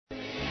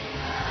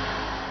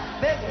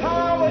There's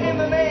power in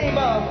the name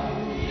of.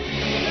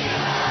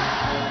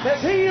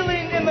 There's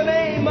healing in the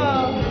name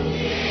of.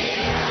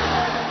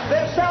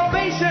 There's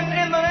salvation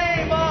in the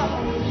name of.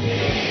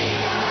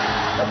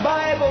 The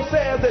Bible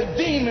says that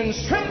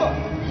demons tremble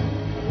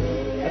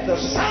at the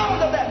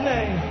sound of that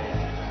name.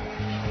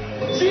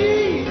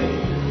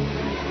 Jesus.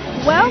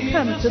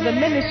 Welcome to the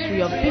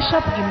ministry of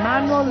Bishop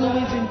Emmanuel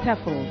Louis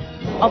Intefel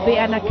of the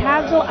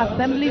Anagkazo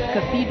Assemblies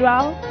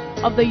Cathedral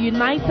of the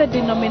United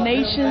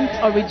Denominations,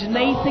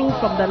 originating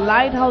from the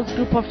Lighthouse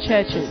Group of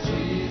Churches.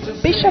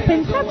 Bishop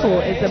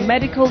Intefel is a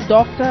medical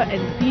doctor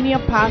and senior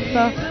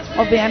pastor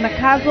of the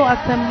Anagkazo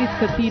Assemblies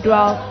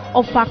Cathedral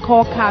of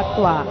Fakor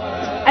Kasla,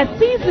 a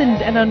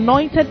seasoned and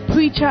anointed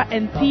preacher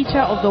and teacher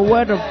of the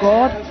Word of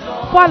God,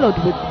 followed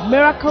with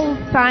miracles,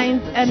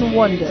 signs, and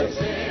wonders.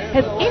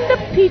 His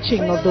in-depth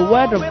teaching of the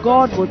Word of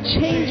God will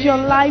change your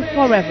life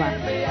forever.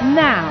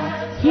 Now,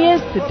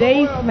 here's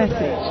today's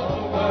message.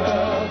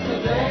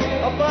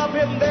 Above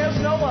him, there's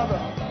no other.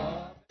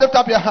 Lift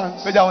up your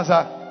hands. Thank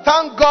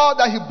God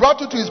that He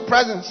brought you to His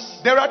presence.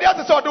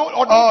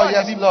 Oh,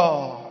 yes,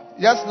 Lord.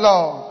 Yes,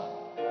 Lord.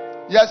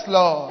 Yes,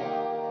 Lord.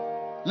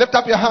 Lift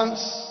up your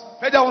hands.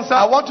 I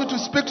want you to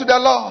speak to the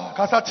Lord.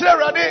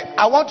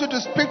 I want you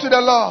to speak to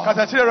the Lord. I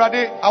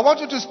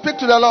want you to speak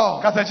to the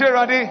Lord.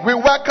 We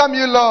welcome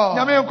you, Lord.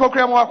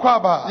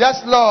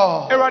 Yes,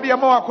 Lord.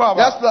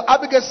 Yes, Lord.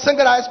 Abigail, sing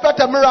it. I expect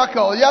a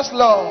miracle. Yes,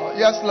 Lord.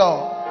 Yes,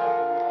 Lord.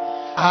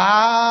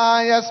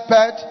 I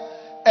expect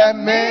a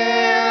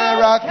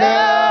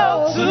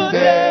miracle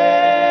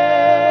today.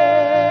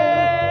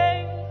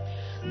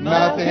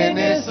 Nothing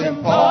is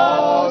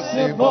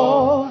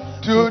impossible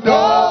to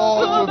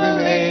those who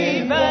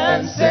believe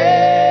and say,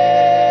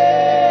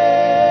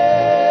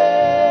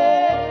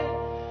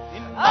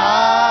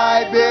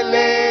 I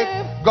believe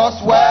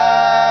God's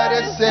word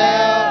is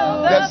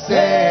still the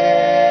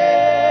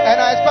same.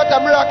 And I expect a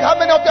miracle. How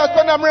many of you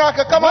expect a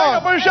miracle? Come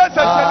on.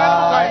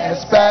 I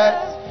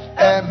expect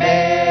a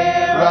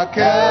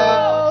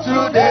miracle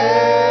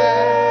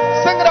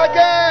today. Sing it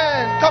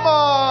again. Come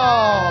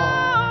on.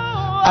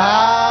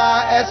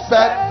 I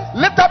expect.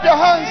 Lift up your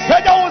hands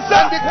and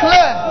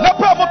declare.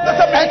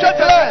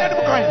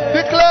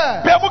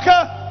 Declare.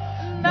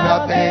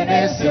 Nothing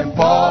is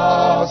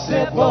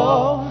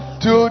impossible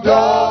to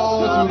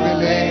those who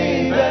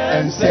believe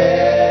and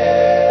say,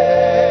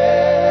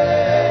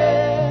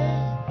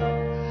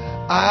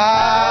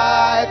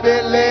 I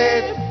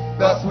believe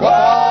the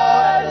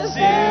word is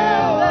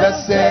still the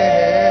same,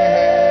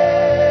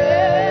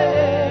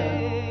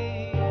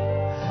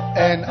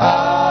 and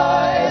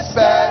I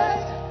expect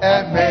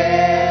a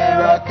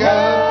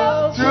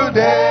miracle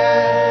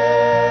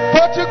today.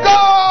 But to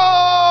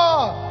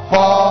God,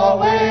 for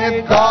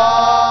with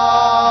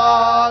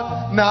God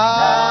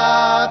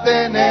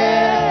nothing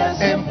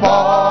is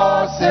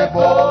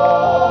impossible.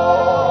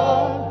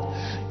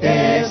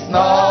 It's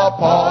not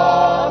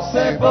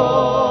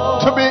possible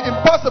to be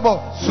impossible.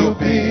 To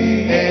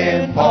be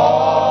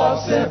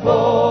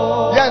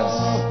impossible. Yes.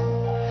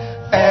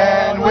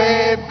 And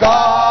with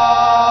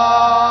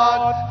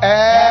God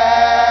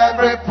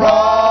every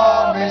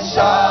promise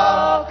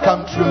shall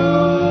come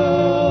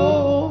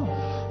true.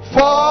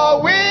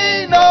 For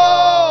we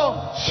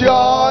know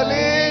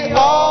surely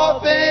all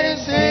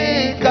things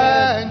He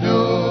can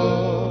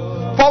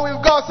do. For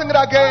with God, sing it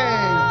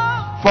again.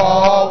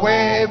 For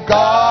with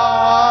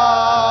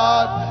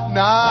God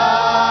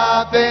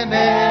nothing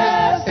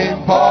is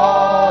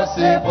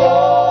impossible.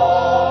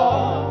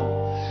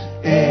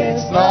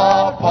 It's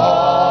not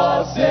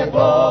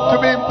possible to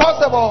be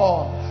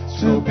impossible.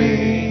 To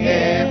be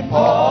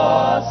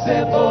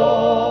impossible.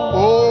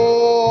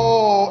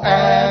 Oh,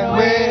 and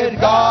with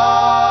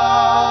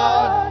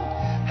God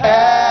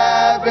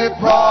every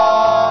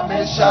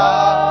promise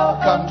shall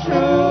come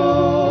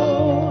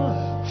true.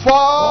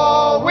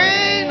 For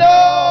we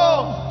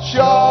know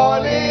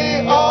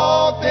surely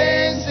all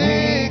things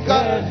He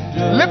can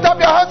do. Lift up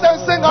your hands and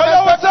sing.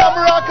 I expect a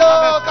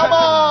miracle. Come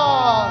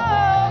on.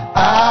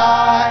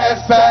 I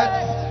expect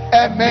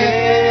a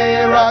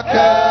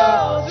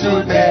miracle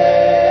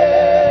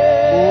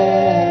today.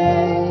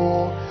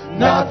 Oh,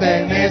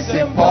 nothing is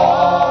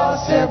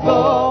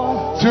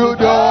impossible to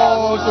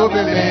those who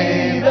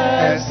believe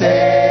and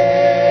say,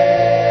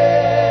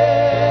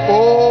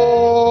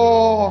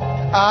 oh,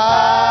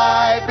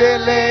 I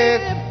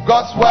believe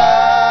God's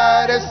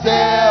word is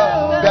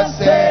still the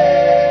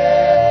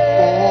same.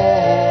 Oh,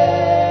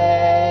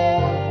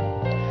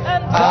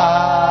 I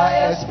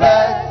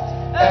expect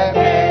a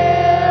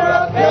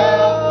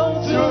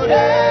miracle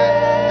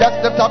today.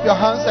 Just lift up your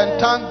hands and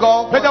thank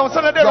God for your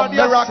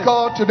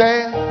miracle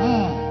today.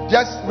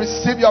 Just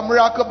receive your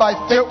miracle by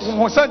faith. Just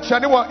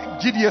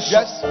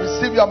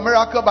receive your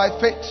miracle by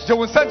faith. In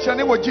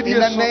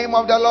the name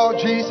of the Lord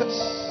Jesus.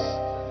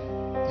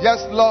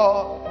 Yes,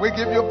 Lord, we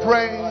give you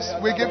praise,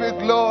 we give you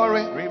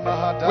glory, we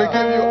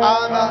give you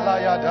honor,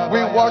 we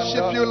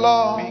worship you,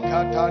 Lord,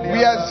 we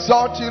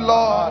exalt you,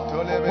 Lord,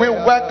 we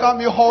welcome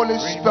you, Holy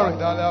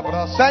Spirit.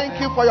 Thank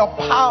you for your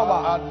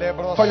power,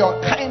 for your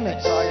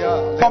kindness,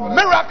 for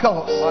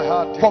miracles,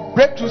 for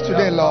breakthroughs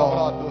today,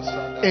 Lord,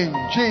 in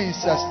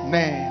Jesus'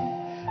 name.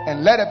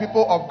 And let the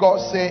people of God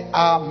say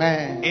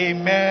amen.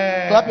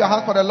 Amen. Clap your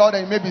hands for the Lord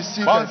and you may be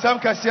seated.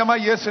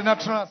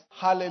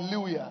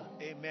 Hallelujah.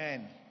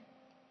 Amen.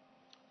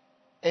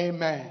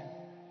 Amen.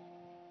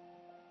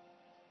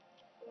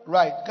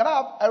 Right. Can I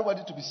have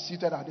everybody to be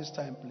seated at this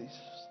time, please?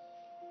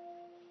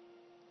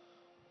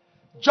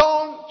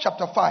 John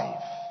chapter 5.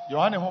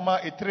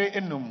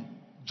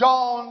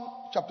 John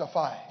chapter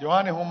 5.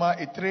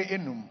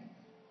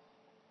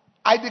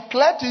 I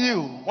declare to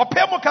you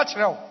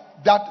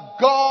that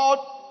God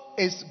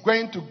is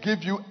going to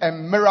give you a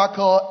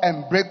miracle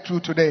and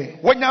breakthrough today.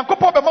 Hallelujah.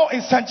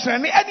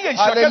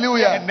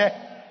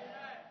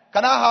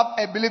 Can I have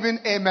a believing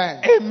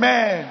amen?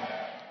 Amen.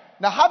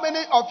 Now, how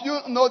many of you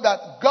know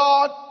that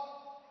God,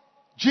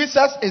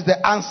 Jesus is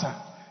the answer?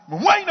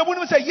 Whatever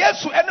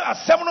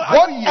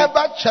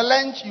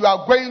challenge you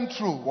are going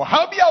through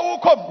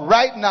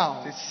right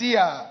now,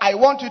 I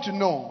want you to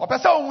know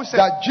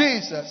that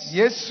Jesus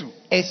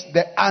is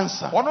the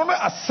answer.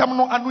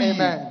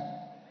 Amen.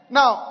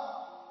 Now,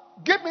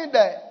 give me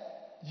the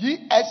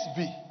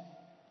ESV,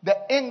 the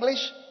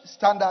English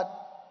Standard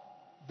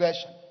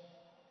Version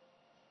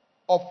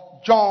of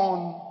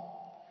John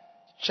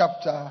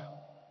chapter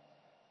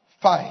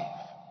 5.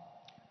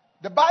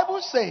 The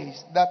Bible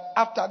says that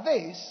after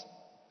this,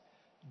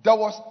 there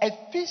was a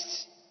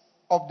feast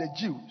of the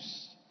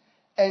Jews,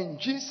 and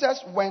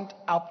Jesus went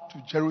up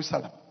to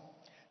Jerusalem.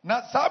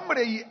 Now,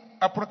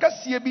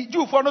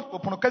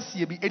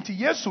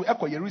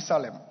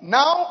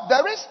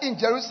 there is in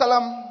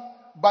Jerusalem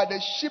by the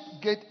sheep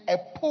gate a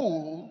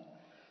pool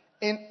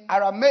in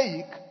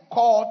Aramaic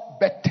called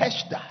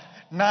Bethesda,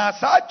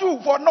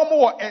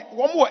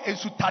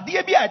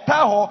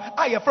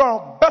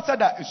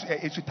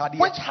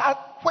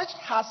 which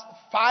has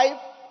 5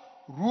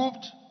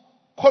 roofed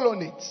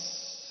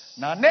colonnades.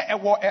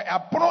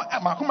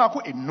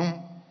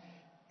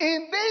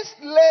 In this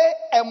lay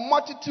a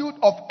multitude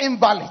of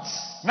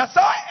invalids,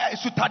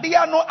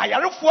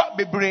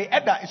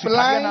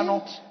 blind,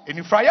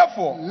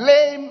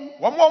 lame,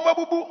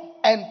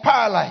 and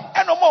paralyzed.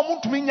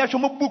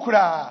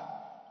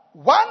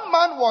 One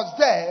man was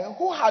there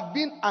who had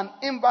been an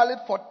invalid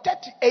for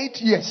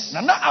 38 years.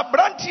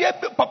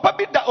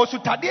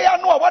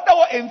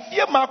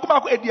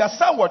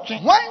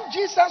 When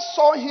Jesus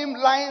saw him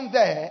lying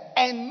there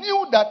and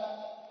knew that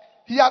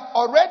he had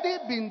already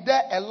been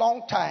there a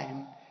long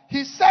time,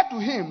 he said to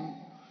him,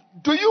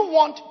 "Do you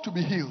want to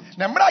be healed?"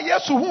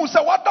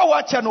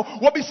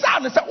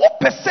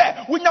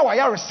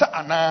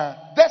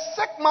 The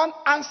sick man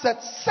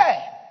answered, "Sir,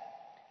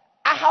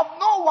 I have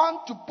no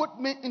one to put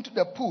me into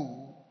the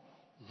pool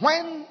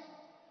when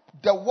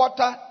the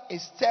water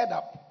is stirred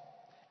up.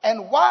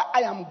 And while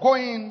I am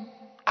going,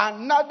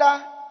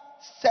 another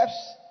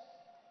steps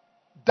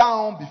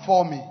down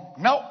before me."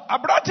 Now,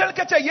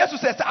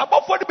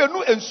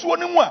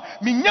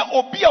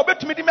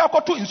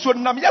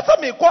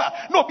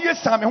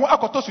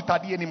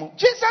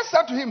 Jesus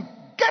said to him,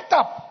 "Get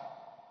up,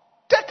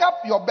 take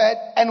up your bed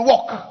and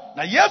walk."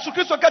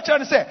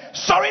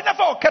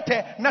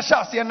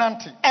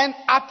 And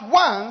at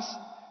once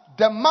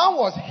the man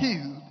was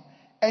healed,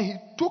 and he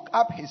took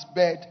up his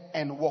bed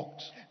and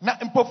walked. Now,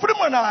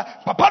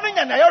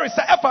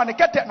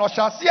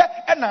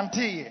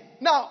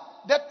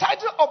 the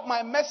title of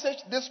my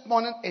message this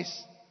morning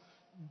is,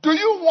 "Do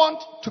you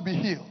want to be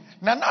healed?"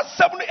 Do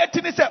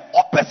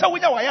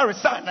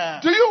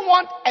you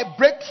want a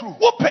breakthrough?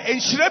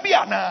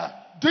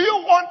 Do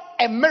you want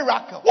a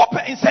miracle?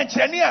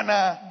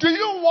 Do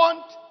you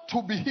want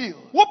to be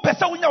healed? Now,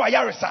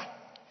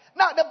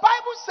 the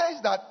Bible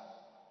says that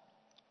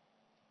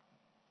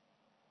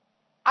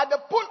at the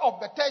pool of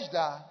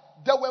Bethesda,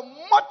 there were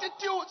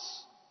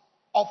multitudes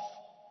of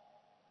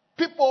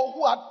people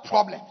who had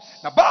problems.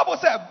 The Bible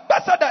says,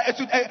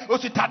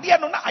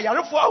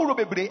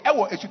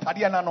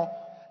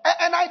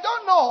 and I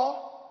don't know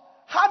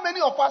how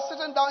many of us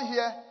sitting down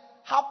here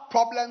have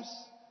problems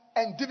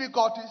and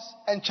difficulties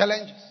and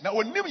challenges. But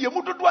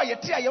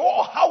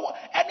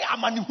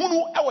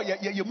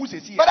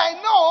I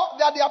know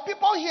that there are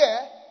people here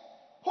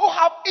who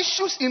have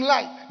issues in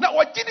life. There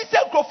are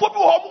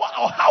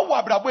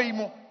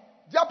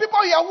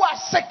people here who are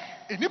sick.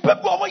 There are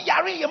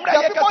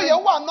people here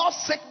who are not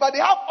sick, but they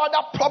have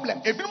other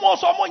problems.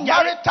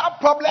 Marital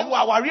problems,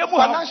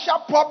 financial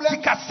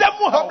problems,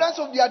 problems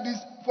of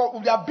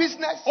their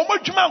business, their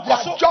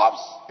jobs,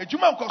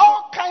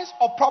 all kinds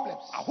of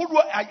problems.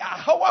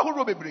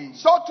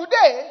 So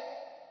today,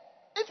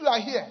 if you are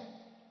here,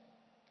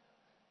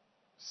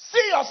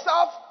 see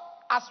yourself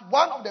as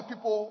one of the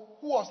people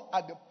who was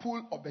at the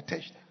pool of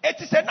Bethesda.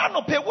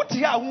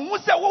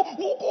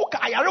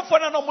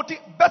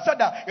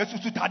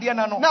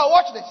 Now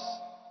watch this.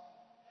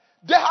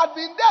 They had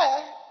been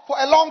there for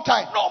a long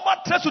time.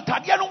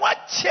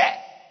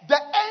 The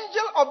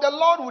angel of the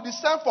Lord would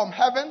descend from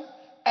heaven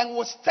and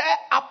will stir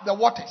up the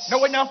waters.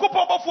 And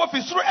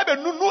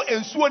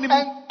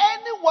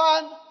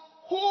anyone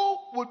who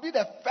would be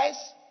the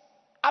first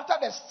after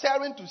the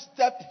stirring to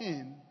step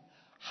in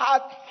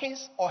had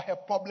his or her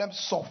problem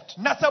solved.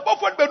 I am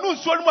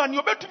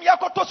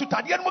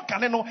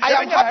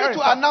happy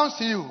to announce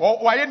to you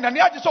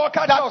that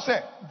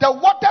the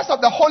waters of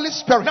the Holy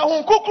Spirit,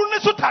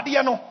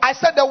 I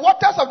said the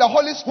waters of the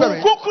Holy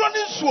Spirit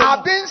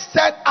are being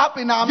stirred up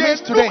in our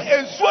midst today.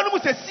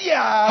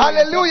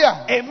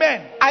 Hallelujah.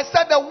 Amen. I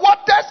said the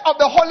waters of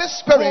the Holy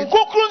Spirit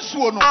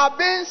are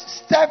being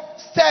stirred.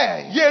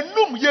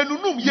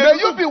 May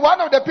you be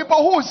one of the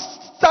people who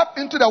step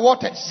into the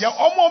waters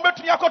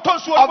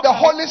of the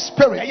Holy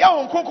Spirit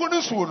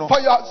for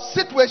your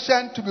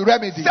situation to be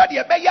remedied.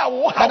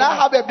 Can I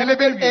have a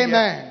believing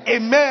amen?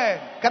 Amen.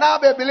 Can I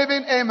have a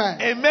believing amen?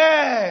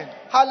 Amen.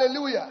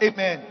 Hallelujah.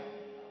 Amen.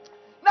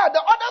 Now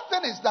the other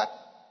thing is that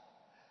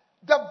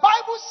the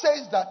Bible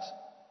says that,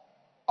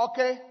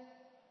 okay,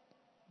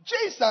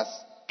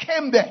 Jesus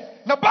came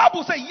there. The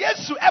Bible says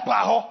yes to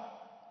Abraham.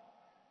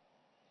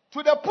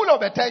 To the pool of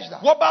Bethesda.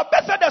 So the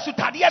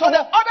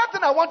other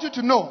thing I want you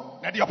to know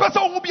is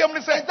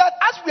that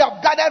as we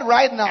have gathered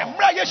right now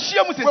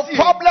with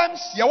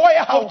problems,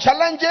 with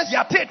challenges,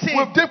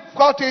 with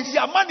difficulties,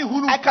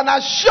 I can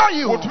assure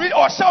you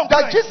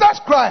that Jesus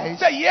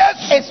Christ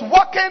is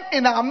working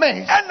in our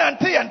midst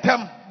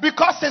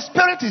because His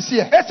Spirit is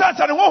here. Can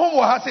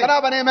I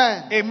have an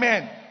amen?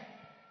 Amen.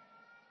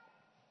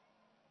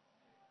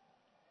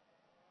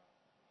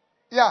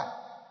 Yeah.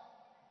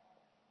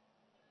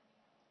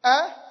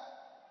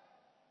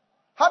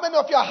 How many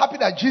of you are happy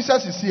that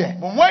Jesus is here?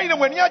 How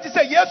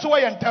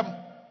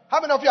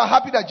many of you are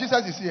happy that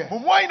Jesus is here?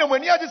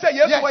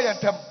 Yes.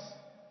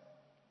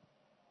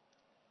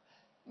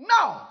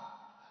 Now,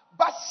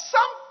 but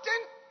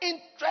something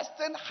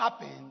interesting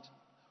happened,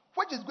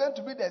 which is going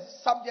to be the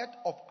subject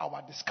of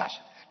our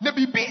discussion. The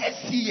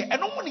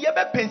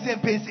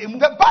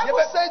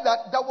Bible says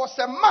that there was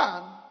a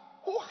man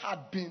who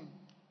had been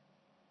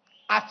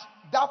at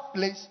that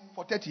place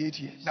for 38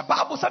 years.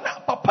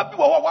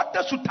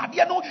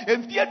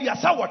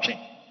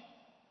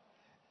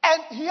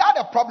 And he had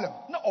a problem.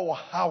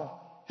 How?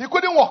 He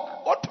couldn't walk.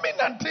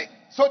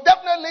 So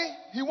definitely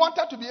he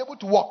wanted to be able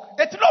to walk.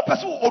 But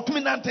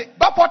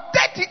for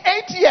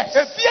 38 years,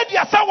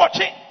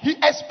 he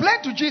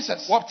explained to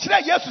Jesus that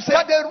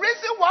the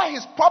reason why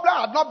his problem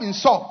had not been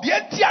solved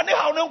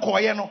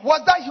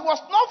was that he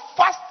was not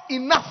fast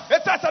enough.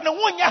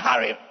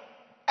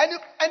 And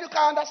you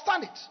can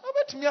understand it.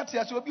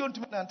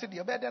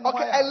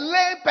 Okay, a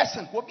lame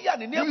person,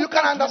 you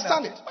can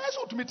understand it.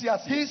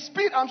 His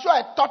speed, I'm sure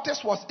a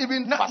tortoise was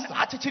even faster.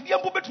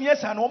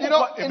 You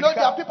know,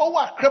 there are people who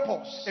are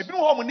cripples,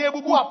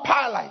 who are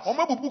paralyzed.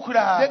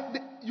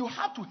 You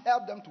have to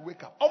help them to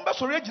wake up.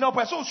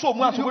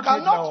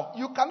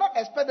 You cannot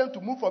expect them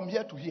to move from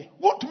here to here.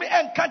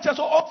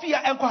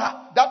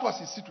 That was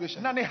his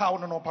situation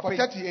for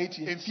 38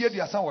 years.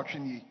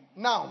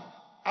 Now,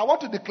 I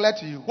want to declare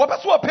to you,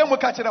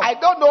 I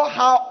don't know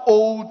how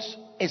old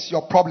is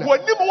your problem,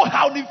 but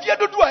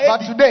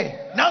today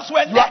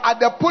you are at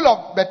the pool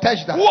of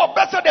Bethesda.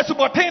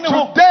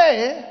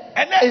 Today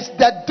is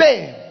the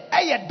day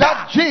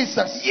that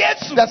Jesus,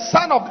 the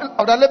Son of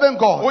the living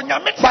God,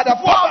 by the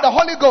power of the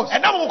Holy Ghost,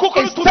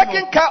 is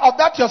taking care of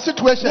that your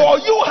situation.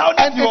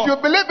 And if you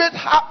believe it,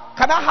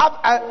 can I have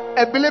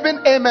a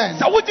believing amen?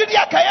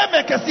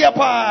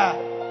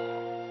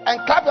 And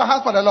clap your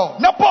hands for the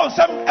Lord.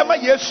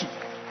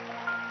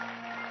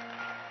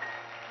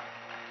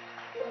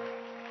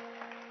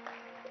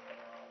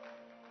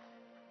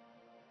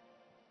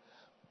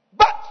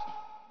 But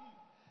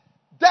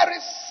there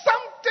is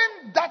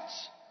something that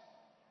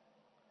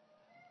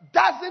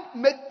doesn't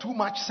make too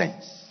much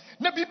sense.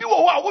 You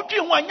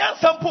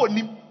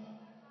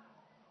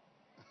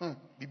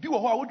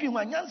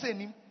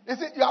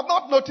see, you have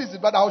not noticed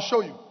it, but I'll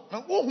show you.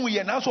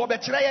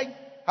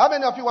 How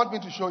many of you want me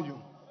to show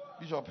you?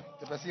 Bishop.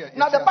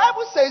 Now the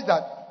Bible says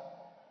that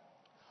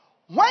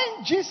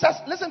when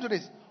Jesus, listen to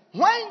this,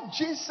 when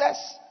Jesus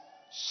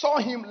saw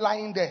him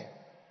lying there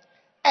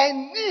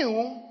and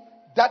knew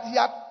that he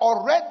had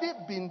already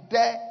been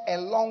there a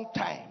long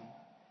time,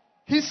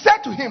 he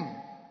said to him,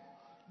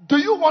 do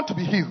you want to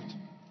be healed?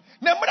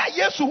 What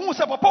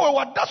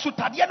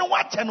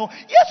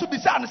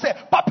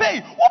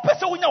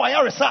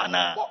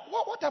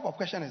type of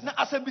question is that?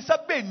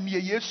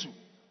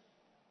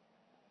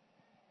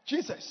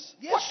 Jesus.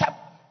 Yes.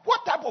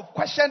 What type of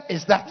question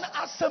is that?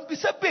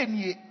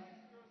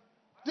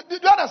 Do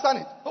you understand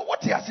it?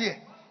 What he has here?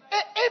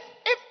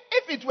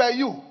 If it were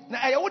you,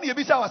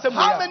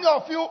 how many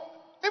of you,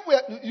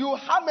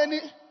 how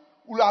many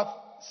would have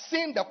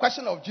seen the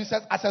question of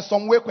Jesus as a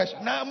some way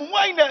question? How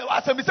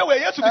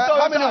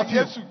many of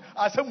you?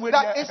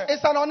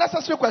 It's an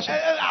unnecessary question.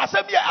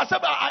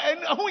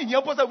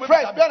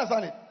 Fred, do you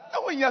understand it?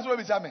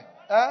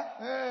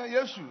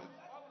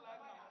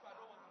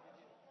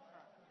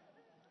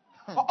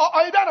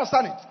 Or you don't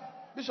understand it?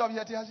 Bishop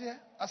Yeti here.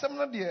 I said,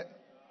 not there.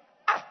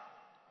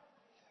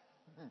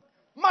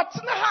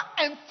 Matnaha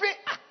and Fe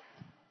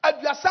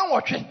at your son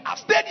watching. I've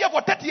stayed here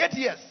for 38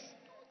 years.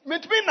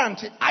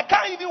 I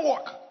can't even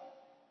walk.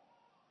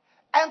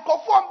 And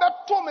conform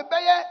that to me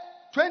by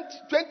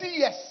 20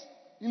 years.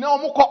 You know,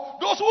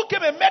 those who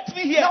came and met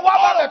me here,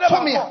 all of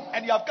them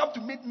and you have come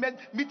to meet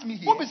me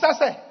here. Who be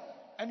say?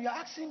 And you are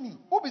asking me.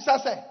 Who be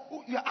say?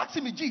 You are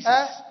asking me,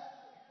 Jesus.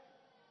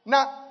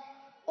 Now,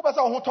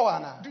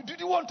 do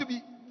you want to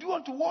be? Do you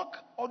want to walk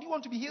or do you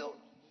want to be healed?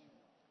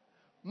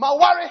 My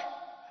worry.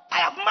 I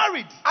have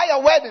married. I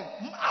have wedding.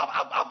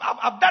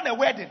 I've done a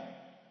wedding.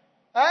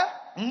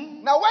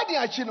 Now wedding,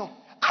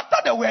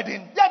 after the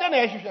wedding.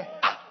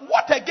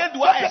 What again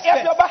do I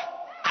expect?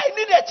 I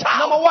need a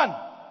child. Number one.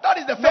 That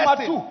is the first number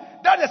thing. Two.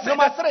 That is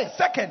number three.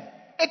 Second.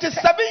 It is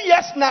 7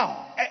 years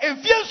now.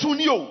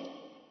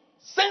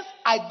 Since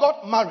I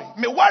got married.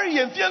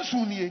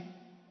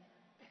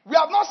 We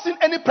have not seen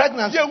any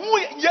pregnancy. Not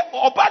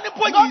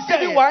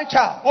even one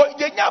child.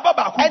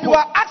 And you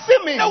are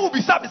asking me,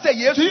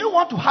 do you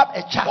want to have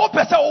a child?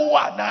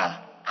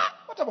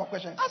 What about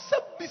questions?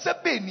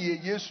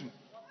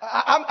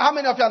 How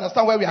many of you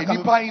understand where we are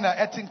coming from?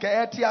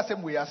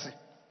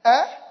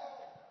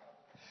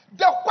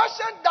 The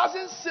question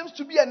doesn't seem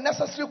to be a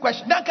necessary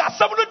question.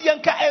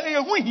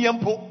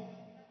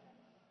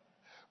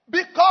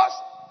 Because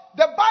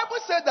the Bible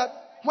said that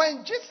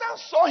when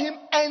Jesus saw him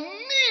and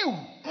knew,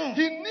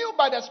 he knew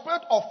by the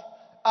spirit of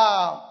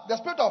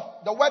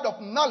the word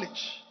of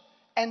knowledge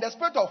and the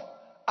spirit of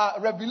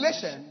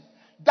revelation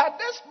that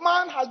this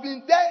man has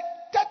been there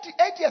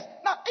 38 years.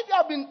 Now, if you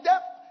have been there,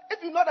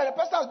 if you know that the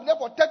person has been there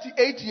for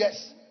 38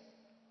 years,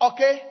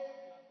 okay,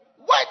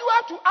 why do you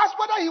have to ask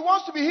whether he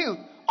wants to be healed?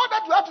 All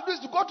that you have to do is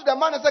to go to the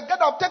man and say, get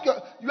up,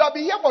 you have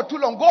been here for too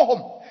long, go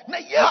home.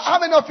 How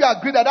many of you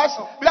agree that that's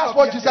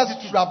what Jesus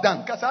should have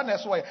done?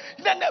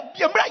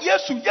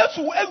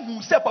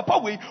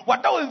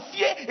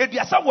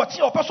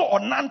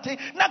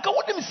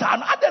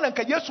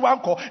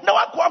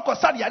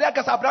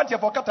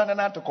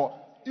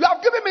 You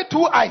have given me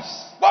 2 eyes.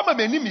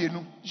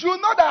 You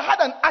know that I had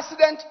an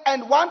accident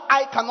and one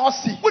eye cannot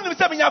see. I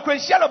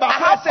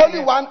have only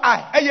one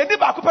eye. And if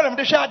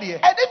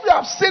you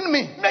have seen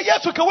me,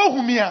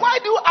 why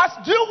do you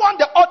ask, do you want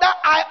the other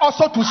eye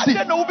also to see?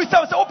 What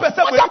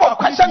type of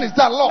question is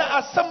that, Lord?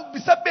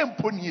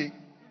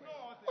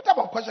 What type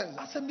of question is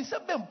that?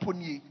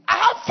 I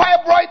have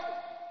fibroid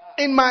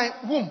in my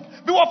womb.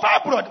 Because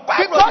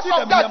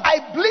of that, I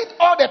bleed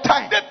all the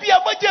time.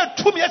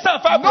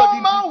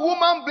 Normal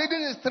woman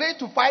bleeding is 3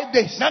 to 5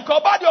 days. This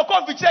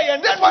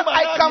one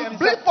I can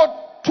bleed for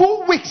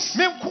 2 weeks.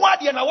 I'm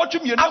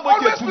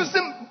always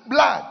losing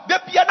blood.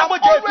 I'm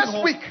always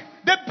weak.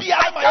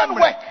 I can't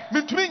work.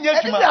 And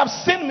if you have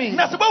seen me,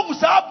 you're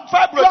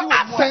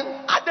asking,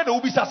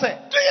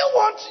 do you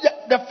want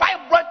the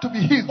fibroid to be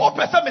healed?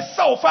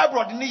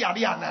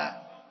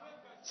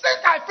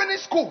 Since I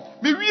finished school,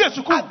 I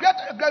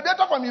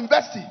graduated from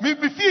university.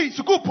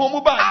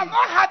 I've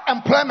not had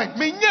employment.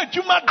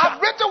 I've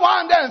written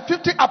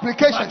 150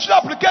 applications.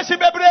 Lord,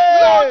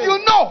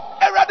 you know.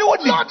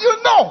 Lord, you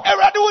know.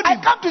 I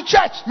come to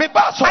church.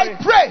 I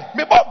pray.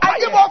 I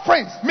give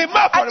offerings.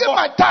 I give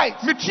my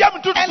tithes.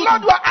 And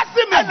Lord, you are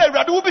asking me,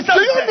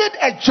 do you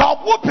need a job?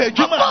 Of course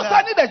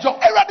I need a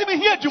job.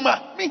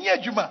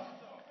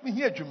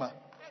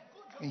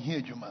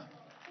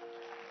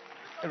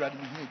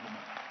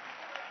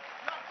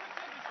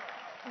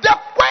 The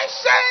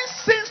question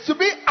seems to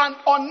be an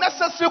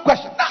unnecessary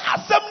question.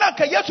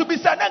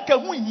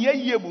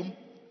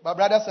 But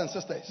brothers and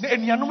sisters, I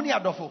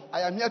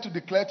am here to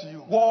declare to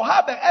you,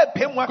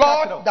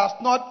 God does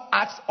not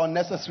ask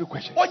unnecessary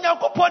questions. So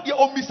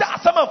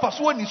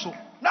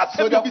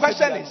the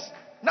question is,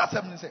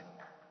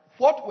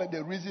 what were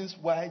the reasons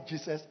why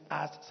Jesus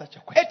asked such a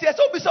question?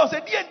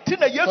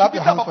 Clap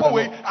your hands for the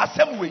Lord.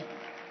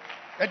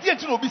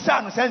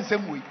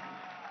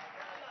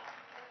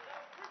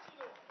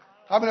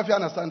 How many of you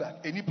understand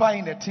that?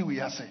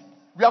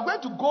 We are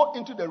going to go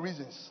into the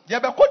reasons.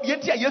 And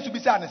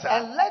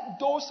let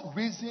those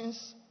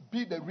reasons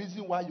be the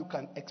reason why you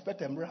can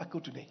expect a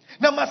miracle today.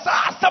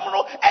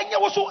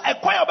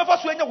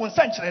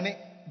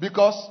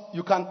 Because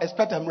you can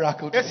expect a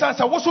miracle today.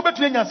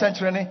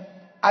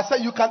 I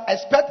said you can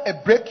expect a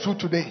breakthrough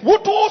today. You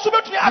can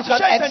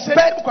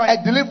expect a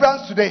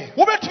deliverance today.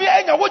 The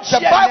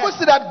Bible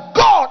says that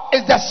God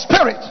is the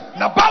Spirit.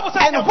 And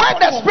where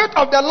the Spirit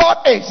of the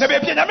Lord is, there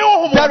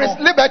is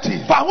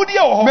liberty.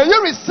 May you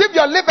receive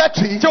your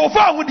liberty from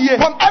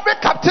every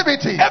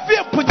captivity,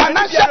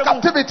 financial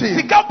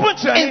captivity,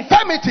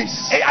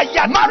 infirmities,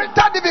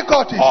 marital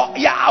difficulties,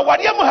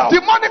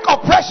 demonic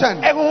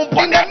oppression.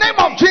 In the name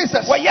of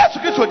Jesus,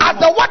 as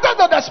the waters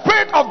of the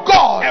Spirit of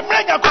God are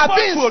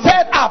being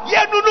set up,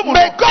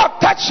 may God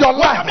touch your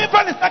life. May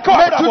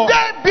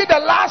today be the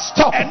last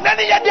stop. May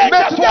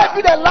today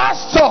be the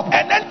last stop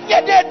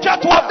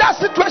of that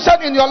situation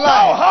in your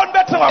life.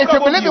 If you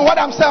believe in what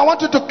I'm saying, I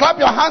want you to clap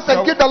your hands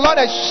and give the Lord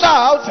a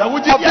shout of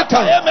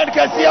victory.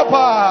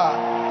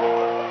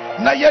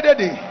 Na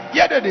yedede.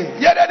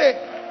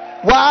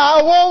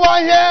 Wa wo wa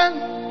yen.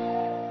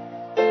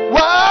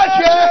 Wa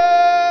she.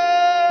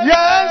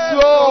 Yes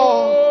o.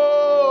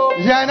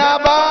 Yana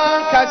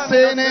banka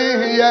sene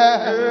ye.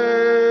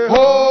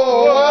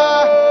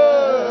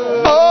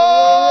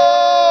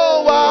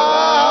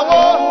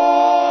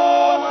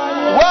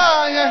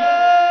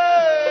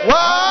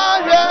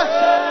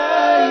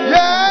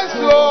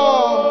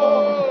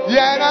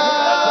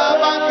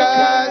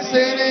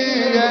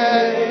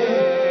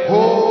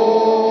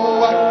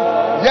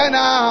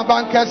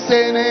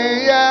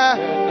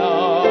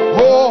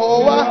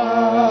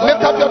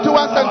 Lift up your two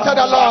hands and tell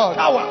the Lord.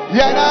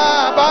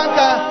 Yena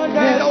banka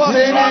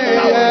sini.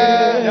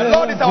 The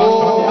Lord is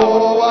our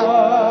tower.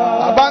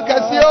 Banka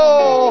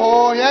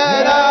sio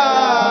yena.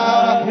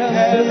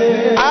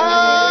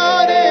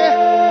 Ani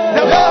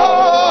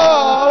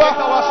Yehovah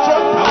our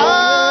strong tower.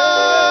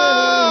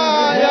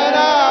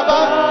 Yena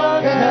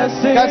banka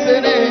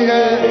sini.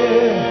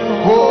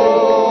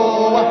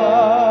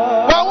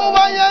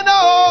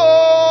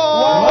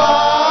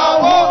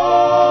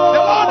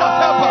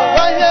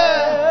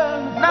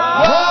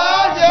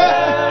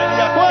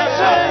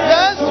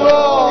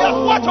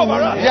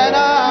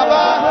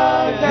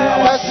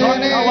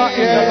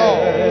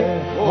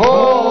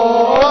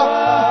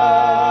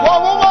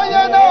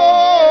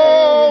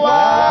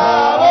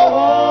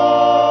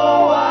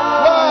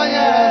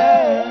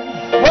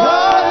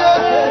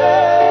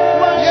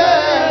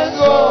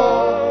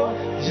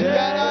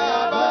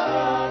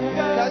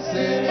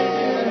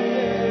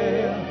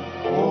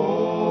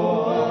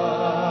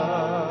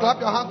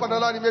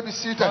 May be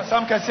seated.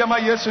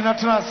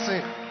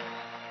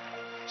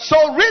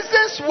 So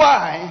reasons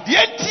why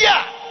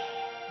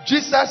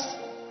Jesus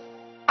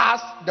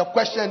asked the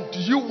question, do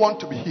you want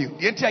to be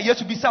healed? No,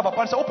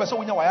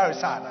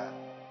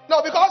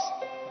 because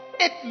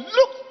it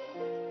looked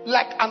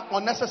like an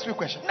unnecessary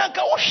question. But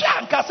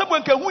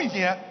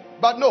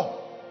no.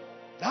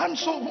 How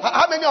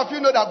many of you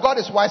know that God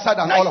is wiser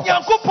than all of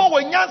us?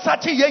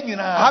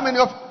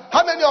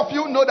 How many of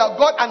you know that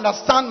God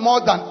understands more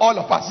than all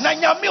of us?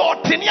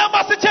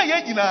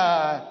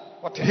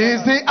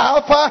 He's the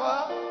Alpha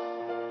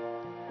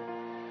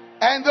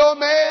and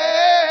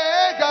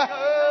Omega.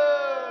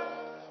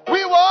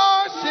 We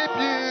worship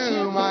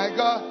you, my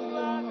God.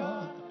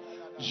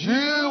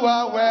 You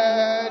are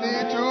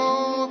worthy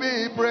to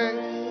be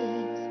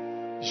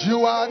praised.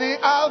 You are the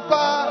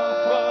Alpha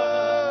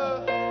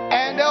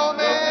and the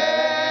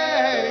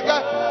Omega.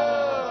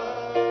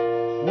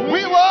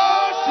 We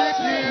worship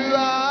you,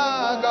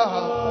 our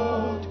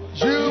God.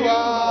 You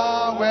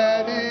are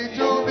worthy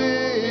to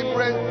be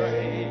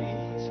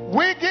praised.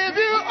 We give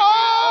you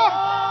all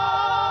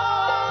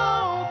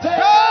the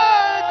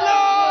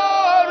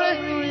glory.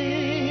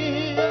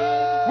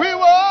 We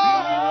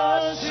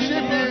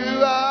worship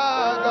you,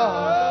 our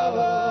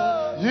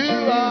God. You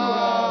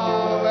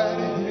are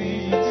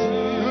worthy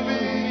to be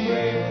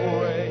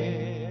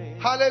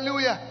praised.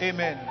 Hallelujah.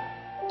 Amen.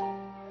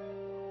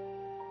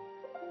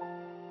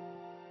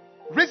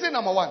 Reason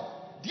number one.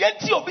 How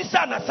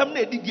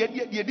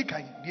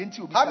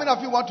many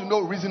of you want to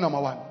know reason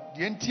number one?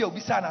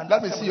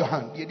 Let me see your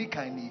hand.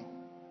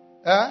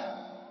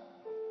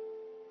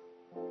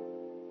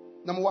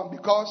 Number one,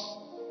 because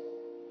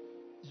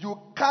you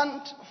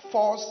can't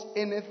force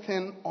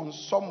anything on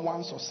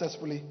someone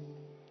successfully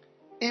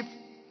if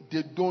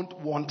they don't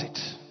want it.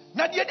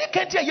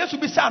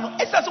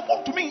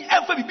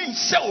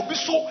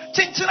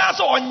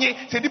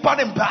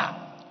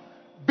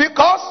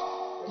 Because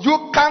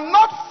you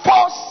cannot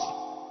force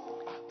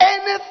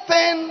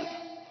anything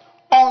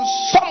on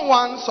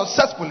someone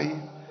successfully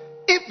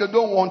if they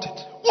don't want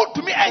it.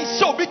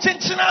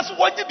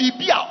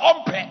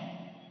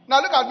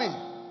 Now look at me.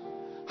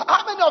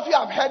 How many of you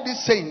have heard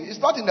this saying? It's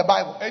not in the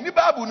Bible. That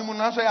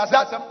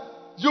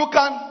you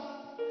can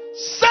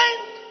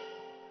send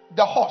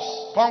the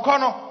horse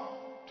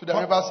to the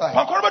riverside,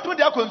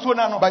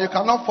 but you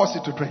cannot force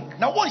it to drink.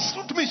 How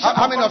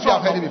many of you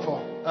have heard it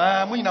before?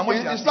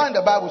 It's not in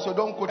the Bible, so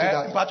don't quote it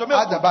as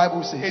the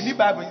Bible says.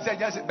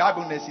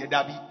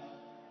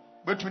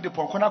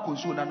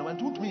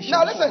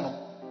 Now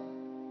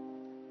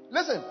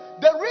listen.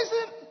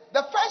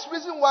 The first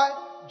reason why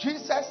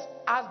Jesus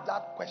asked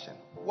that question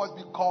was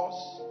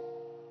because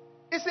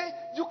he said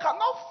you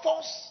cannot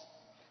force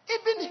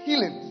even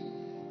healings,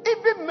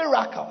 even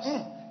miracles,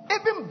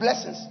 even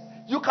blessings.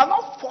 You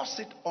cannot force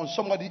it on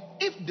somebody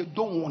if they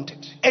don't want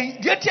it.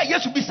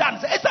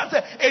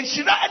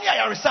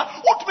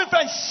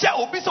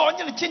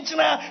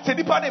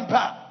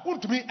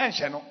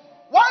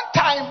 One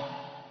time,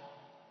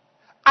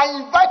 I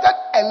invited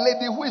a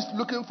lady who is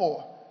looking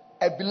for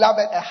a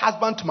beloved, a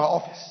husband to my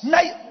office.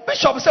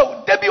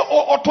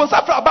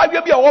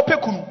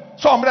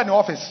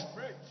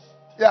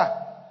 Yeah,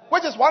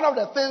 which is one of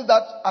the things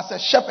that as a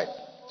shepherd,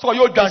 so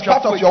you're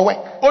part of your work.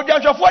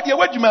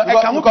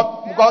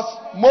 Because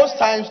most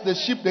times the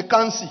sheep they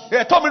can't see. So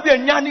I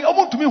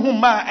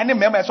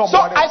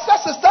said,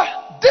 sister,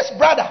 this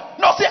brother,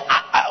 no say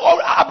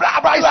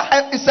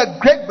it's a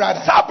great brother.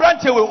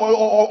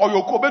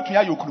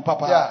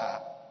 Yeah.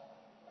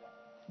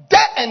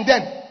 There and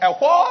then,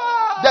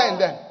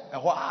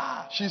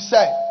 she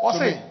said to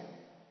me,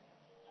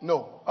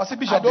 no, I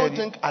don't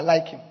think I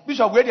like him.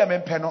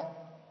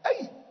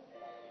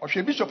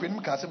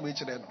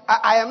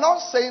 I am not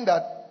saying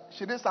that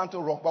she did something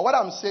wrong, but what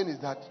I'm saying is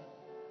that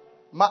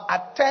my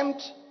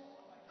attempt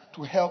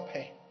to help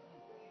her,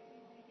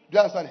 do you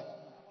understand it?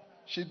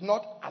 She did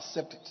not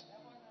accept it.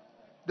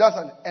 Do you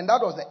understand it? And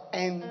that was the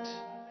end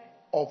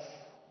of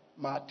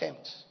my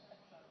attempt.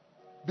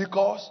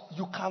 Because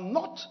you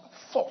cannot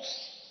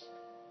force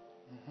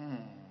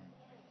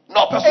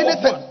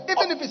anything,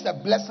 even if it's a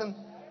blessing,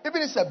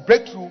 even if it's a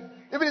breakthrough,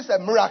 even if it's a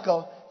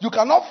miracle, you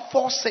cannot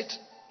force it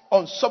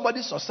on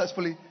somebody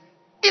successfully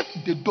if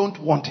they don't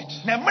want it.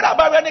 Those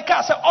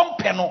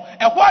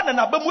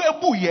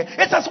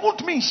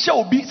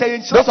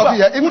of you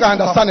here, if you can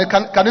understand it,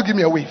 can you give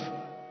me a wave?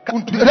 Do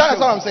you understand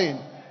what I'm saying?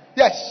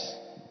 Yes.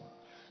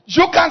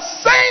 You can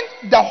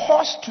send the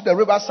horse to the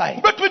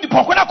riverside, but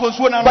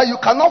you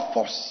cannot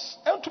force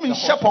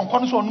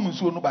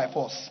by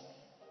force.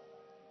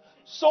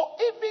 So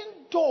even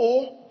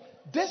though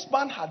this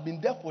man had been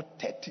there for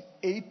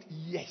 38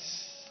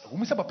 years,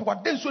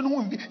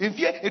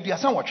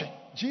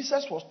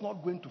 Jesus was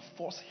not going to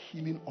force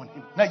healing on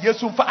him.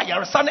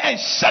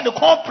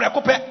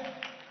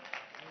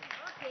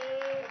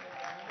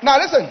 Now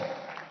listen,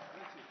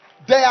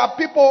 there are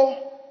people,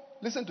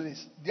 listen to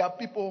this, there are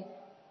people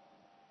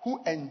who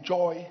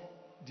enjoy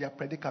their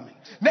predicament.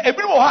 How many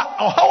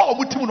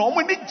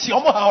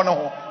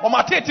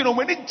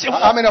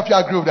of you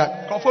agree with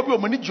that?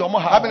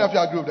 How many of you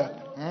agree with that?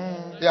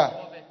 Yeah.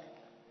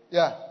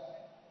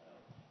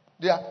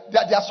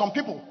 There are some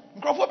people,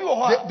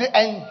 they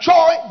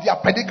enjoy their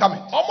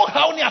predicament. So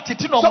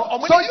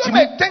you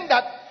may think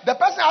that the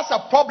person has a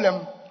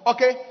problem,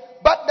 okay,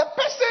 but the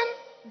person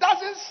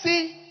doesn't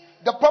see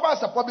the problem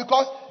as a problem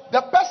because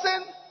the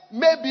person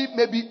may be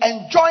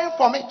enjoying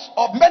from it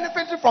or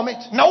benefiting from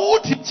it.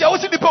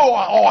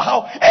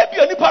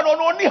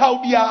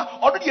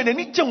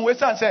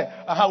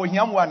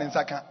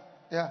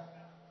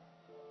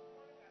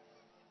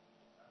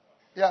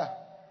 Yeah.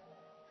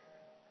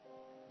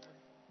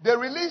 They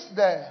released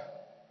the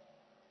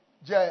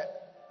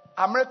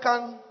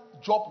American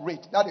job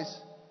rate. That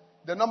is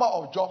the number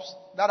of jobs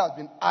that has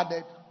been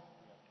added,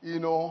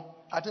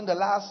 I think the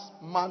last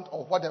month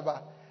or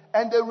whatever.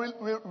 And they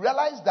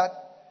realized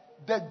that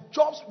the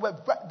job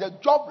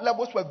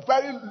levels were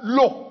very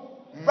low.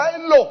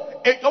 Very low.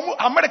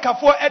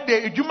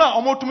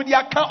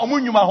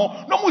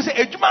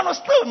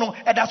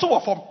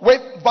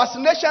 With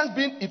vaccinations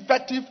being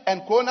effective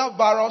and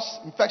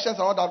coronavirus infections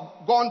and all that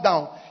gone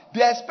down,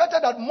 they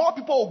expected that more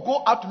people will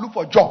go out to look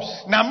for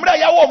jobs. But it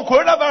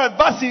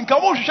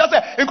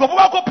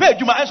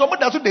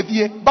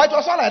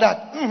was not like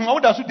that.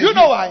 Do you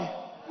know why?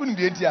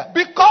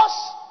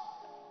 Because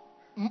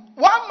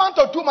 1 month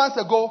or 2 months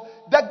ago,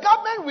 the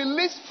government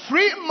released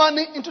free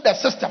money into the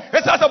system.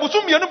 That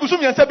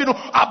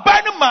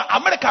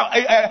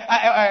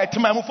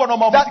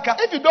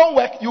if you don't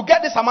work, you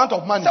get this amount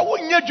of money. So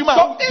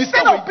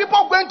instead of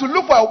people going to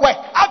look for a work,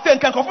 they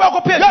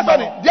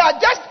are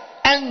just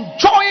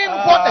enjoying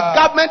what the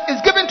government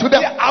is giving to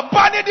them.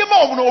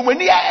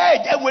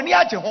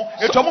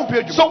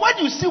 So when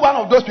you see one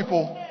of those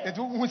people,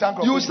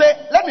 you say,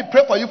 let me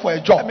pray for you for a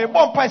job. And then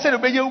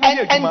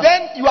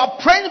you are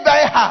praying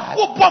very hard.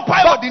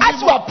 But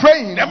as you are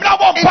praying, in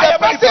the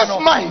person's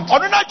mind,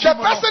 the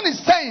person is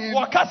saying,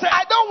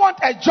 I don't want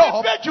a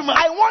job.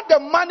 I want the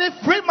money,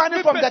 free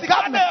money from the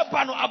government.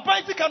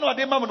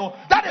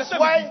 That is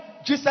why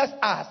Jesus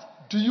asked,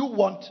 do you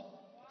want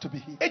to be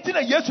healed?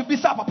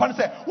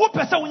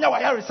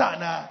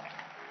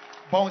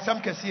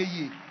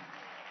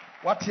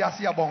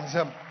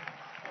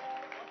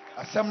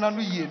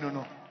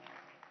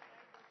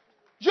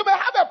 You may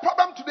have a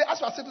problem today as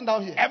you are sitting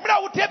down here. But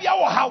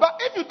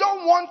if you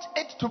don't want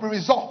it to be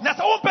resolved, if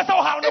you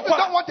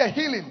don't want a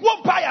healing,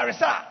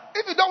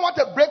 if you don't want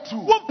a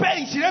breakthrough,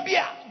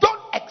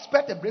 don't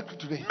expect a breakthrough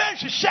today.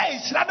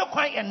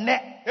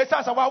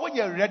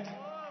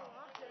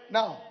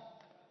 Now,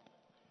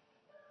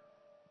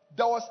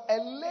 there was a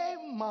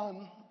lame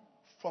man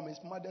from his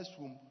mother's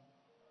womb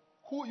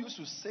who used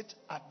to sit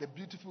at the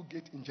beautiful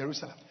gate in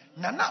Jerusalem.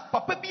 Who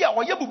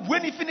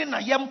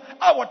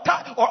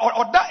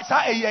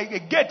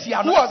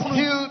was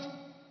healed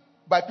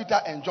by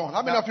Peter and John.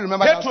 How many of you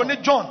remember that story?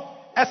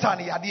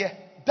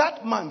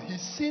 That man, he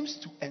seems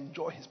to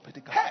enjoy his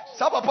predicament. I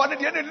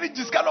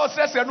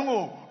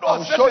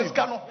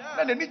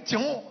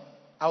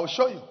will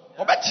show you.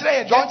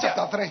 John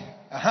chapter 3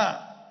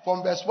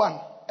 from verse 1.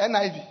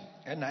 NIV.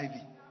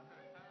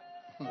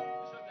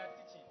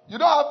 You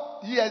don't have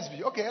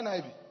ESV. Okay,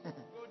 NIV.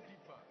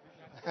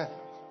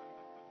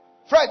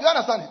 Fred, do you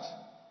understand it?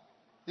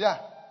 Yeah.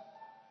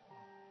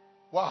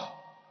 Wow.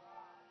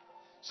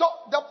 So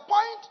the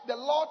point the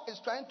Lord is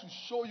trying to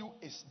show you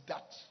is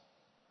that,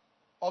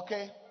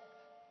 okay,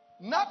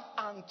 not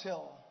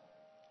until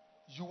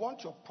you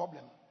want your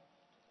problem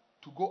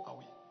to go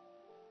away,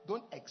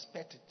 don't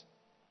expect it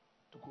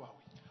to go away.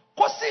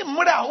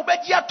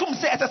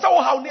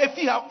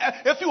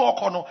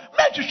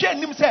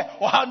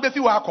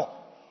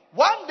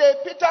 One day,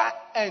 Peter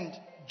and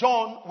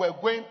John were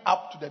going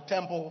up to the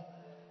temple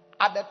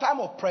at the time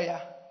of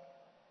prayer.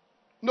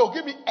 No,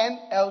 give me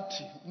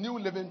NLT, New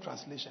Living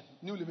Translation.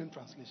 New Living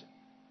Translation.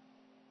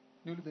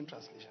 New Living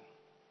Translation.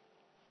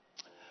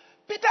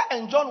 Peter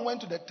and John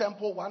went to the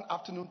temple one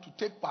afternoon to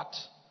take part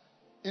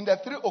in the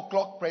 3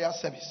 o'clock prayer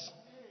service.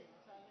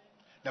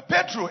 The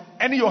Petro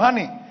and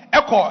Yohane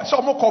echo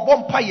so mo ko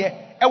bom paye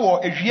e wo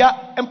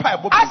ehia empire.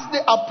 As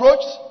they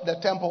approached the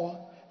temple,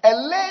 a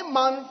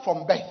layman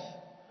from Beth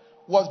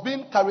was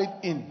being carried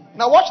in.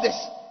 Now watch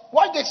this.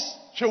 Watch this.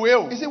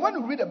 You see, when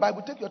you read the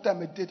Bible, take your time,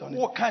 meditate on it.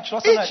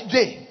 Each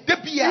day,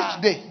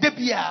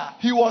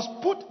 he was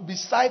put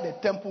beside the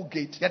temple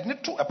gate,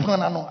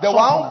 the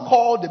one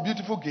called the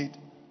Beautiful Gate,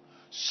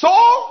 so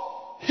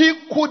he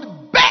could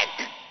beg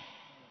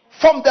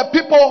from the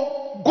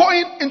people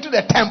going into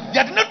the temple.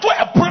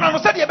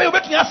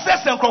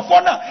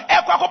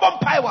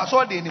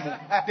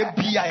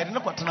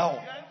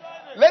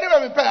 Lady,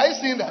 are you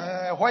seeing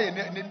that?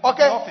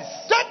 Okay.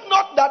 Take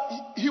note that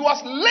he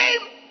was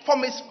lame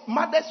from his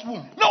mother's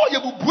womb. And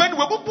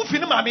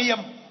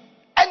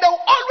they will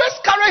always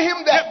carry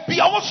him there.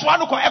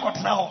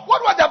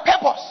 What was the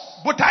purpose?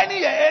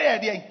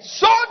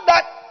 So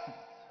that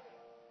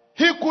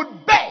he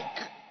could beg.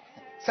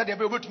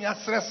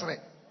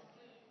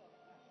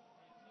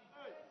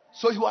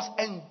 So he was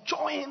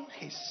enjoying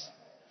his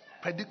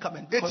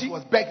predicament because he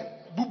was begging.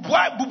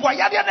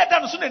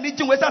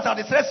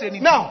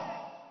 Now,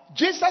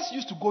 Jesus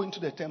used to go into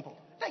the temple.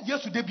 He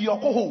used to go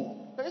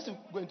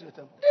into the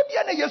temple. He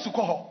used to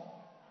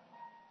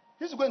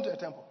go into the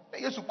temple.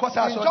 In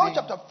John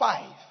chapter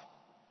 5,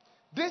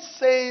 this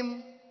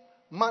same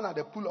man at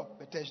the pool of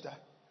Bethesda,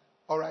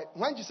 all right,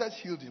 when Jesus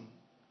healed him,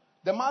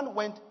 the man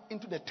went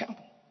into the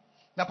temple.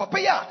 And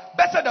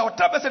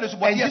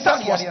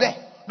Jesus was there.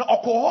 And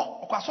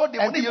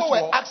people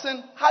were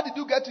asking, how did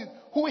you get it?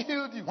 Who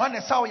healed you? Then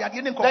he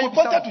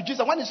pointed to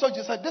Jesus. When he saw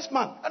Jesus, this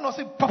man. Now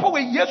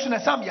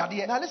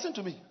listen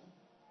to me.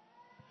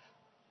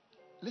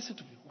 Listen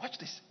to me. Watch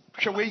this.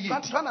 Try to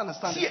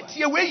understand this.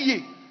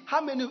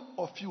 How many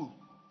of you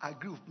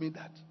agree with me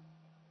that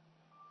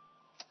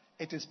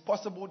it is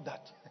possible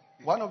that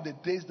one of the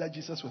days that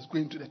Jesus was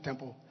going to the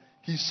temple,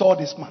 he saw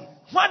this man?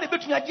 How many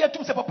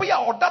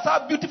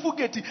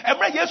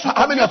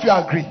of you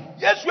agree?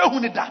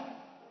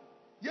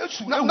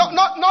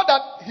 Not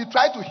that he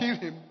tried to heal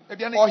him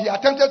or he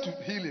attempted to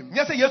heal him,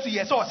 but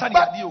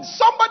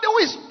somebody who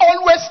is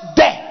always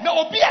there.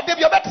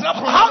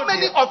 How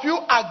many of you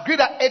agree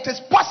that it is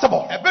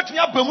possible? I'm not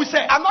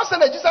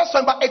saying that Jesus saw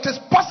him, but it is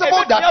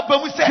possible that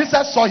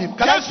Jesus saw him.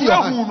 Can I see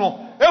your hand?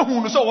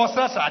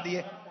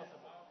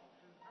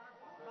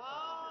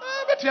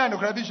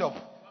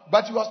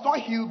 But he was not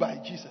healed by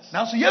Jesus.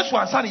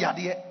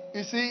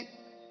 You see,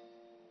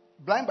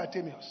 blind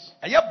Bartimaeus,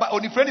 he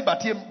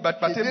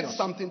did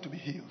something to be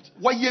healed.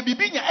 Even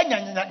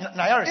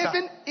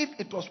if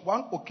it was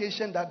one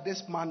occasion that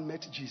this man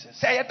met Jesus,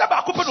 saw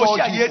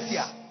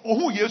Jesus,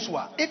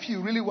 if he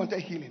really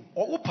wanted healing,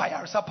 he could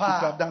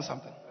have done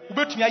something.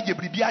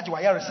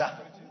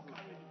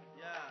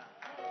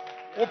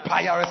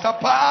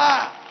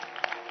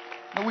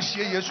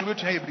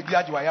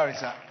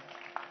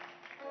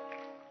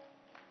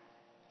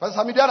 Pastor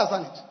Sami, do you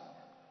understand it?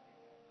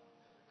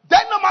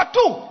 Then number 2,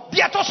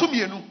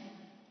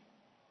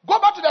 go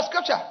back to the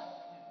scripture.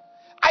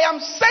 I am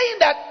saying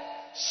that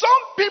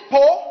some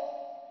people,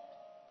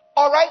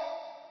 all right,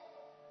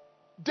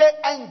 they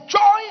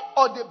enjoy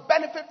or they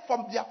benefit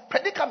from their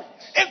predicament.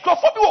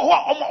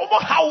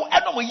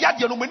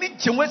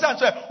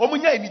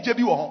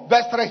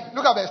 Verse 3.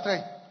 Look at verse 3.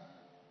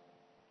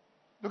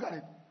 Look at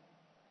it.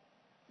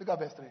 Look at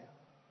verse 3.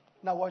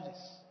 Now watch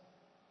this.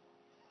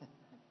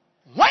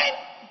 When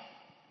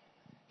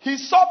he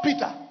saw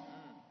Peter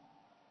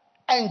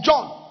and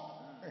John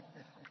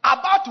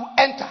about to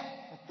enter,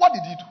 what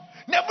did he do?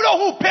 Look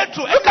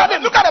at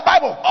it. Look at the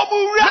Bible.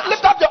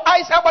 Lift up your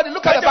eyes, everybody.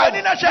 Look at the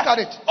Bible. Look at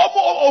it.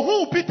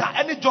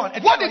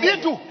 What did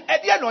he do?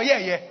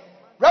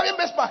 Reverend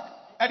Bismarck,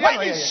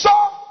 when he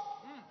saw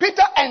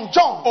Peter and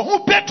John,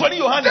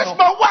 this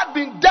man who had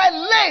been there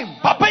lame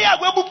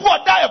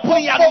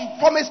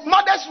from his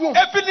mother's womb,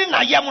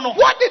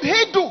 what did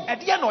he do?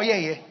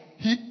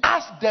 He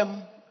asked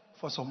them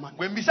for some money.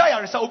 He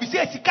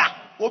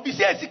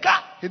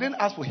didn't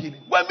ask for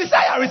healing.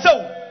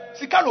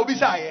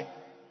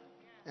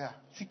 Yeah.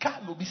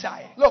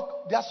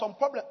 Look, there are some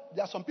problems.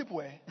 There are some people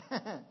where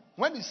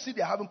when you see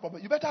they're having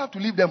problems, you better have to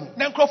leave them.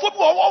 In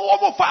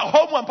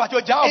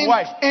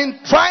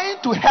trying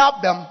to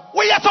help them,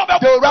 they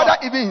will rather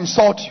even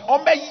insult you.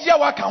 One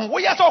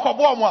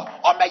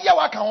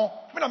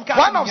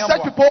of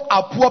such people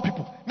are poor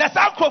people.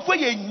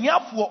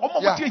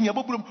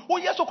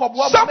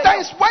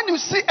 Sometimes when you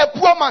see a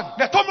poor man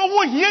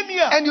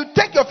and you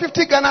take your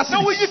 50 Ghana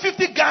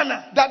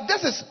cedis, that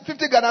this is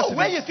 50 Ghana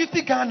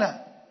cedis,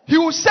 he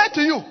will say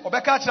to you,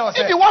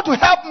 if you want to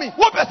help me, if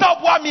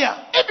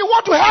you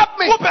want to help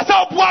me, if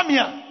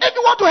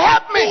you want to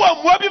help me,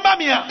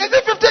 is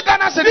it 50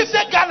 Ghana cedis?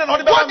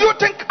 What do you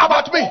think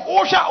about me?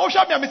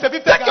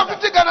 Take your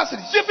 50 Ghana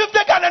cedis.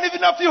 50 Ghana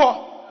even if you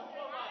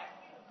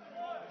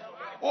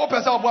oh,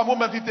 person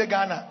of 50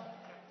 Ghana.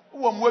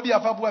 Who am we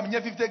afa boa me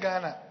 50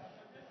 Ghana.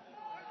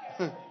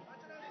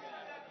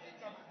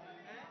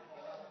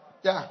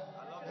 Yeah.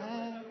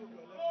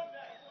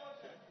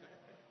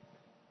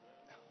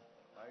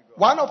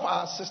 One of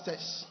our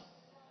sisters,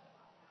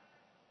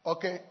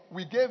 okay,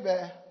 we gave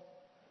her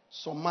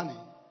some money,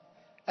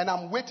 and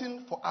I'm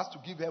waiting for us to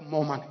give her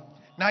more money.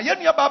 Now,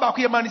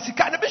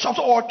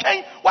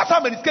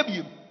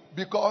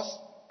 because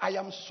I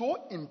am so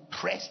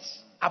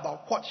impressed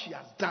about what she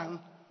has done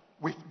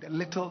with the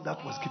little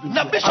that was given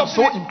to her. I'm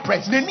so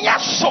impressed. I'm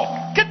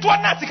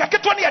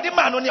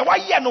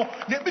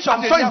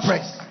so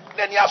impressed.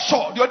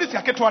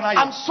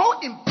 I'm so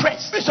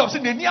impressed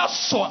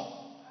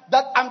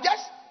that I'm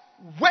just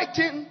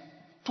waiting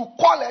to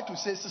call her to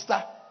say,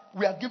 sister,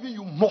 we are giving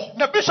you more.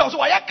 Hey,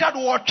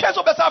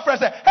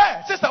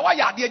 sister, why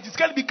are you just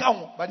going to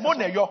become? But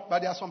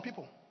there are some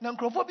people. They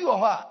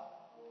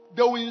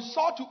will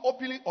insult you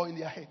openly or in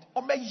their head.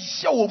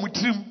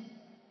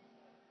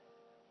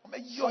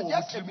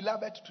 Suggest a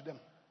beloved to them.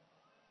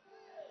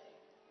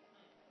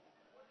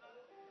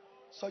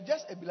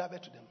 Suggest a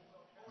beloved to them.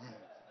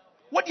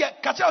 What do you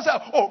catch us?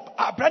 Oh,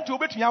 I brand to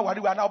bet you are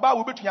and I'll buy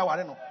with you.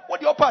 What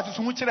do your parties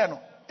who you know?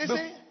 You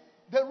see,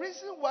 the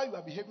reason why you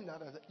are behaving like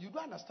that, you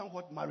don't understand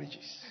what marriage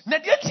is. You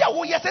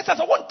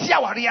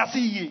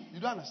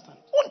don't understand.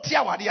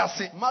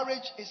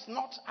 Marriage is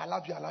not I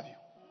love you, I love you.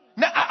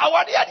 I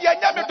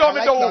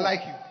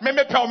like you.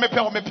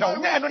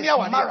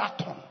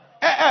 Marathon.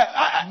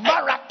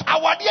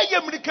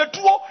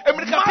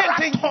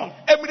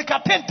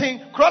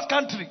 Cross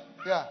country.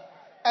 Yeah.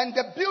 And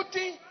the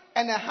beauty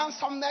and the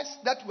handsomeness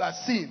that we are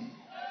seeing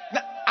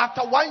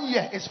after 1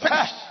 year is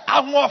finished.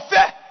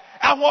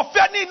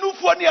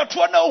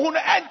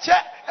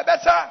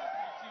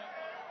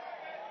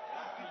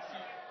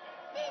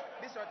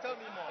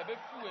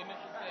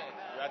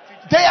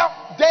 There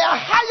are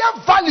higher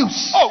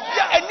values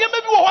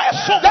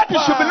that you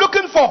should be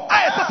looking for. The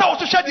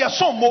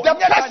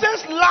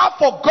person's love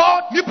for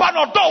God, fear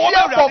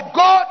for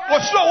God,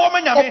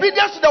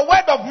 obedience to the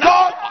word of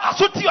God,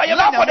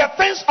 love for the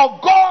things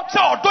of God,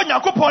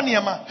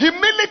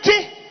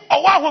 humility.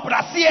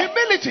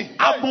 Humility.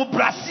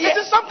 It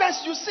is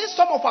sometimes you see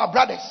some of our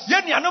brothers. You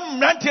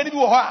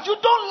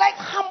don't like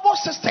humble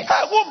sisters.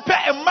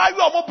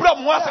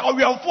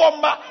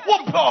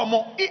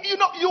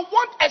 You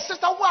want a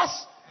sister who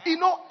has,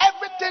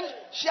 everything.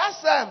 She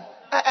has a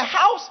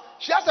house.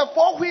 She has a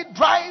 4-wheel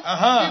drive.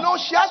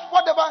 She has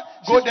whatever.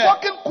 She's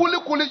walking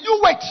coolly.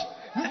 You wait.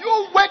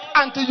 You wait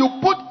until you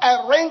put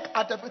a ring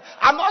at the.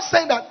 I'm not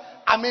saying that.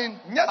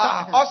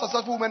 All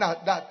successful women are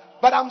that.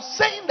 But I'm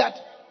saying that.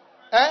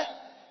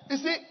 You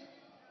see,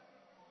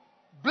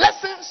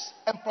 blessings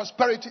and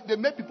prosperity, they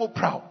make people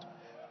proud.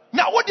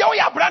 Now, what do you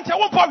have brand? I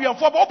won't probably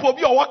inform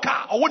your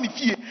car or one if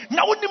you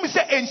now what do you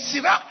say? And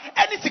Shira,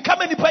 anything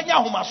come any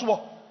panya who must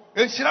walk.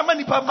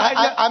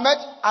 I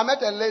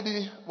met a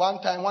lady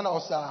one time when I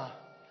was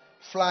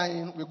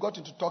flying. We got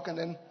into talk, and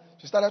then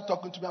she started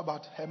talking to me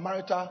about her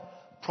marital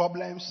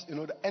problems,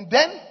 and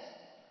then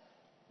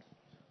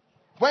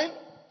when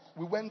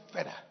we went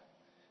further,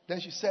 then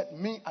she said,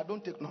 I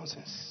don't take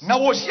nonsense. I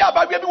don't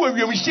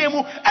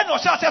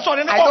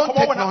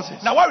take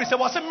nonsense. I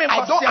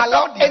don't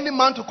allow any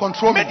man to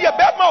control me. When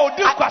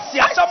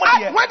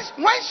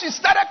she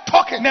started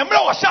talking, I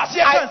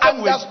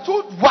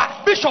understood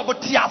why.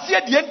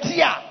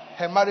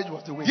 Her marriage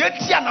was the way.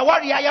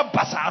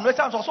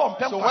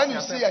 So when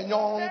you see a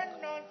young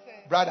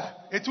brother,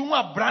 you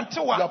are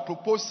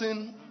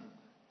proposing,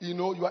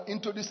 you are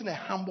introducing a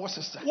humble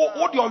sister. Who,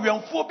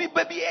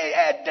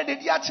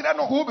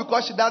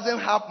 because she doesn't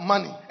have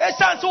money,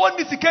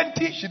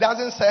 she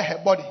doesn't sell her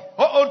body.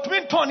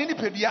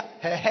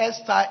 Her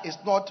hairstyle is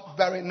not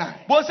very nice.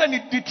 You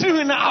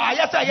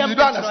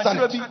don't understand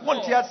it.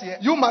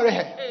 You marry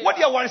her.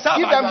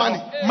 Give her money.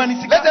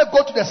 Let her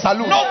go to the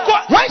salon.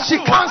 When she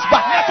comes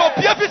back,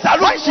 and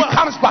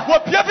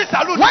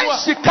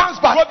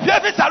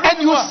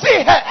you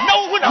see her,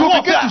 you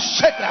begin to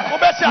shake her.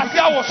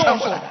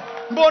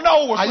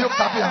 Are you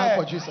clapping your hand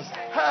for Jesus?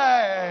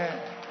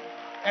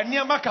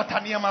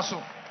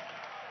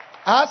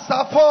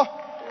 Asafo,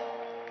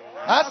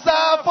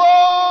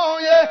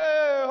 yeah.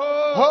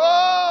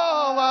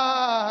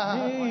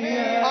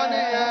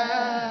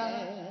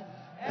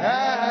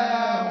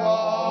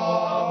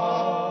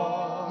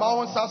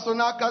 Mount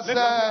Sasunaka said,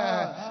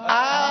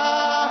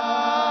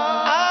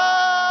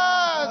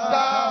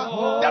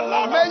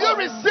 may you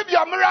receive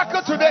your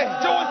miracle today.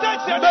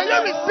 May you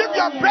receive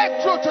your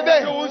breakthrough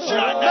today.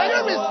 May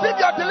you receive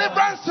your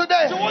deliverance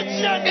today.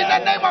 In the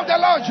name of the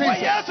Lord Jesus.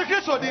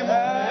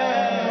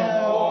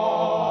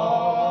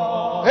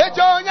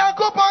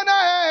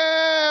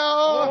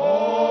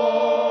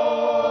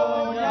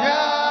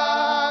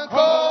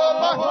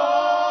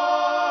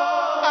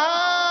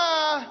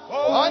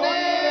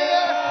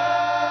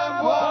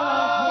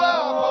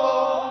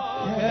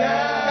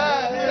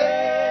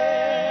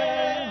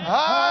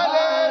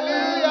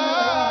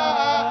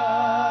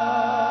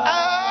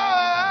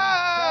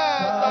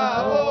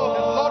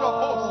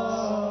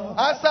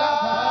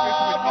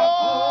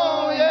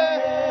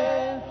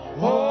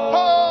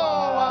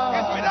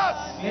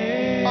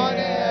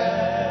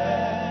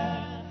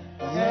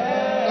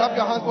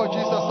 For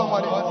Jesus,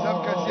 somebody.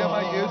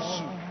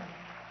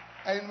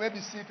 And you may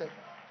be seated.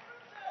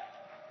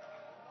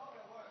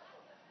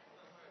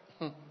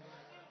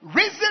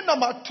 Reason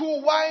number 2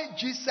 why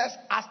Jesus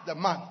asked the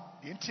man,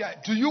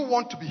 do you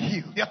want to be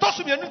healed?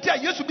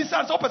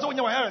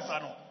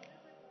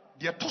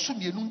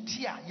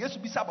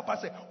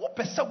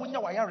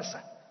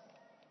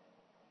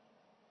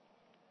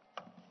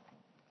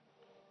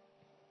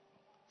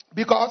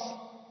 Because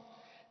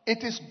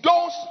it is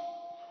those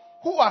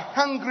who are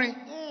hungry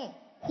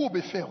who will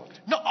be filled.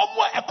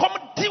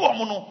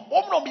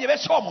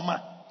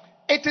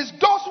 It is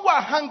those who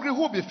are hungry who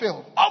will be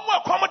filled.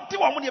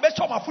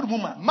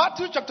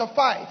 Matthew chapter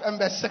 5 and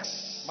verse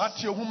 6.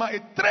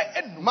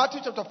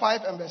 Matthew chapter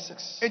 5 and verse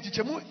 6.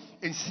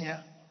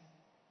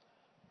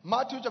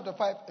 Matthew chapter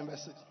 5 and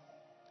verse 6.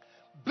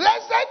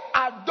 Blessed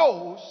are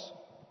those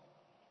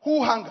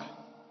who hunger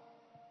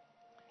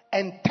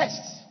and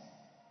thirst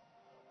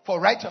for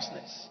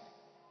righteousness,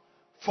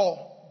 for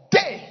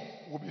they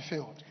will be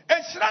filled.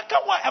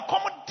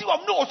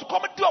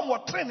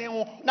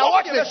 Now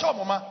watch this.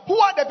 Who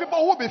are the people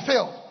who will be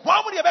filled? Who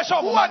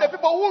are the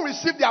people who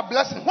receive their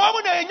blessing? Who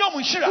are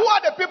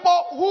the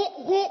people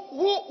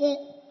who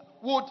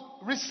would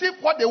receive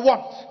what they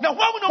want,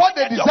 what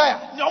they desire,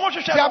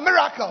 their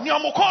miracles,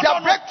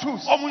 their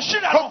breakthroughs,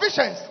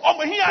 provisions? Who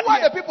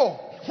are the people?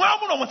 They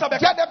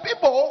are the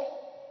people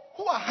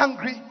who are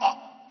hungry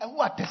and who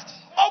are thirsty.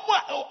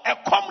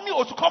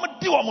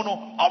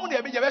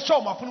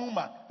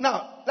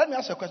 Now, let me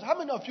ask you a question. How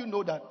many of you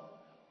know that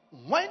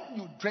when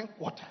you drink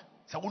water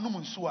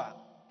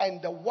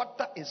and the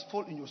water is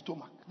full in your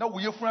stomach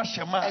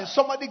and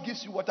somebody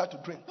gives you water to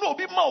drink, you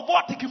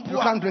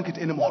can't drink it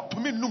anymore?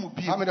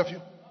 How many of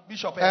you?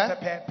 Bishop, or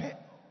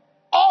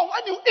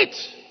when you eat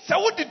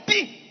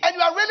and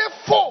you are really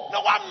full,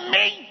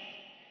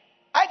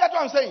 I get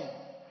what I'm saying.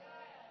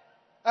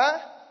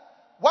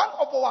 One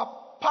of our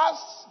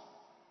past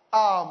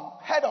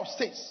head of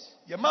states,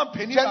 General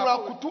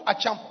Kutu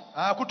Achampong,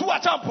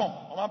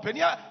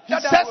 he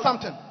said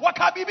something. What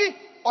Habibi?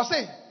 Or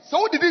say, so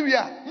what did we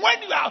hear?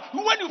 When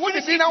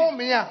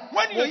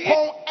you eat,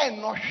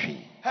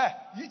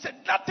 you said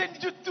nothing.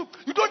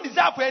 You don't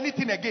deserve for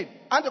anything again.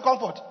 And the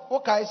comfort.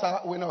 Okay,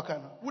 sir, we know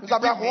can.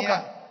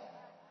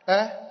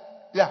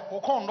 Yeah.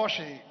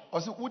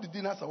 Or so who did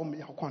dinner?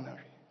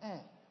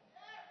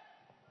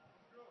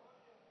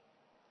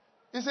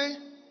 You see,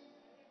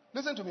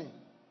 listen to me.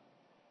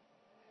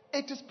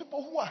 It is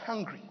people who are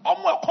hungry,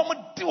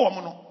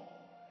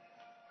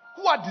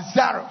 who are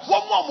desirous.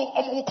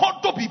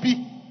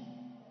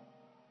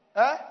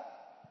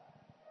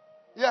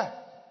 Yeah.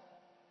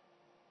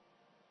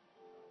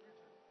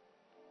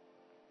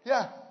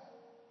 Yeah.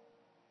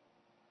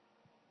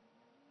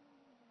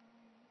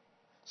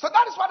 So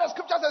that is why the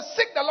scripture says,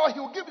 seek the Lord, he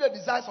will give you the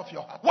desires of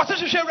your heart. May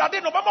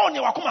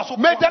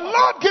the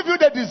Lord give you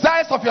the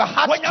desires of your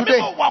heart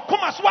today.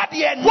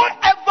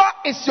 Whatever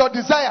is your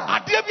desire,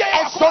 a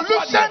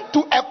solution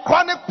to a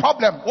chronic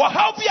problem,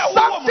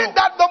 something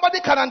that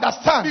nobody can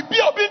understand, a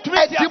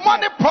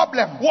demonic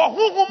problem,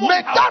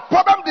 may that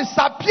problem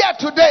disappear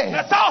today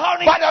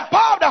by the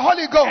power of the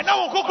Holy Ghost.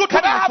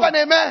 Can I have an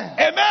amen?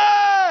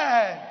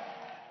 Amen.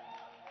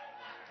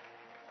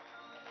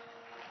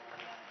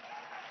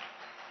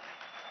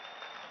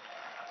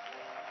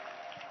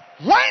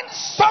 When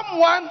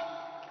someone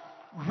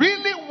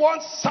really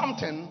wants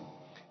something,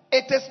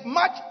 it is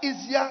much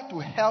easier to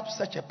help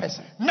such a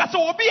person.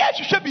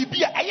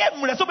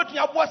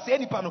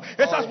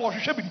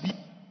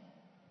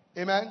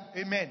 Amen.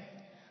 Amen.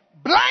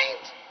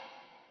 Blind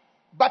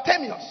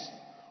Bartimaeus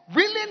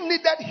really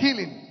needed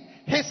healing.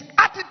 His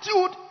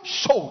attitude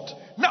showed.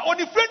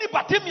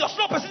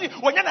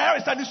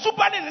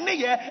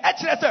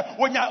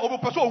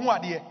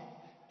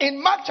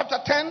 In Mark chapter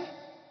 10,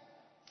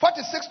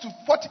 46 to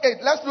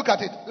 48. Let's look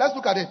at it. Let's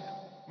look at it.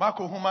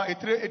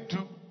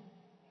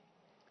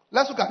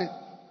 Let's look at it.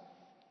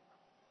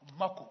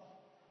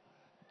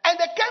 And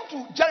they came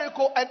to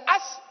Jericho, and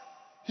as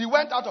he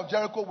went out of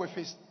Jericho with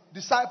his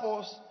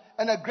disciples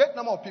and a great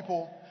number of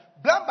people,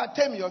 blind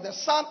Bartimaeus, the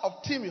son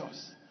of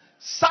Timaeus,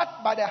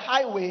 sat by the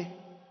highway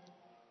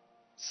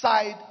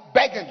side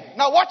begging.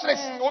 Now watch this.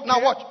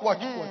 Now watch.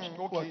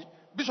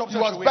 Bishop, he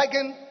was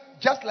begging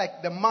Just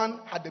like the man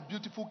had a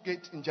beautiful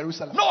gate in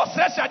Jerusalem. No,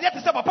 but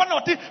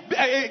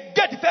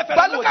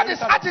look at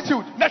his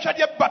attitude.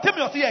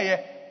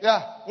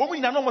 Yeah.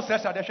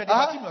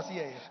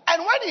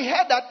 And when he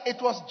heard that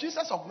it was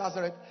Jesus of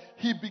Nazareth,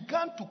 he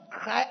began to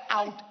cry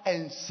out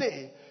and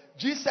say,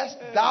 Jesus,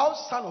 thou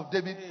son of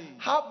David,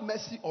 have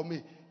mercy on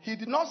me. He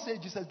did not say,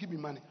 Jesus, give me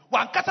money.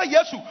 That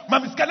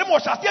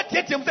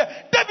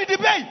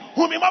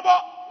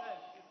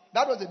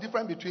was the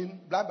difference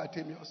between blind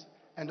Bartimaeus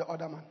and the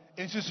other man.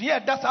 Continue.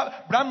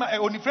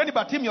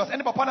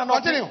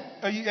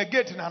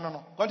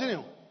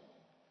 Continue.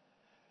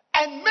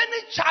 And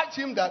many charged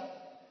him that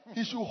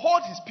he should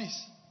hold his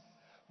peace.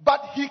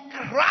 But he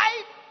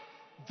cried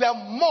the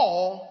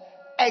more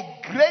a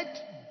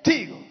great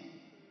deal.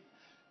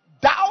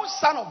 Thou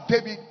son of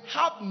David,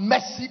 have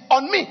mercy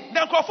on me.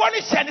 Now watch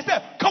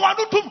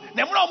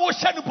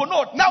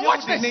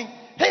this.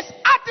 His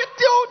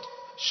attitude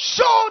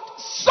showed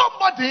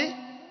somebody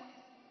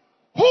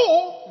who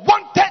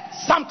wanted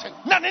something.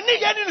 I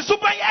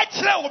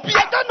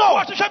don't know.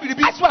 As you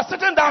are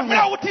sitting down here,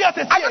 I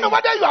don't know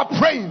whether you are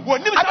praying.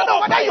 I don't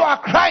know whether you are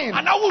crying.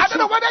 I don't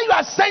know whether you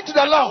are saying to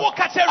the Lord, oh,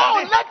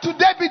 let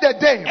today be the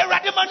day.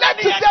 Let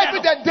today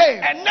be the day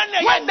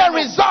when the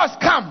results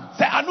come.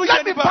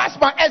 Let me pass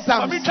my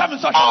exams.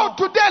 Oh,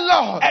 today,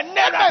 Lord,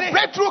 let my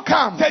breakthrough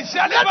come. Let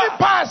me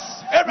pass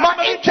my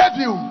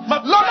interview.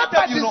 Lord, let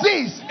my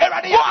disease go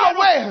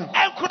away.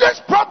 This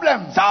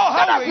problem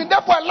that has been there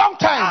for a long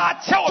time.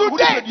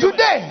 Today,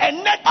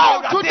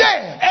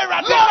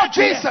 Lord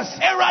Jesus,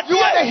 you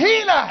are the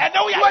healer,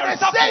 you are the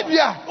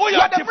savior, you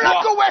are the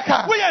miracle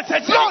worker.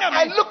 Lord,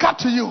 I look up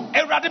to you.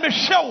 I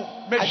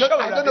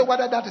don't know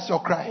whether that is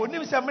your cry.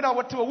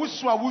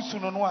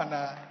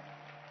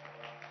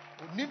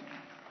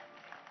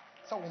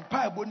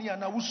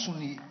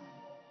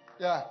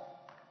 Yeah.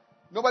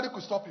 Nobody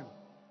could stop him.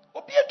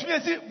 Pastor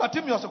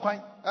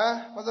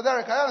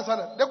Derek, I understand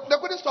that. They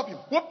couldn't stop him.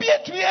 They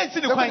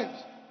couldn't.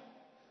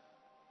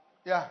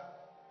 Yeah.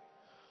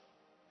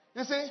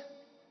 You see?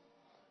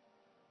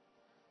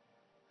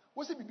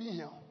 What's it be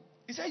here?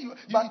 He said you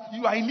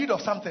are in need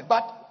of something.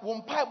 But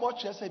when Bible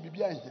church say be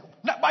here.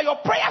 But your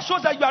prayer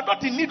shows that you are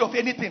not in need of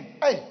anything.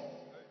 Hey.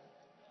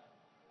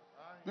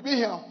 Be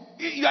here.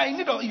 You are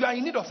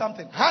in need of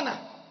something. Hannah.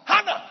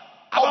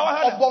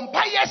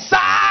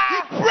 He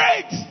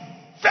prayed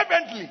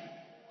fervently.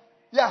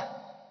 Yeah.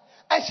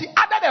 And she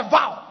added a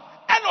vow.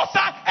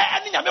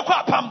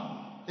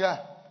 Yeah.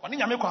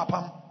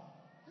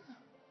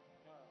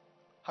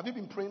 Have you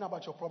been praying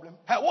about your problem?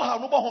 You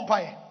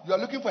are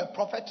looking for a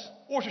prophet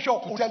to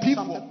tell you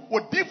something.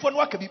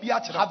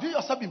 Have you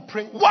yourself been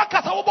praying?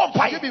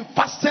 Have you been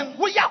fasting?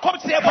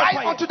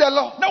 Crying unto the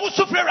Lord.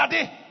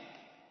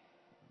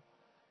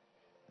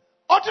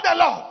 Unto the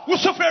Lord.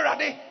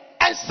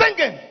 And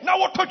singing.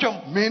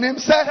 Meaning,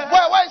 say,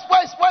 where is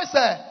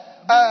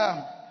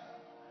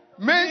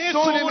me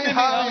soon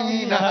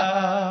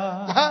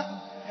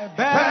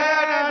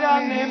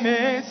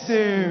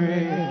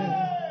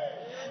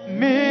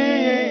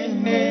me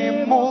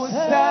ne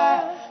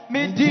Musa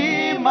me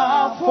di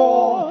ma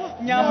fo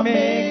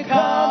nyame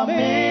ka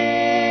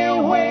me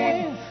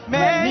we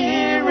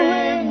me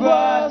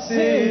ringwa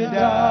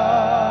seda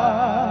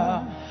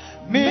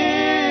me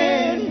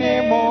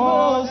ne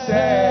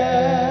Musa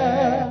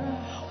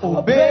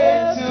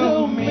obey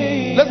to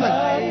me. Listen.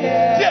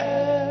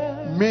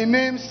 Me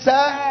name sa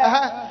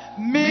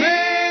me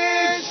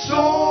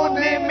soon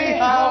me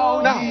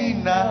how now.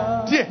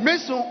 Me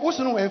soon who's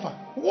no ever.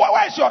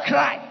 Where is your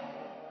cry?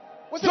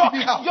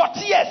 Your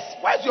tears.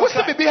 Where's your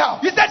cry?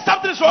 You said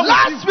something's wrong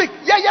last week.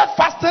 Yeah,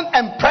 fasting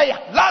and prayer.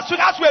 Last week,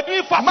 as we were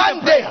doing fasting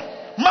and prayer.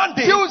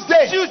 Monday,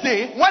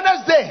 Tuesday,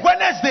 Wednesday,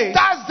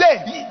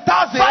 Thursday,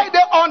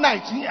 Friday, all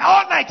night,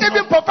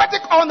 even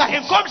prophetic all night.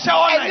 And as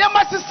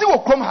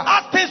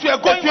things were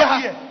going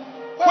on here,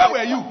 where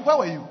were you?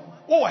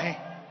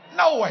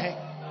 Now where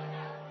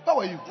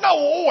were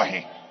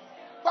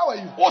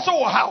you?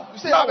 Also, how? You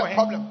say you have a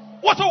problem.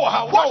 What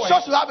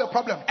shows you have a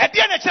problem? That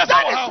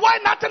is why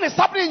nothing is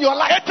happening in your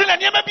life.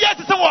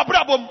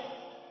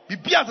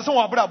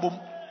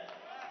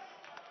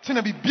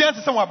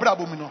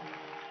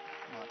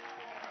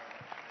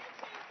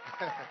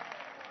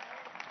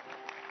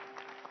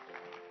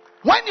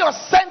 When your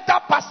center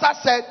pastor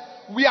said,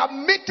 we are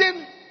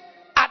meeting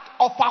at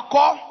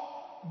Ofako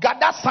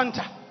Gada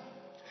Center,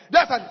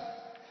 listen,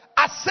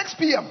 at 6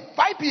 p.m.,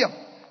 5 p.m.,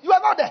 you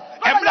are not there.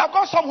 You have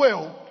gone somewhere.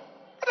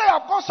 They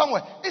have gone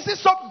somewhere. You see,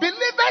 some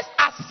believers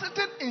are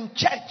sitting in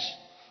church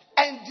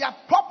and their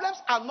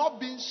problems are not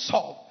being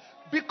solved.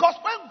 Because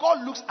when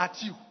God looks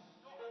at you,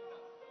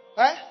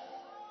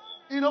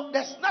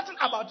 there's nothing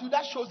about you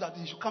that shows that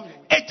He should come your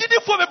way.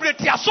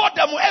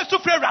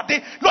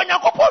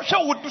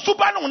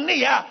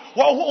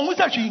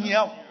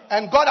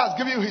 And God has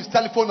given you His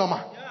telephone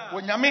number.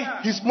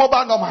 His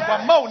mobile number.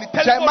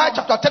 Jeremiah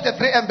chapter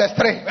 33 and verse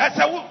 3.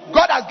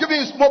 God has given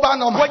his mobile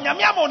number. His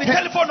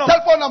telephone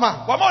number.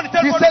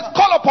 He says,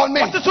 call upon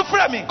me.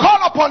 Call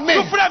upon me.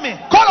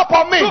 Call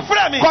upon me.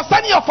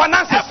 Concerning your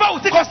finances.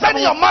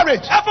 Concerning your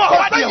marriage.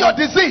 Concerning your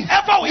disease.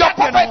 Your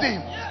poverty.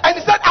 And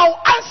he said, I will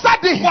answer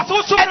thee,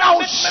 and I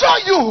will show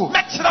you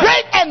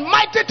great and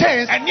mighty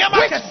things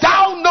which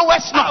thou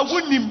knowest not.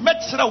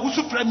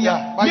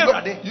 Yeah, but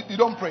you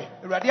don't pray.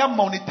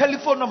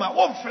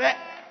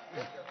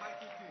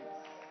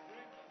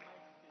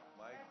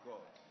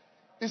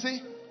 You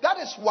see, that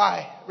is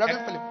why,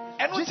 Reverend Philip,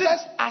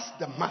 Jesus asked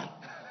the man,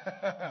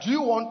 do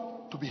you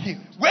want to be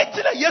healed? It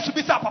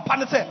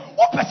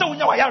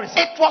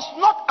was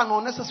not an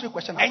unnecessary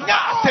question.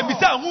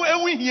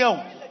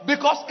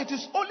 Because it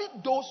is only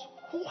those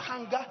who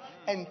hunger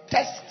and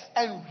thirst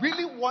and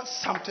really want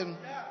something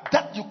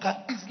that you can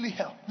easily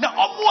help. What's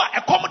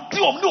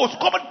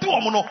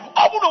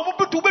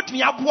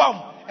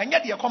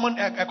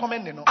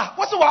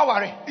the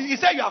worry? He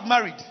said you have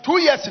married. 2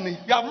 years. You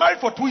have married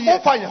for 2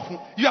 years.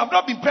 You have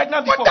not been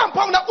pregnant before.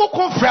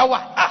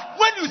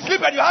 When you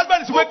sleep and your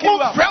husband is waking you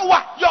up,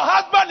 your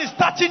husband is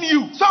touching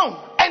you.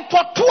 And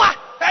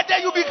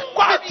then you be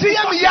quiet.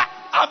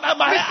 I'm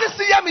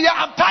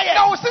tired.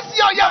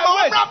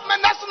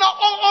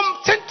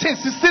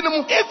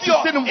 If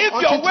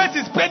your waist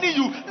is paining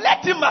you,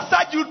 let him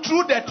massage you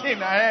through the thing.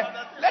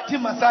 Let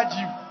him massage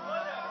you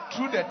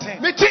through the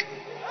thing.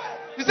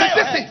 You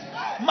say,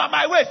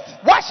 my waist.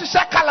 What's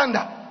your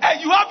calendar?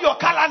 You have your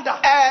calendar.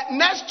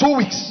 Next 2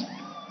 weeks.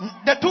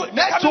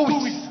 Next 2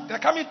 weeks. They're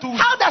coming 2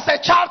 weeks. How does a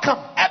child come?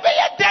 How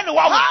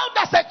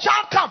does a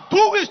child come?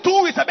 2 weeks. There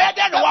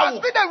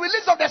must be the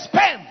release of the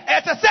sperm.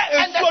 And the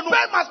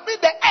sperm must be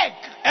the egg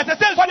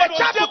for the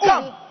child to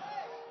come.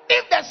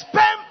 If the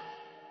sperm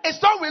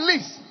is not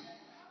released,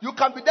 you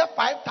can be there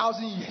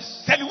 5,000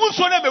 years. There will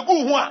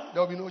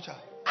be no child.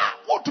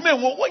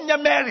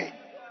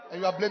 And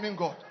you are blaming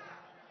God.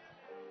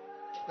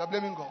 You are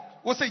blaming God.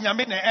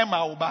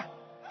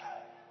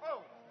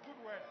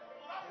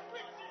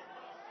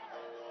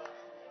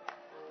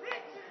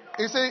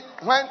 You see,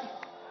 when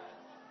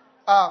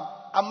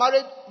I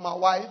married my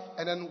wife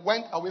and then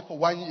went away for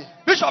 1 year.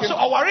 Bishop, I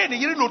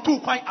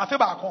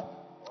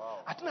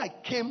think I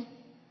came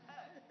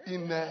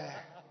in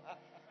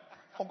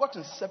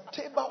forgotten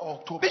September or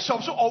October.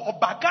 Bishop,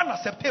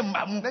 September.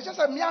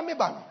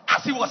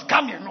 As he was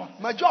coming,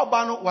 my job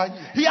 1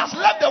 year. He has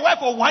left the wife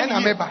for 1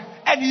 year,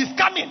 and he is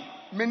coming.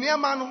 The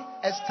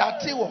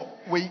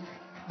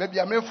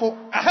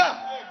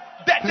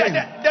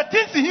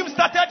things in him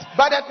started.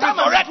 By the time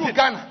I went to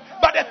Ghana.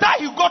 By the time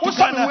he got to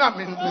Ghana,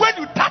 when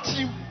you touch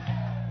him,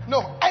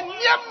 no, and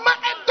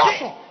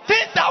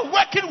things are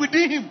working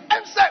within him.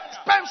 And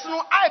sperms,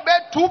 I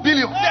bet 2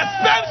 billion. The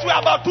sperms were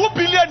about 2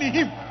 billion in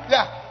him.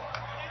 Yeah.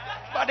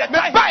 By the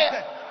time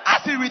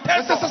as he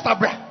returned,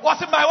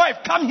 was it my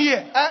wife? Come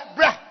here,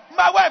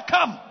 my wife,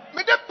 come.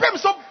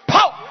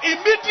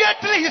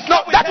 Immediately he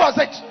slept with that was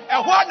it.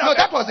 No,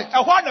 that was it.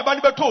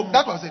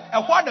 That was it.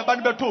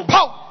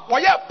 Pow.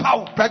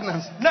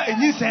 Pregnancy.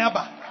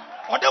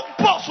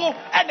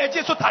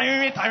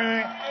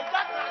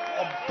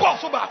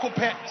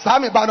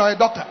 Sammy Bano, a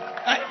doctor.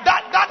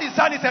 That is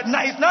son. He said, "No,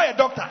 he's not a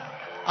doctor."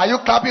 Are you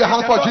clapping your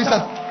hands for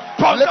Jesus?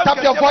 Lift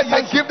up your voice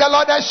and give the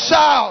Lord a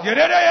shout.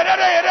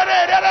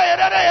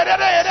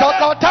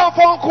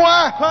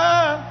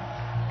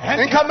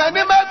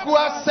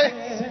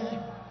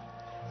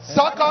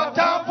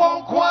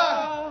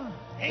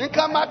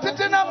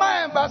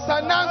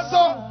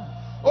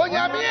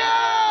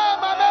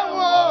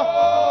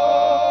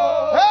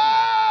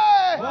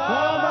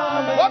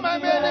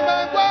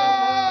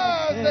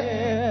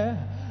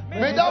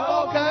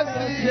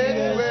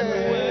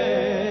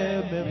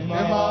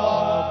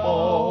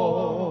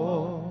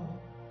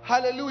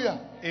 Hallelujah.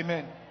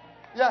 Amen.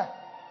 Yeah.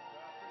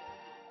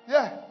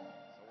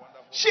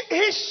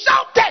 He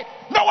shouted.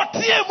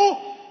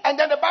 And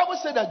then the Bible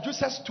said that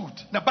Jesus stood.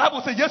 The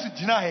Bible said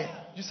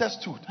Jesus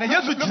stood.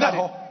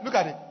 Look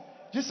at it.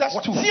 Jesus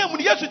stood.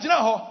 Jesus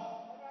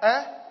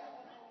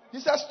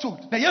stood.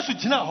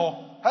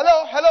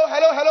 Hello.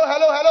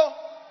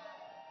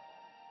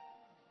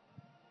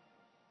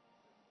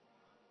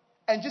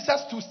 And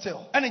Jesus stood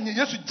still. And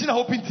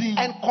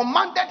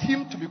commanded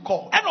him to be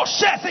called.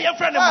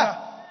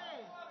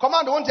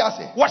 Command, won't you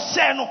say?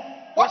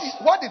 What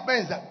it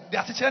means that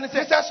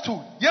Jesus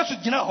stood.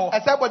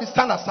 And everybody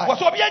stand aside.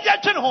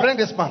 Bring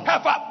this man.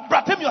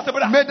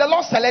 May the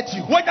Lord select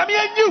you. May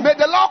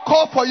the Lord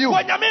call for you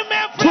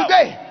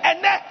today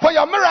for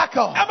your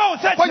miracle,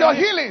 for your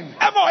healing,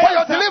 for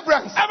your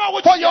deliverance,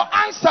 for your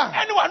answer.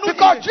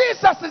 Because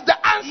Jesus is the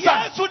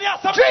answer.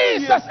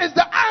 Jesus is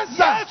the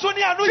answer.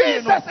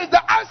 Jesus is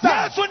the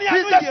answer.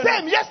 He's the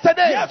same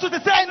yesterday and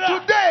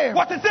today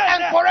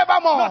and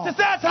forevermore.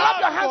 Clap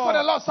your hands for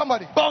the Lord,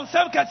 somebody.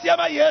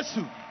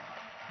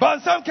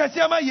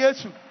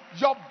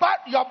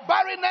 Your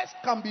barrenness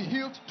can be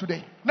healed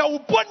today.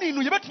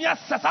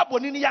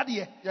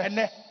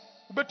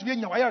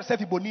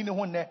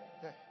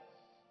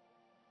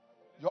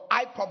 your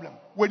eye problem.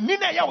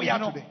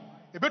 Today.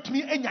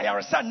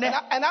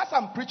 And as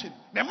I'm preaching,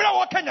 the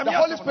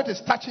Holy Spirit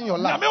is touching your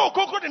life.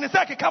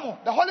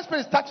 The Holy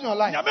Spirit is touching your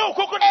life.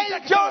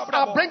 Angels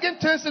are bringing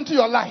things into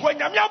your life.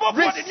 Receive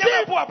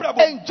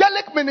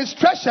angelic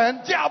ministration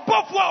in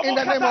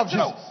the name of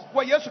Jesus.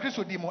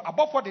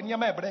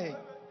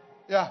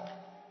 Yeah.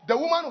 The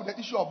woman with the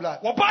issue of blood,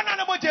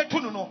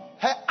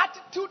 her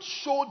attitude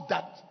showed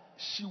that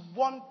she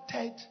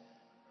wanted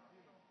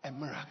a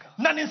miracle.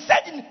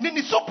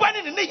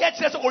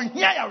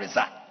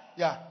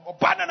 Yeah.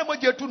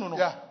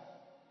 Yeah.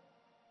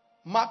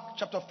 Mark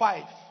chapter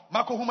 5.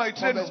 Verse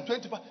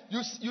 25.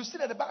 You see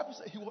that the Bible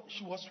said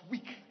she was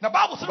weak. The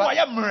Bible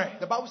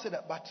said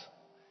that, but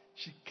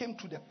she came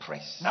to the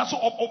press.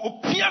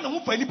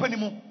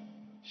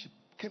 She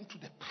came to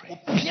the press.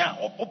 Now,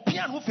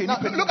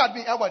 look at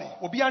me, everybody.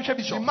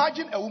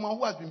 Imagine a woman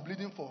who has been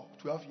bleeding for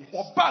 12 years.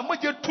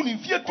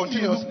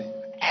 Continuously.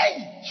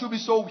 She'll be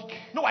so weak.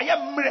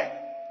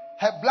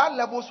 Her blood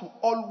levels will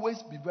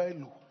always be very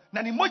low.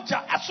 And when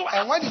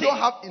you don't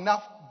have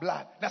enough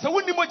blood, you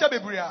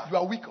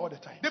are weak all the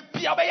time.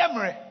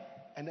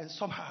 And then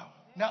somehow,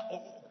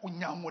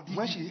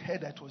 when she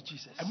heard that it was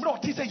Jesus, she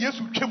said,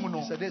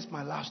 "This is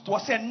my last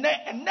stop."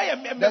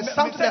 There's a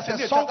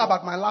song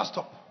about my last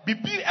stop.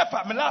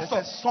 There's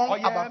a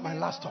song about my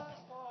last stop.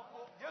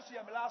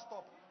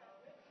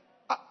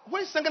 Who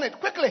is singing it?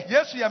 Quickly.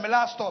 Yes, you are my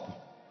last stop.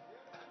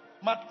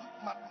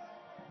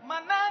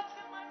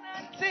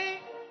 Manati,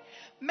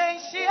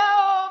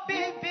 Menshia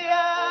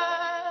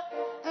Bibia,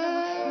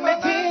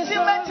 Metinti,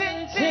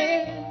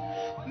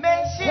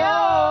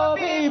 Menshia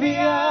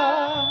Bibia,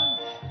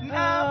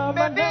 Na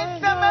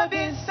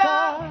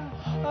Mabisa,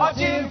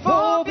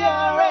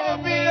 Ojifobia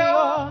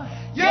Rebio,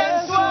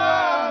 Yes,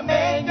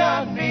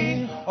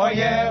 Menami,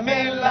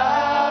 Oyemi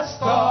last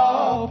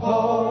stop.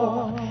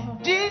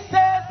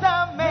 Jesus,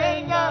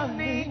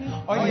 Menami,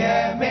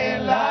 Oyemi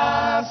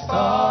last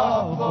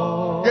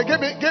stop. Give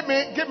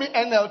me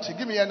NLT.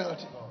 Give me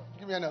NLT.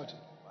 Give me NLT.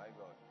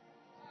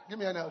 Give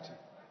me NLT.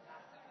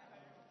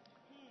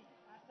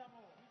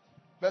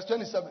 Verse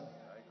 27.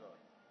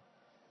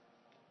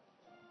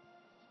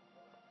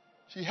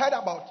 She had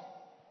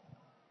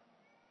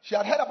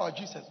heard about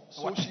Jesus,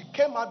 so she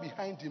came out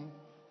behind him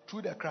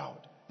through the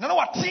crowd. Hello?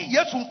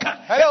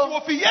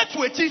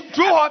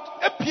 Through what?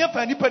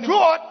 Through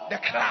what? The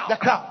crowd.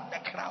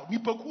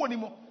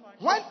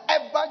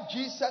 Whenever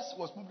Jesus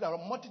was moving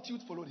around,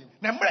 multitudes followed him.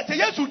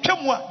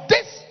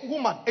 This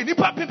woman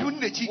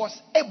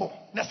was able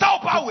to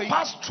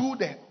pass through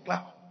the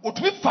crowd,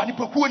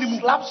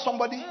 slap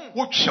somebody,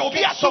 kick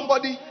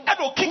somebody,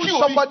 push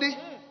somebody,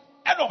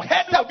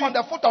 step on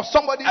the foot of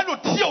somebody with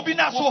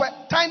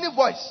a tiny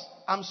voice.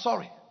 I'm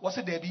sorry.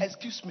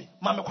 Excuse me.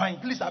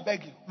 Please, I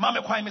beg you.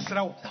 I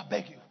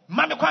beg you.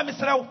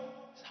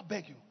 I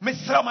beg you.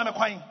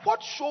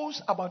 What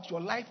shows about your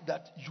life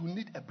that you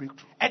need a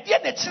breakthrough?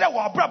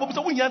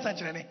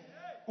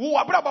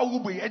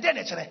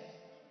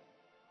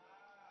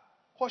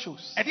 What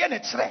shows?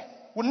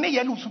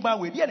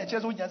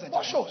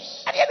 What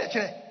shows?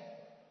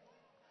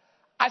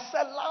 I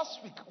said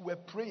last week we were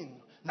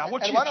praying. Now,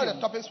 and one of the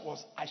topics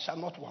was I shall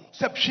not want.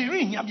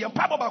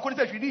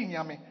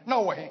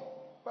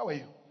 Where were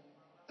you?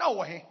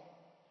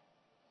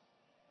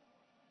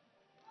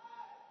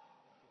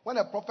 When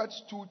a prophet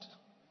stood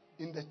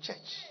in the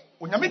church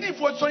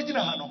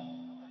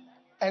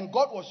and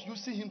God was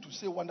using him to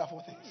say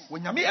wonderful things.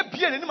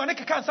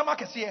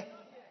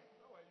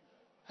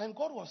 And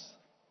God was,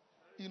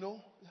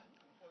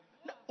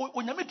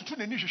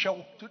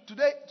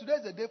 today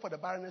is the day for the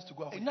barrenness to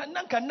go away. Today is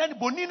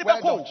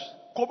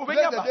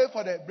the day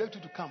for the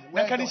breakthrough to come.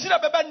 The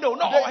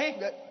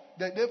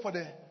day for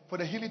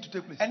the healing to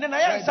take place.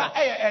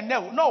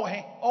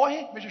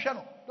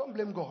 Don't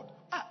blame God.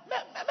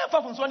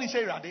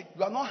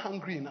 You are not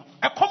hungry enough.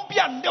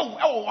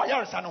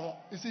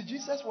 You see,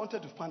 Jesus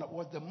wanted to find out,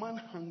 was the man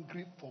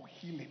hungry for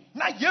healing?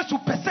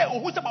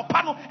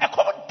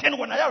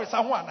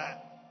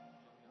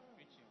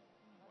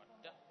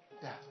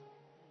 Yeah.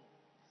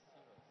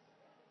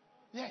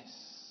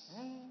 Yes.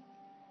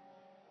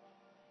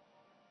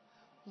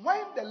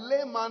 When the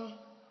layman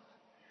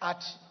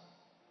at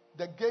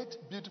the gate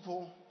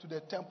beautiful to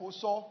the temple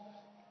saw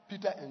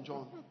Peter and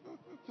John,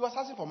 he was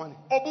asking for money.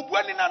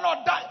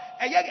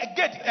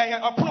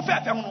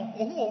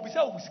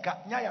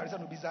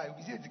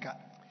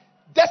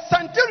 The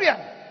centurion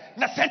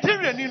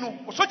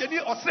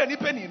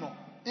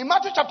in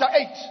Matthew chapter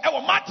 8.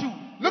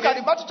 Look at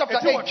it, Matthew chapter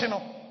 8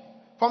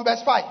 from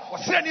verse 5.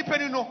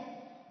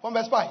 From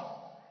verse 5.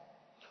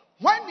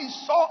 When he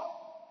saw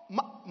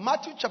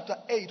Matthew chapter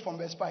 8 from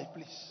verse 5,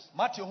 please.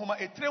 When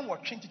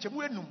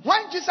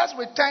Jesus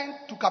returned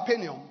to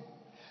Capernaum,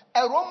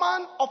 a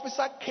Roman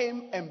officer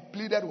came and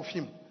pleaded with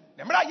him.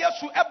 Lord,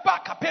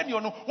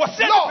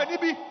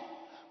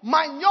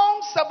 my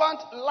young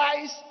servant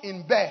lies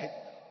in bed,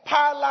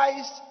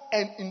 paralyzed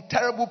and in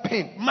terrible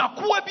pain.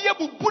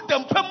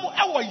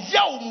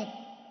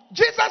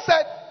 Jesus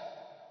said,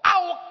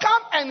 I will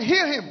come and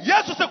heal him.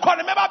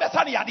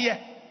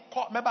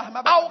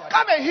 I'll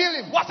come and heal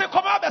him. Watch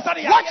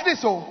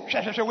this.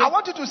 I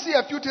want you to see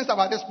a few things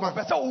about this man.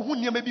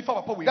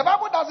 The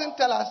Bible doesn't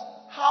tell us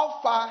how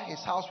far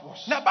his house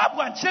was.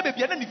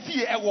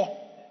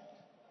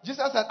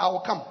 Jesus said, I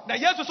will come.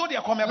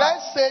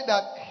 Let's say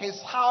that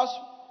his house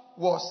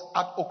was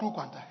at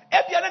Okrukwanta.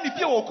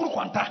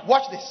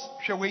 Watch this.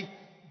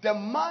 The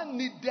man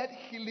needed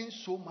healing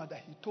so much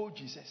that he told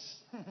Jesus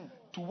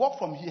to walk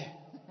from here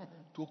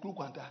to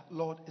Okrukwanta.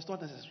 Lord, it's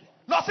not necessary.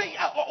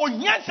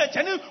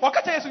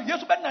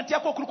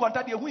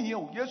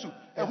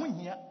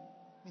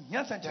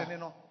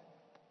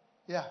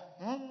 Yeah.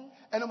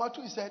 And number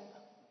two, he said,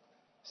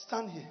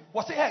 stand here.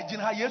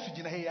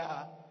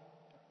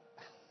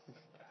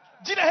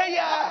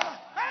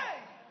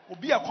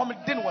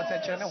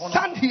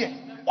 Stand here.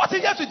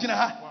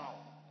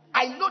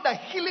 I know the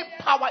healing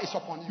power is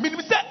upon you. I know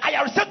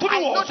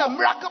the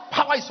miracle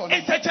power is on you.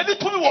 It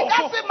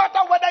doesn't matter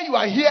whether you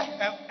are here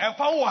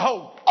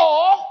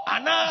or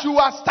you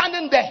are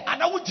standing there.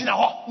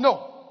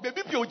 No. It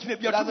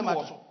doesn't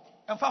matter.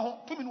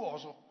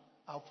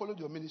 I've followed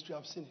your ministry.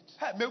 I've seen it.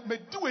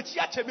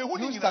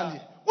 You stand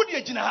here.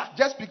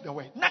 Just speak the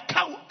word.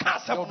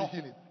 There will be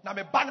healing. You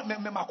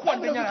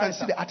can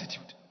see the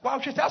attitude. Yeah.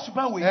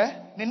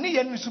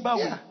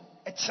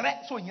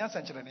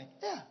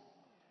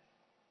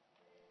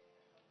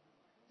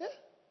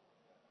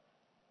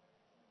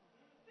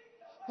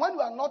 When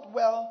you are not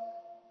well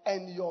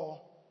and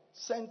your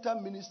center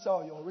minister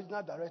or your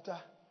regional director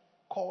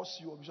calls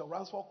you, or Bishop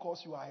Ransford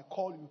calls you, or I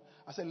call you,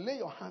 I say, lay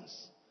your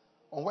hands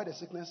on where the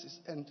sickness is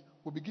and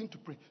we'll begin to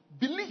pray.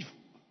 Believe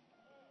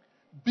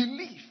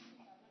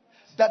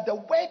that the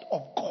word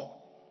of God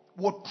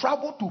will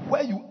travel to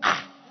where you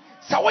are.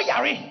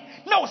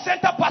 Now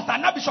center pastor,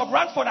 now Bishop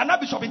Ransford, and now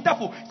Bishop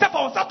Intefo.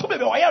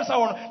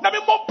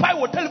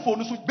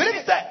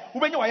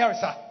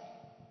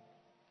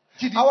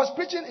 I was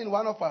preaching in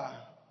one of our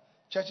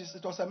churches.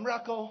 It was a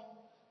miracle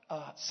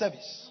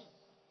service.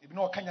 And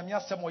as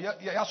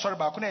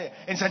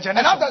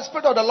the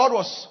Spirit of the Lord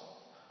was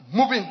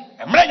moving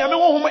and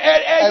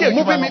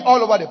moving me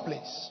all over the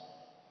place,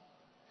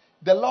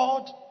 the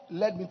Lord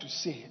led me to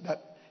say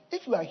that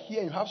if you are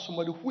here, you have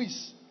somebody who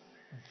is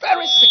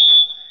very sick,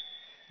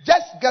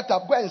 just get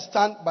up, go and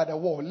stand by the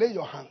wall, lay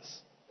your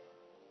hands,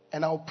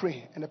 and I'll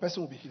pray, and the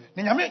person will be healed.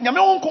 There was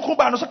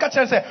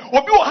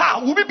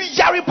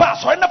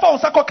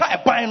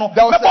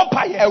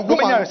a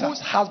woman whose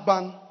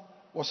husband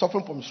was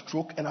suffering from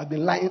stroke and had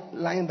been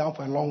lying down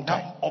for a long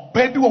time.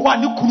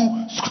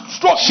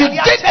 She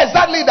did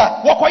exactly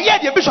that. By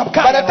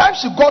the time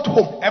she got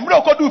home,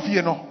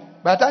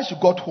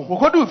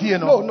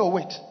 no,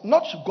 wait.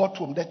 Not she got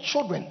home. The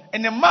children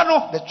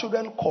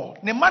called.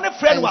 And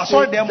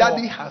said,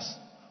 Daddy has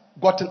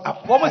gotten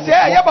up.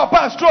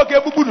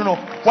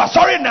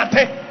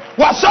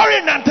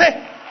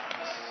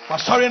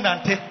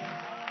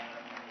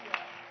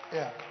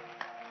 Yeah.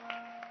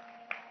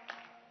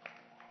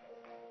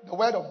 The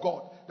word of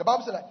God. The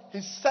Bible said that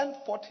he sent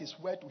forth his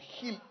word to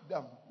heal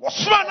them.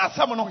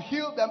 To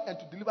heal them and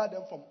to deliver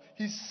them from.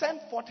 He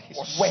sent forth his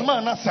word.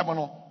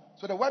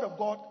 So the word of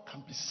God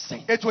can be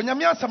sent.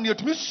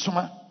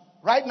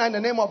 Right now in the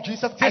name of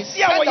Jesus, I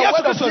send the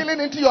word of healing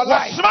into your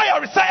life. I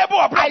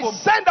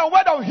send the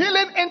word of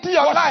healing into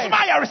your life.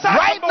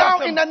 Right now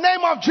in the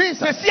name of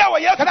Jesus.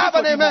 Can I have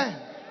an amen?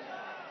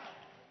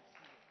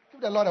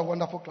 Give the Lord a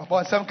wonderful clap.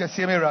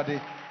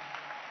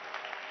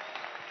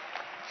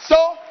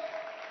 So,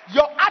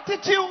 your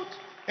attitude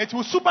as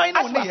we're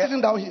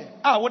sitting down here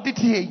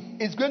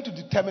is going to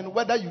determine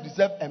whether you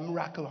deserve a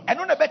miracle or not.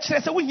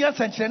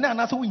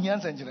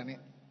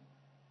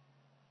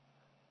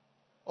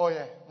 Oh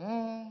yeah.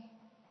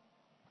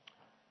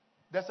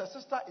 There's a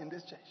sister in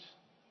this church.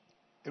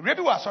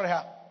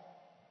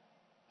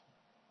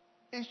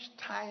 Each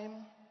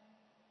time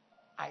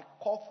I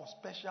call for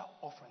special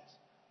offerings,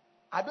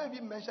 I don't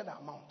even mention the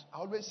amount. I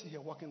always see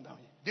her walking down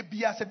here. And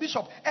I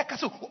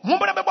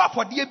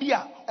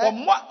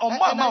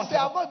say,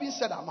 I've not even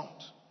said the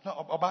amount.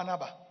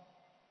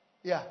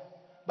 Yeah.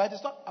 But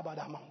it's not about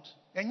the amount.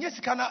 I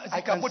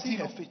can see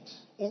her faith.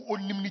 I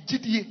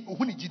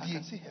can see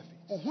her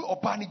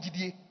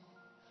faith.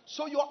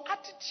 So your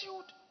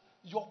attitude,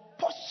 your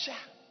posture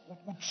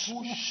will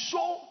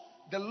show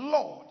the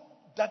Lord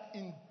that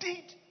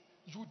indeed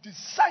you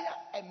desire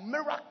a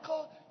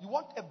miracle, you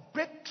want a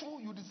breakthrough,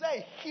 you desire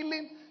a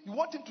healing, you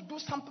want him to do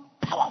something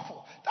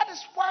powerful. That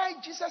is why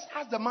Jesus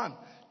asked the man,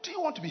 do you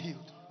want to be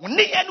healed? Do you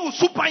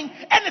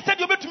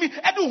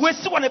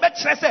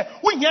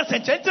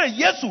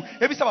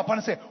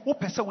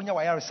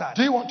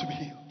want to be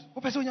healed? Do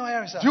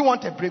you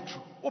want a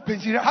breakthrough?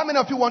 How many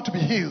of you want to be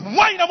healed? How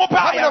many of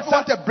you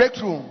want a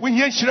breakthrough?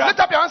 Lift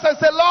up your hands and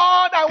say,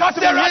 Lord, I want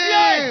to be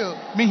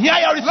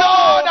healed.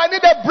 Lord, I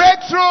need a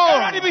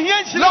breakthrough.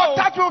 Lord,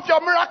 touch me with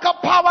your miracle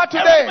power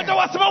today. In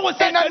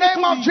the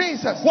name of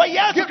Jesus.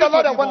 Give the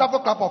Lord a wonderful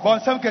clap of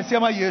hands.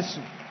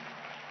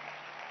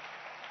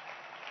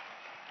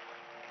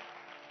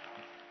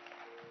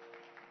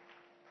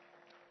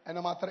 And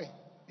number 3.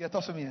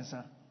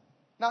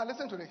 Now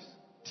listen to this.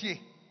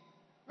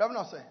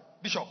 Reverend say,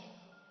 Bishop.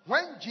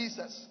 when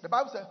Jesus, the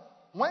Bible says,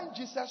 when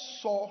Jesus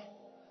saw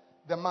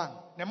the man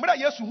And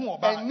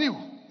knew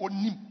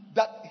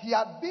that he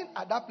had been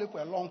at that place for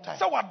a long time,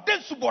 he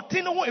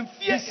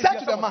said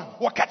to the man,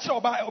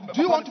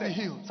 do you want to be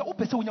healed? So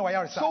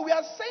we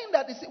are saying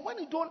that when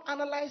you don't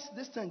analyze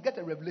this thing, get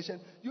a revelation,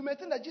 you may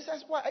think that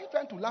Jesus, why are you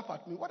trying to laugh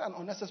at me? What an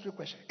unnecessary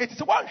question. But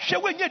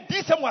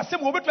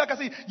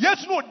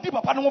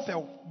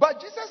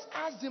Jesus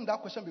asked him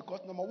that question because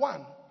number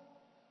one,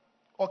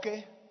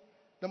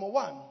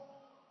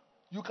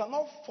 you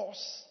cannot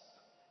force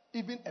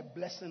even a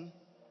blessing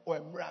or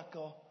a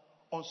miracle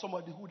on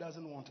somebody who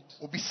doesn't want it.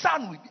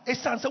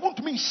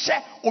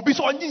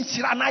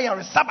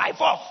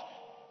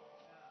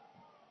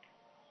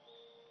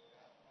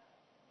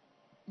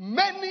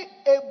 Many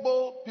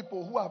able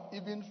people who have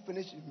even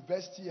finished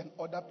university and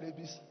other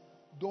places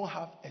don't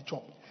have a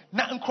job.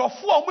 So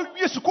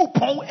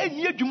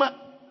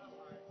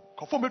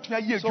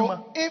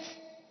if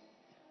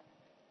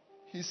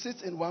he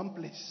sits in one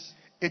place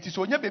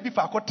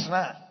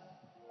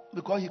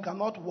because he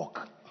cannot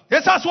walk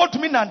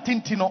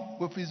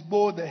with his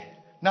bow there,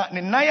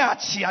 and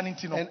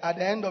at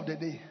the end of the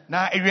day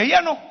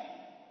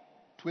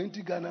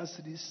 20 Ghana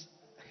cedis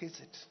hits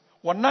it.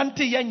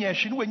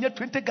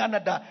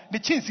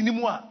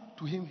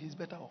 To him he's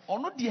better off.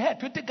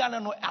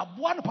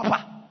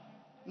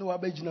 No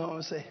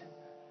abegina say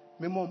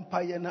me mom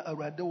paye na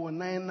awrade wo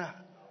nan na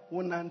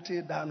wo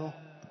nante da no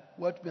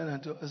what me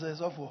nante say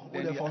so for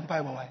wo dey for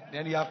pay boy.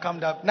 Then you have come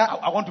down. Now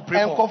I want to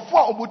pray for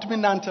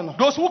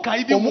those who can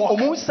even walk.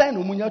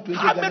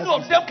 How many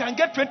of them can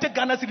get 20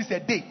 Ghana cedis a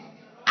day?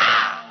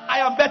 I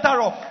am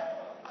better off.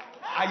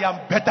 I am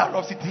better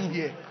off sitting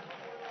here.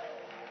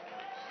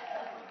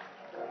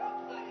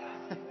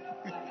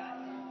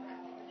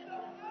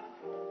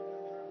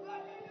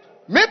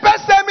 Mi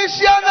pese mi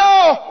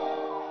shiano.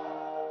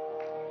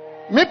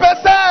 Mi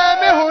pese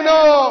mi huno.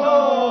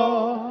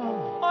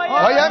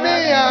 Oya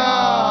mi ya.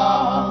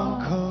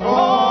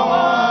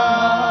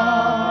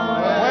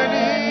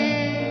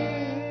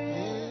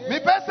 Mi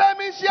pese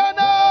mi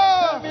shiano.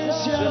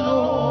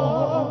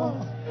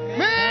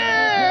 Mi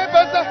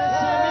pese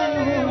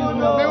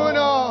mi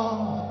huno.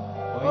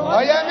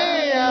 Oya mi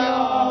ya.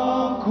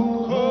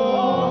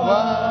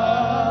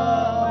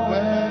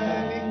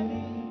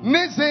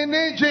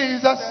 Nizini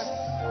Jesus.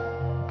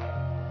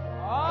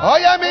 Oh,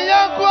 yeah, me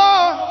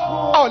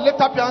oh, lift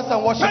up your hands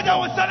and worship.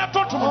 Sayoniba.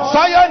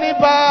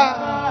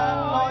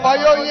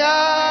 Oh,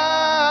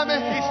 yeah, me.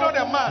 He's not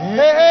a man.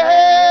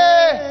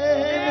 Hey.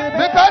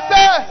 Me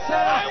pese.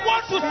 I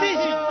want to see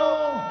him.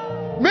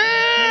 Me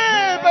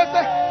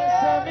pese.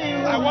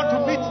 I want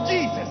to meet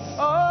Jesus.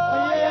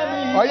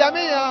 Oh, yeah,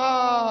 me.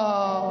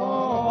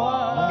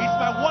 He's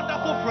my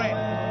wonderful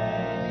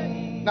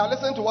friend. Now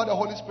listen to what the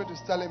Holy Spirit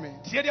is telling me.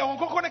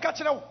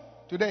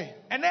 Today,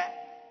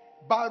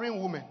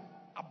 barren women.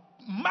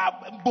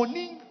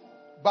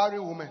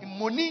 Barren women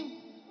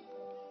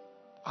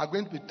are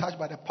going to be touched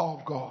by the power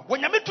of God.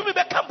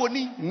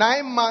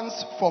 9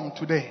 months from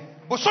today,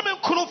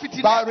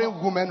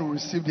 barren women will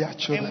receive their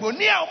children.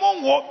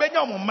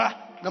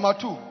 Number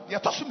 2,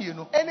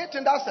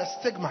 anything that's a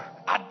stigma.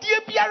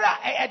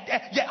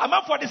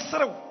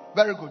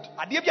 Very good.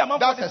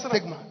 That's a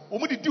stigma.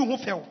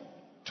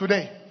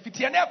 Today,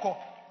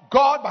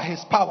 God by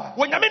his power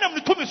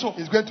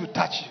is going to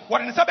touch you.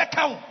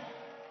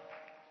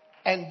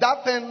 And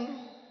that thing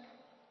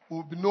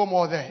will be no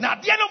more there. Are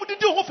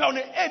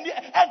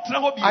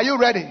you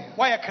ready?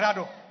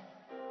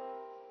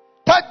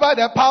 Touched by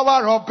the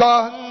power of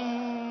God.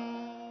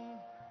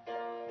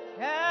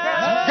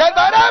 Get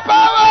by the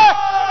power.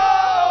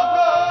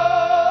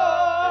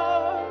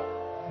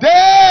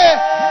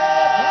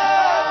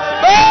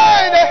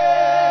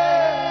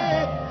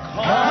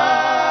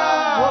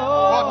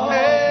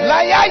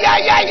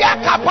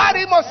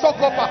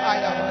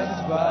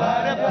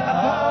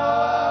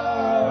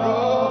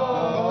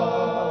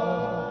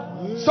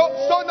 So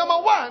number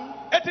 1,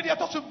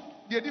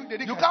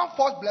 you can't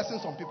force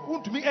blessings on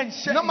people.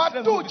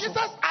 Number 2,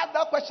 Jesus asked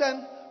that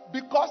question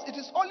because it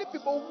is only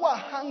people who are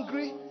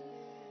hungry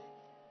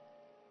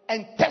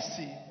and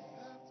thirsty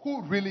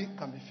who really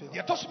can be filled.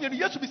 And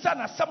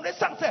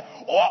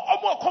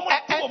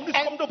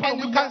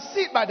you can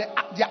see it by their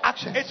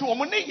actions. There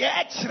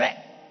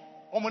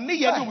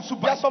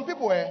are some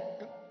people where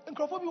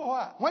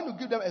when you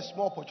give them a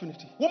small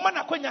opportunity,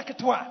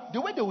 the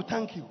way they will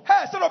thank you.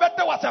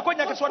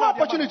 Small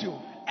opportunity.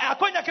 I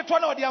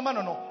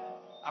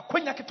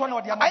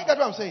get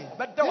what I'm saying.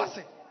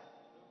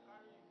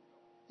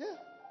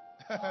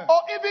 Yeah.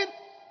 Or even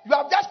you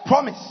have just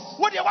promised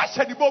and you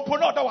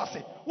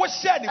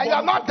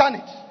have not done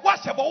it.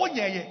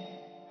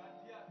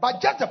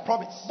 But just the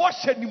promise,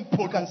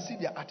 you can see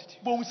their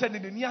attitude.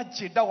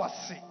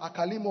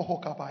 Akalimo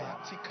hokabaya.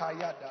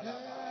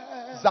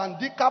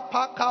 Zandika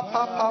paka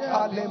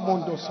papa le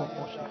mondo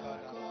soposha.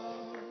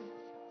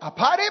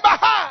 Apari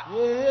baha.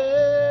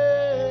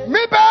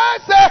 Mi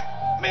bese.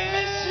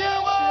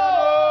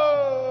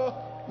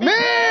 Mi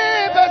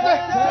bese.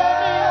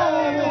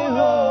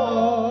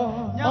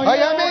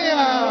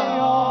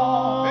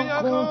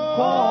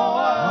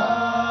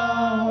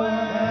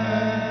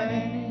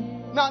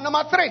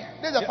 Number 3.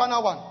 This is the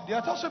final one.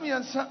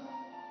 answer.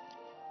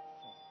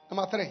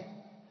 Number 3.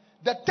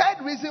 The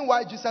third reason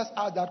why Jesus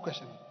asked that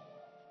question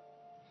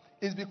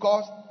is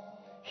because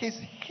his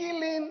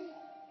healing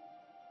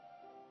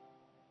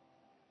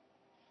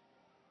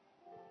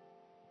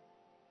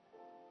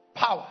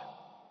power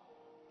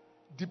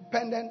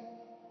dependent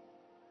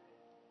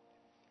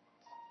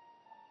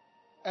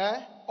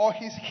or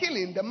his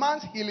healing, the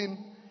man's healing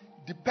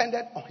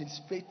depended on his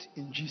faith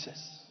in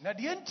Jesus. You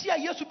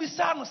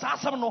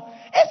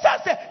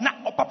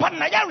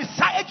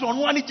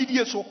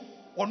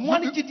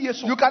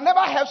can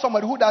never help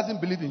somebody who doesn't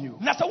believe in you.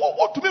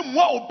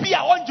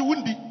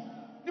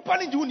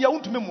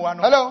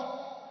 Hello?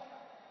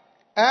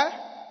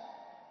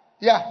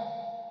 Yeah.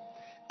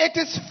 It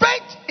is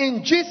faith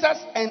in Jesus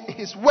and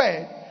his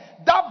word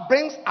that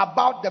brings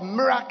about the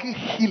miracle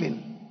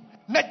healing.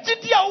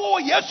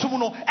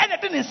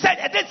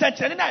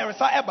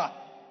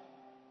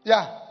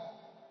 Yeah.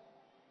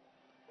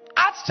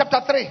 Acts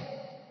chapter 3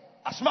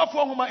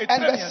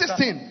 and verse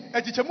 16.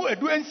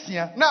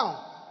 Now,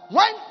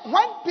 when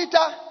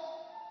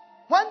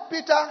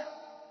Peter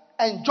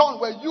and John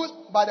were used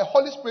by the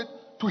Holy Spirit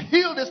to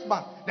heal this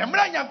man, there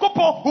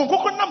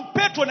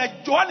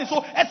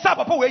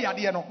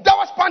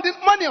was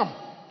pandemonium.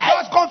 There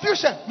was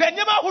confusion.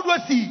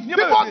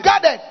 People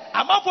gathered.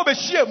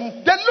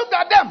 They looked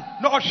at them.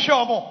 Do you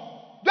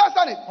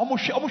understand it?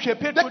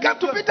 They came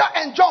to Peter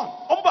and John.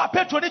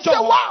 They said,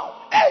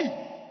 wow, hey,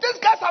 these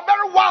guys are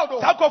very wild.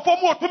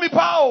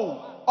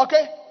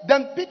 Okay,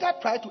 then Peter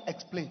tried to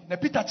explain.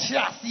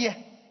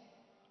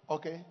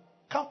 Okay,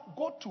 come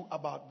go to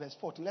about verse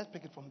 14. Let's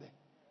pick it from there.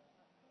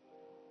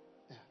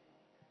 Yeah.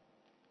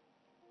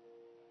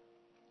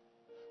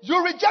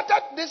 You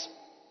rejected this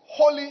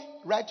holy,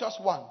 righteous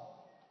one.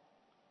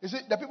 You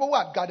see, the people who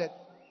had gathered,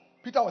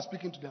 Peter was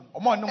speaking to them.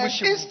 And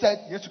instead,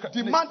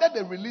 demanded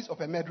the release of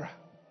a murderer.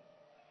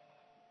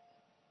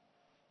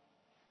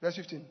 Verse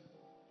 15.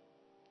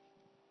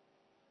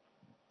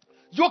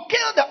 You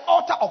killed the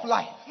altar of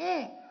life.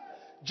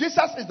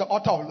 Jesus is the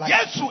altar of life.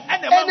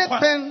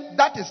 Anything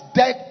that is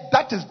dead,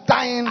 that is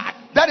dying,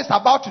 that is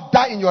about to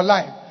die in your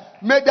life,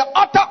 may the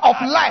altar of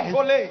life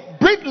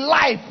breathe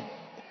life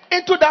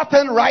into that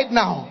thing right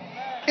now.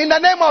 In the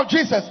name of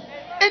Jesus.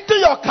 Into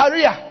your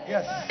career.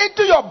 Yes.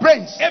 Into your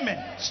brains.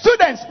 Amen.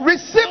 Students,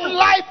 receive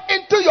life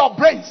into your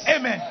brains.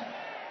 Amen.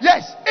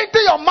 Yes. Into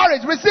your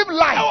marriage, receive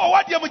life.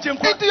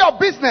 Into your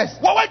business.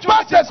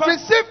 Pastors,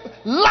 receive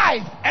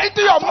life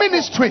into your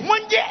ministry. In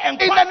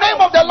the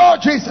name of the Lord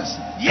Jesus.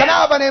 Yes. Can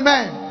I have an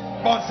amen?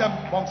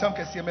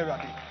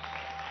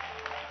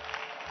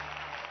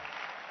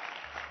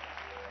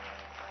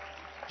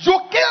 You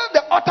killed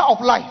the altar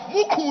of life.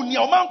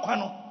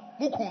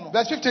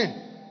 Verse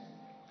 15.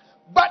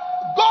 But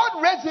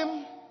God raised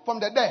him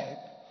from the dead,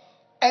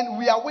 and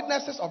we are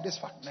witnesses of this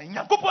fact.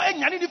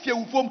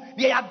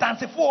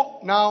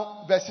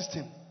 Now, verse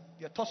 16.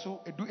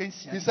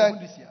 He said,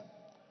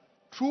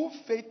 through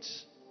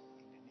faith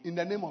in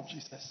the name of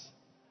Jesus,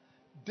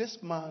 this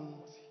man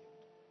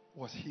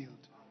was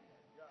healed.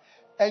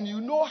 And you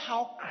know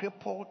how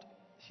crippled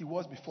he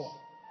was before.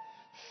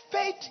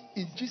 Faith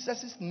in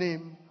Jesus'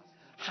 name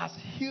has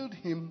healed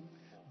him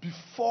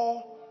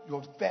before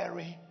your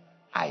very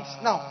eyes.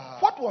 Now,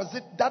 what was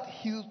it that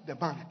healed the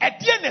man?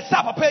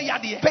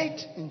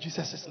 Faith in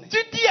Jesus' name. So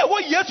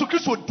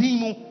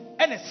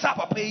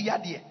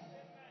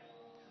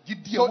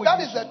that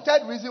is the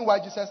third reason why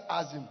Jesus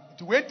asked him,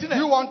 do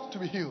you want to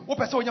be healed?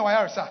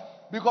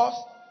 Because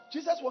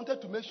Jesus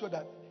wanted to make sure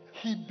that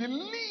he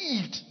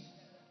believed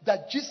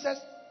that Jesus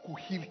could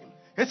heal him.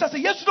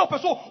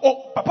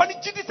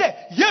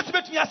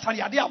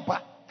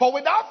 For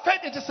without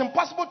faith it is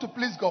impossible to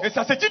please God. For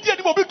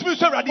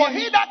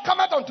he that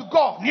cometh unto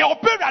God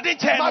must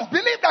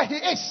believe that he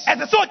is,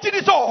 and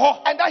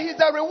that he is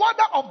the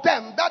rewarder of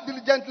them that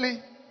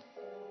diligently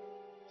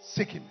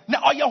seek him.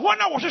 But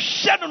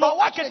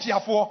watch it.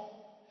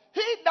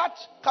 He that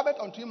cometh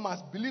unto him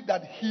must believe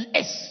that he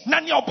is.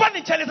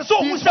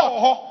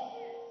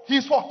 He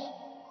is what?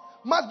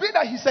 Must be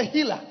that he's a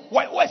healer.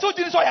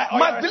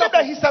 Must believe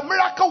that he's a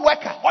miracle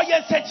worker.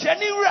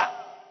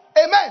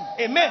 Amen.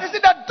 Amen. You see,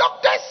 the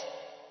doctors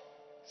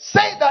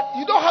say that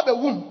you don't have a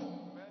womb.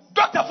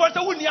 But the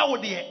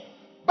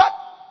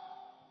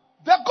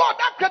God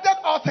that created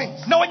all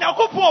things, he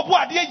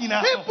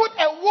put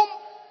a womb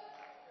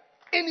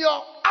in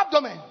your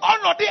abdomen.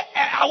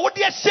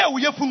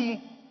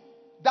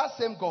 That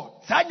same God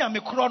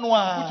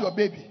put your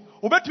baby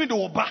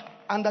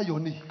under your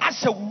knee.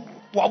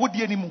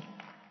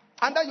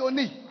 Under your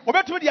knee.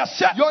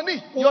 Your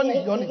knee.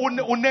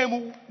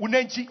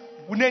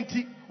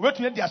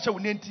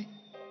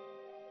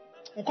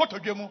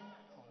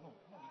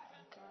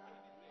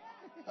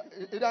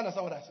 You don't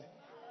understand what I said?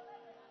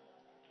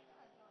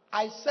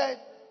 I said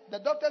the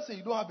doctor said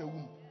you don't have a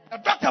womb.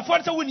 But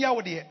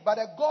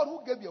the God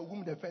who gave you a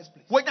womb in the first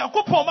place, today that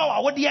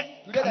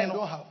you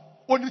don't have,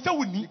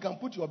 you can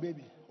put your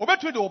baby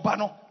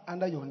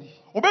under your knee.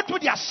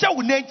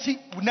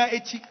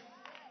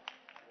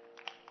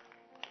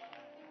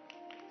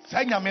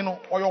 Say nyame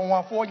or your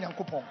one for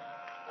Yankupon.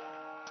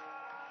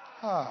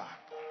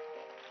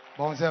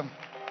 Bonzem.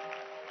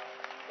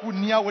 Who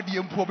near what the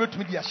improbate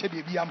with the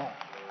shade be among.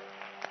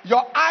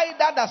 Your eye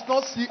that does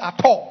not see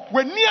at all.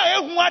 When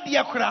near one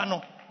dear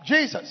Krano,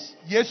 Jesus,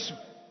 yes,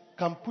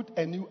 can put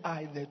a new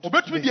eye there.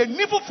 But with the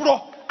nivel fro,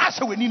 as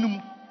a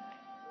winning.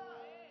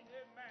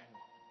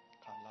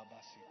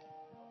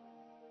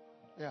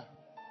 Yeah.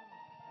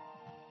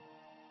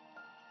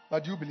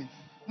 But do you believe?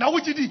 Now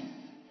what did he?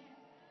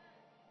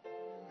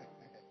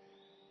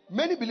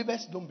 Many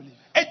believers don't believe.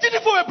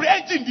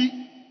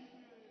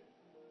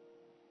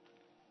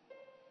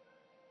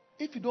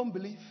 If you don't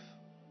believe,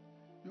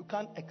 you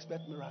can't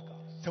expect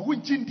miracles.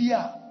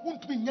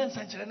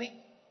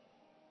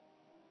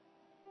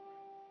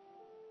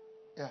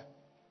 Yeah.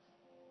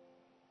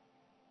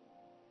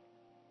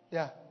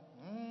 Yeah.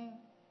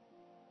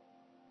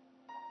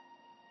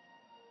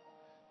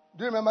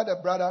 Do you remember the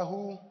brother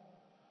who,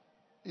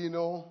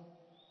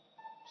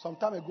 some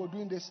time ago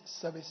during this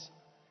service,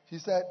 he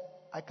said,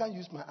 I can't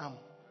use my arm.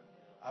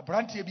 I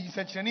can't use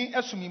it.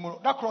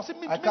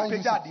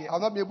 I'll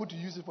not be able to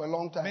use it for a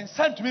long time. And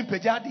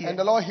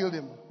the Lord healed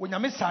him.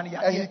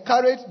 And he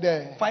carried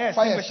the fire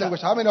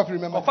extinguisher. How many of you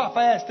remember?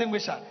 Fire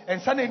extinguisher.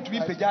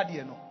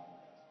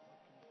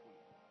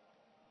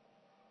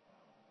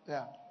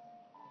 Yeah.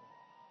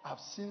 I've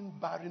seen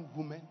barren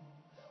women.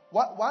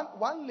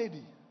 One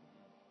lady,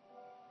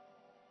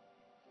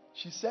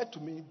 she said to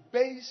me,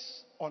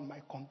 based on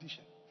my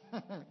condition,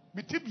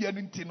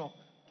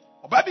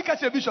 I can't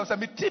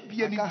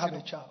have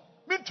a child.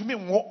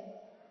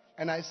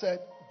 And I said,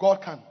 God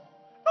can.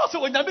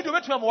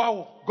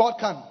 God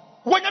can.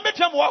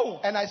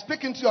 And I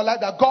speak into your life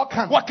that God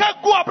can.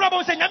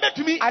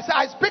 I said,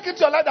 I speak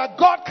into your life that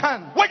God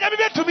can.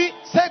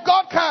 Say,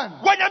 God can.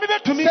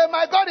 Say,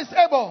 my God is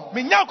able.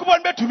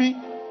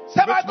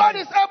 Say, my God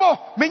is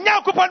able.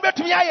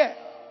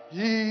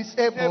 He's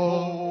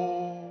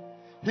able.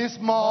 He's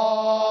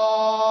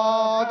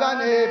more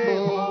than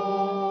able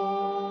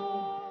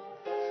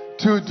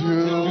to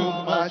do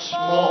much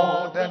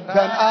more than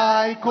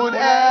I could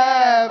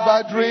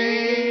ever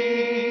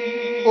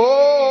dream.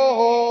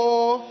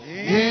 Oh,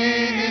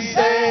 He is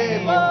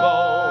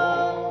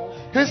able.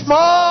 He's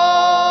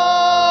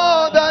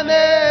more than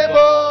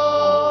able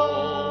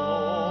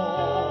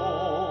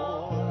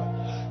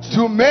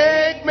to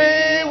make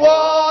me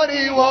what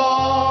He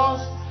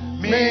wants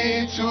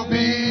me to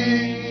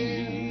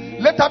be.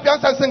 Lift up your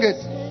hands and sing it.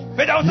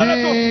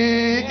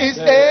 He is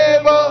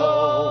able.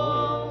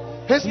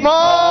 He's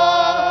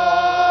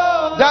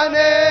more than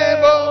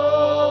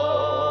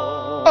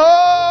able,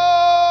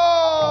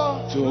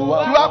 to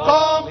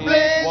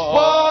accomplish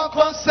what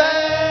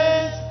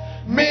concerns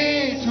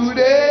me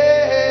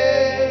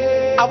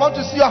today. I want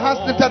to see your hands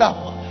lifted up.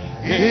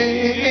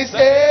 He is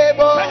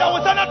able.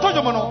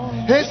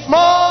 He's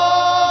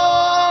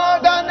more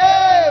than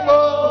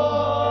able.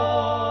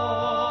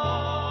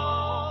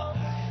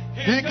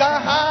 He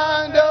can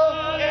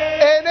handle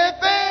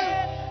anything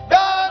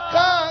that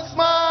comes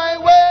my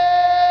way.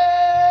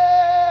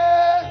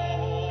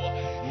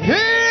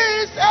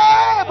 He's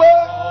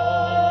able.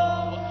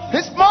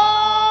 He's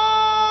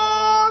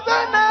more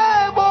than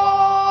able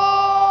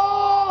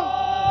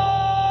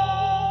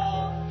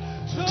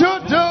to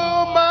do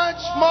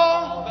much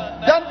more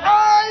than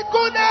I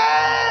could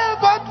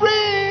ever dream.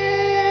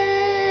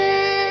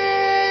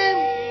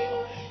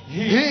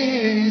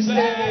 He's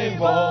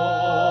able.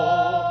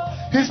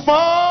 He's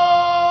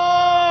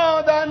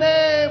more than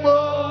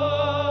able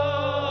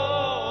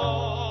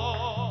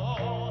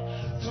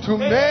to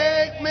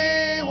make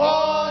me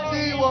what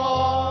He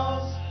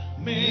wants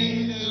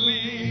me to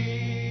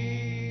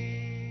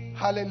be.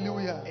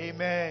 Hallelujah.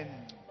 Amen.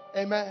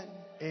 Amen.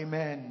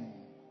 Amen.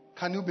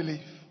 Can you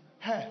believe?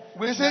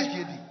 You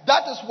see,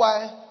 that is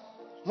why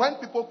when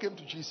people came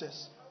to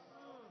Jesus,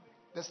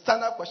 the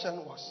standard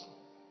question was,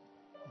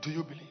 do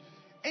you believe?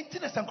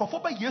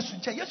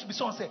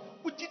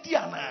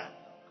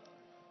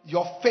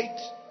 Your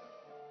faith,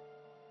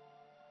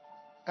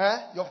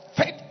 your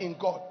faith in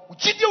God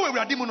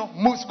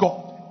moves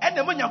God.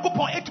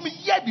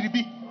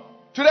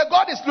 Today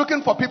God is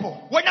looking for people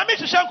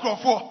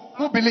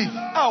who believe.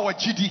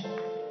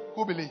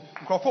 Who believe?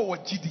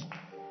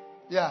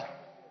 Yeah.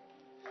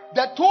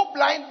 The two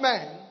blind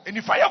men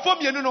in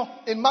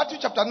Matthew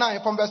chapter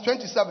 9 from verse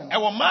 27.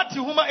 As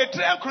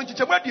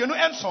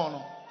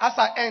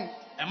I end,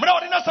 and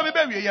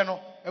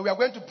we are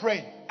going to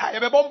pray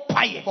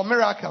for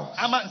miracles,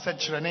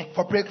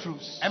 for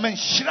breakthroughs.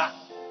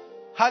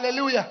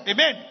 Hallelujah.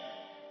 Amen.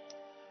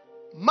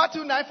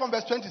 Matthew 9 from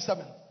verse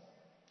 27.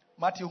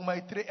 As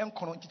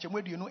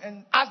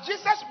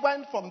Jesus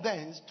went from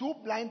thence, two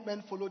blind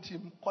men followed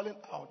him, calling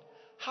out,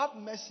 "Have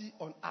mercy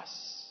on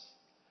us,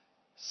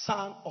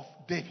 Son of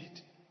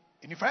David."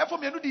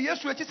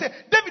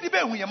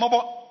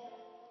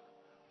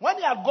 When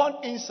he had gone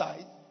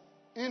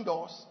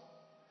indoors,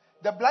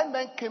 the blind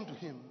man came to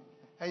him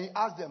and he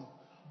asked them,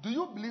 "Do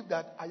you believe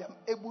that I am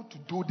able to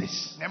do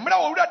this?"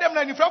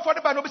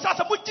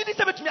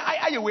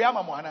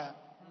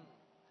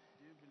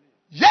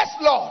 Yes,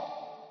 Lord.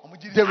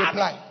 They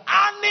replied.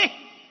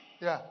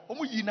 Yeah.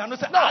 No,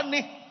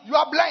 you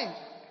are blind.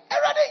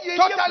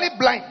 Totally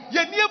blind.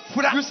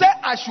 You say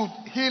I should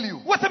heal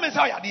you.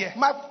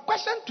 My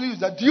question to you is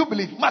that do you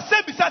believe?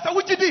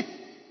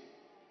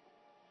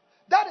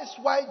 That is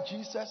why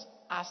Jesus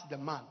asked the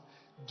man,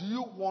 do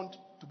you want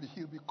to be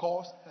healed?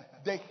 Because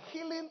the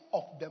healing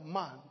of the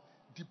man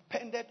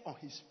depended on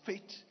his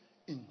faith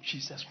in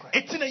Jesus Christ.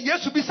 And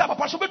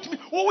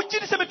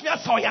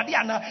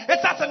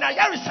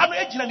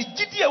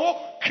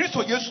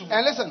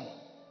listen,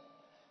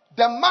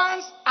 the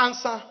man's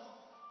answer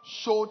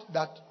showed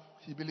that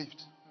he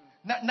believed.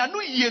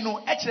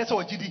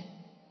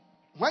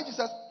 When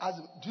Jesus asked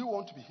him, do you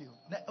want to be healed?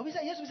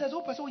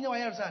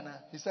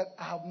 He said,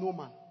 I have no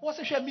man.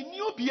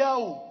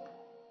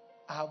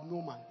 I have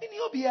no man.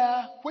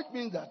 Which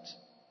means that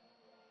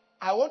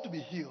I want to be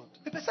healed,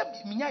 but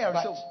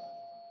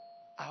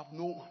I have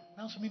no man.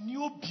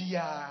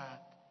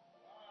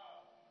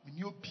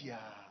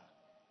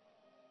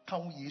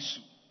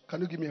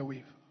 Can you give me a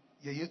wave?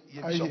 Are you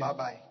here?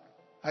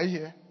 Are you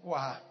here?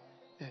 Wow.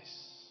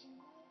 Yes.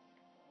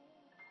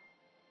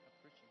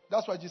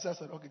 That's why Jesus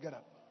said, okay, get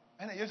up.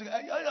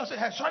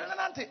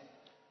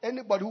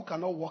 Anybody who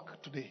cannot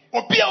walk today,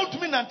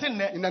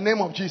 in the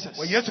name of Jesus,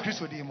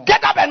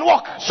 get up and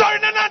walk.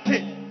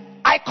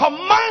 I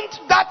command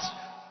that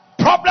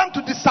problem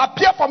to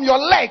disappear from your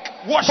leg,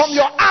 from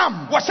your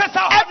arm,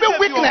 every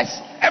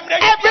weakness,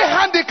 every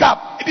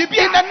handicap, in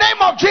the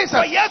name of Jesus.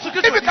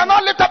 If you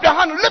cannot lift up your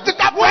hand, lift it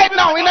up right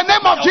now in the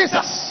name of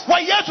Jesus.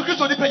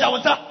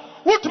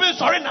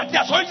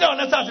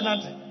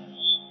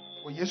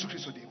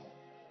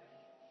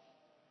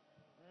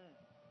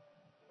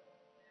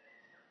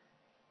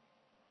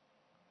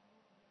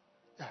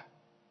 Yeah.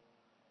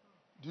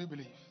 Do you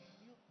believe?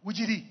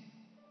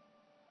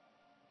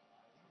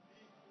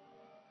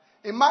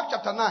 In Mark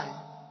chapter 9,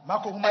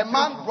 a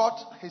man brought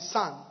his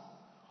son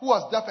who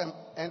was deaf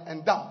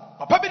and dumb,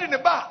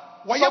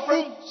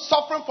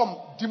 suffering from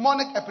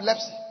demonic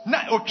epilepsy. Do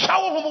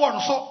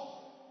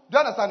you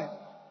understand it?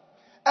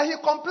 And he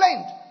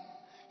complained.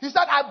 He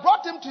said, I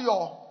brought him to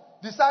your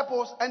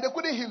disciples and they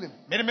couldn't heal him.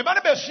 In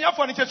verse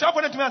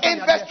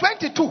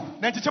 22,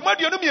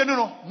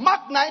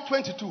 Mark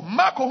 9:22.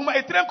 Mark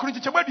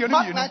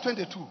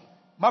 9:22.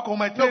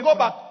 No, go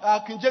back,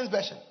 King James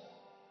Version.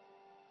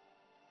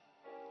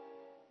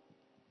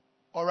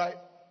 All right.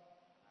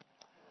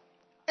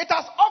 It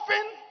has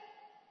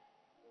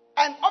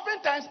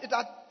oftentimes it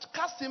has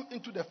cast him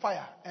into the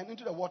fire and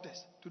into the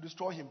waters to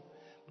destroy him.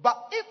 But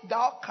if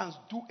thou canst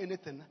do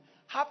anything,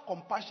 have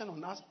compassion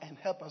on us and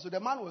help us. So the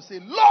man will say,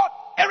 Lord,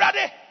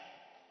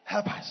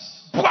 help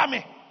us.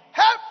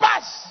 Help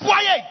us.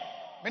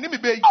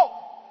 Oh,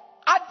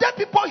 are there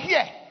people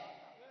here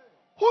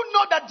who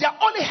know that their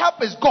only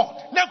help is God?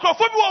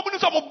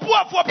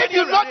 If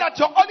you know that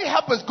your only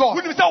help is God, I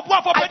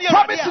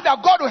promise you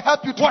that God will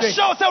help you today.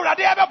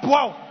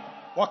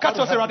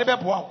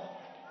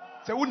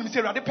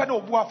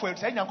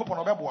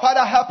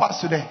 Father, help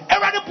us today.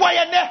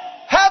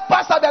 Help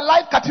us at the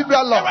Life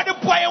Cathedral, Lord,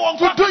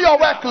 to do your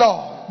work,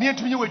 Lord.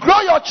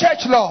 Grow your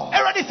church, Lord.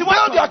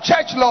 Build your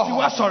church, Lord.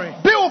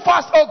 Build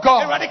fast, oh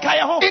God.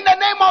 In the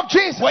name of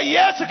Jesus.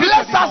 Bless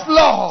us,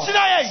 Lord.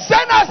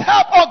 Send us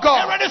help, oh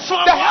God.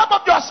 The help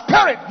of your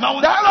spirit.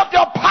 The help of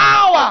your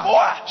power.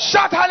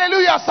 Shout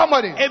hallelujah,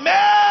 somebody.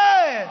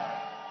 Amen.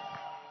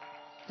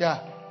 Yeah.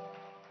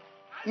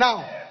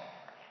 Now,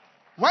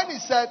 when he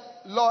said,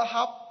 Lord,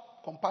 have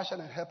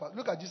compassion and help us,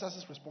 look at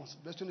Jesus' response.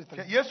 Verse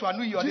 23. Jesus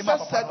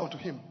said unto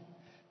him,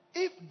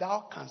 if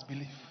thou canst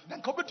believe,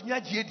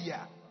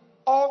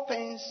 all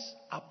things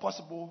are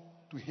possible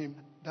to him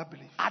that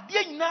believes.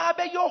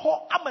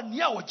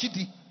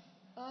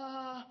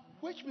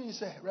 Which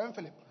means, Reverend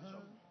Philip,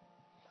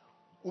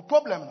 your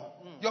problem.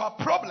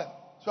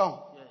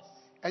 So,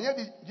 and yet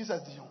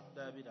Jesus did.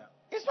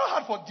 It's not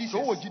hard for Jesus.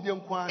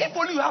 If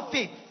only you have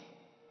faith.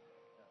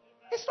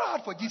 It's not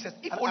hard for Jesus.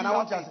 If only you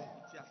have faith.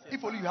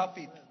 If only you have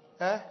faith.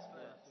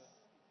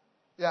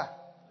 Yeah.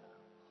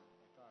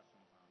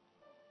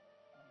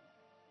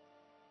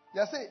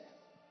 You say,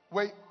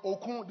 wait,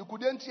 okun the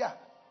kudentia.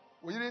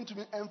 We didn't to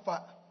me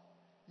emfa.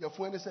 Your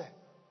friend say,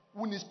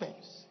 who needs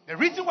sperms? The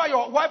reason why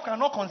your wife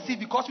cannot conceive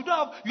because you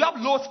have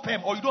low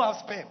sperm or you don't have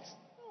sperms.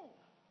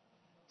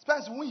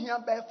 Sperms we here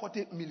buy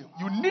 40 million.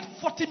 You need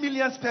 40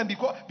 million sperm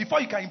before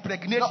you can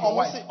impregnate your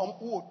wife. Say,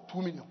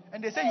 2 million.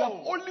 And they say you have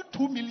only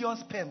 2 million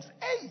sperms.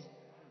 Hey,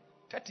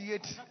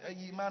 38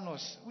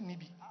 manos.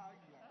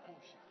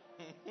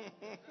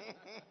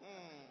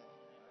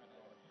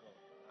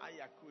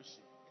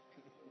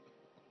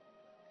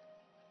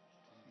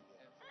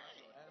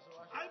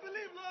 I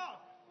believe, Lord.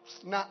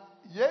 Na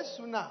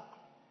Yesu na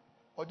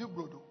odi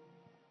brodo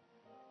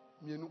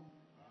mienu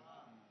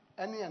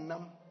ene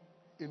enam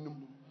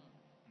enum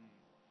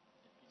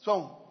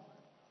so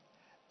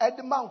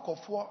edman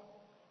kofo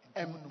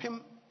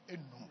empem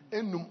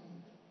enum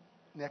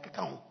na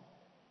ekeka ho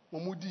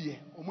momudi ye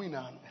omu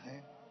ina no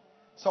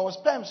so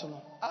sperms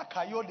no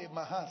akayo de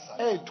mahansa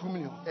 2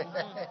 million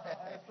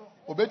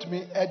Obey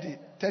me, Eddie,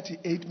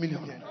 38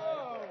 million.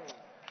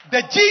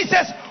 The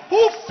Jesus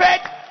who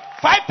fed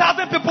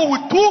 5,000 people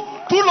with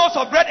two loaves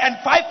of bread and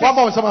 5 fish. One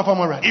more,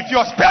 right. If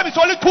your sperm is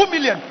only 2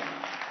 million,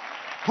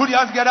 put your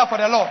hands together for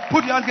the Lord.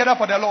 Put your hands together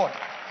for the Lord.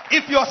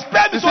 If your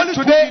sperm is only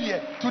 2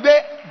 million.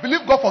 Today,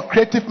 believe God for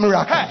creative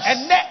miracles.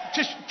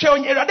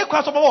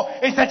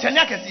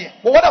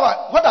 But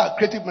what are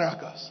creative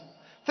miracles?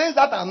 Things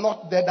that are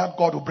not there that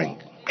God will bring.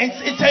 That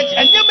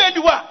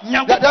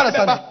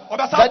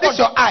is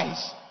your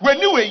eyes.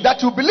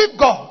 That you believe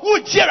God.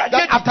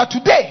 That after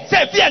today,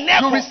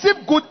 you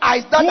receive good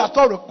eyes that does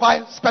not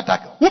require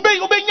spectacle. May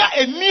it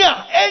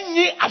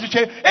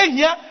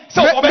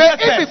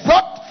be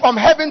brought from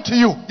heaven to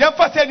you.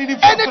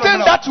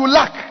 Anything that you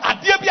lack,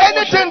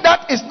 anything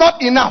that is not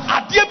enough,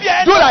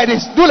 do like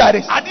this, do like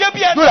this,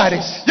 do like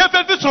this.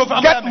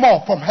 Get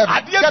more from heaven.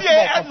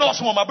 Get more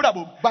from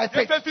heaven. By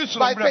faith,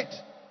 by faith,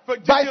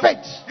 by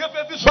faith,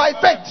 by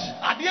faith,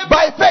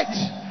 by faith,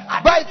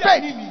 by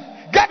faith.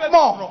 Get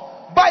more.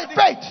 By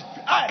faith,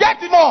 get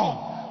more.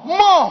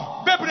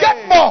 More,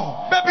 get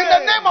more in the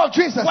name of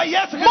Jesus.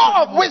 More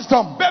of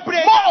wisdom,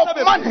 more of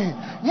money,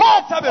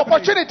 more of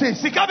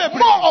opportunities,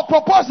 more of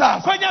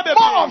proposals,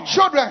 more of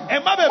children,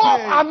 more of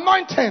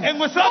anointing,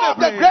 more of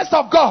the grace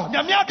of God.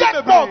 Get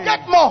more,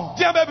 get more.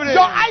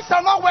 Your eyes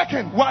are not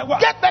working,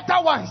 get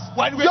better ones.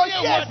 Your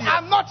ears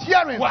are not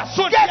hearing,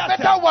 get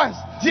better ones.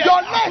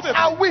 Your legs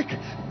are weak,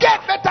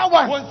 get better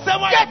ones.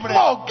 Get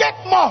more, get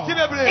more.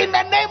 In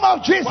the name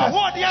of Jesus.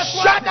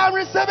 Shout and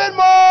receive it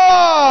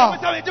more.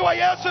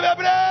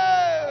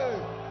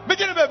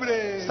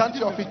 Stand to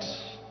your feet.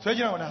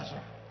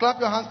 Clap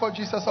your hands for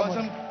Jesus.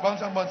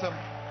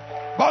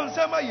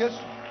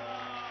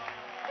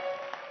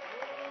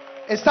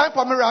 It's time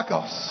for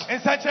miracles.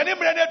 It's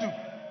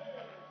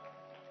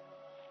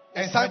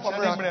time for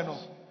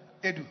miracles.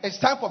 It's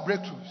time for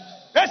breakthroughs.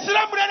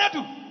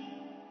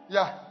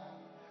 Yeah.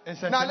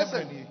 Now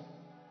listen.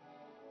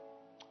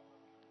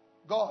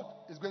 God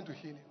is going to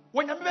heal him.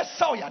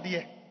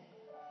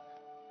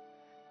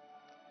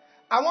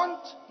 I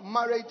want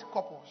married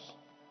couples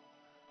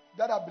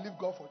that are believing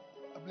God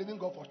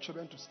for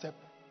children to step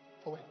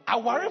forward. I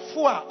want to pray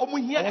for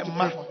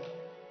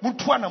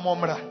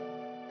them.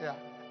 Yeah.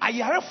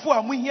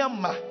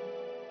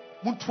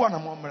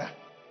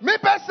 Me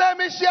pese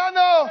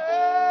Michiano.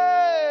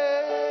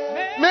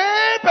 Me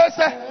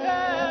pese.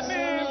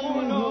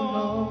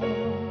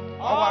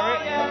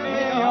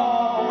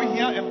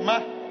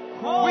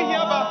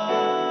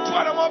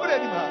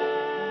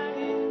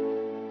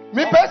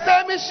 Me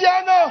pese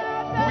Michiano.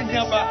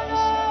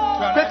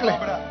 Quickly.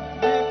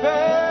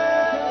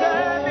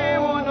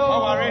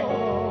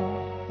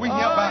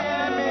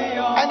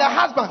 And the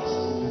husbands.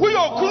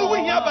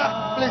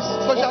 Please,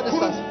 social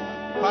distance.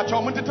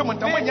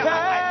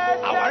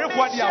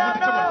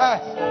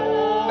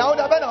 Now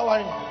the men are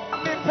worrying.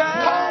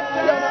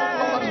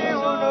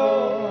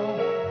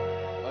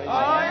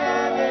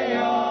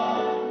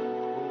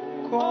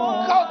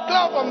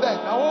 Cloud from there.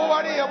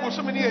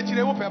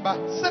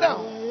 Sit down.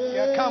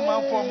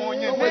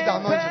 Wait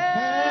down.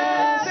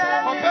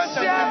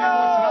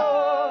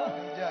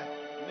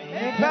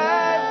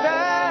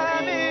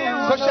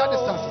 Social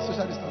distance.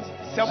 Social distance.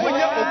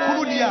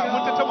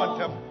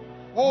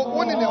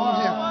 One in the room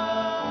here.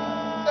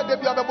 Said they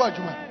be a boy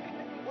juma.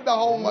 What the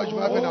whole much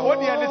juma be now? What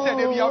the other said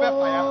they be a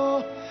fire.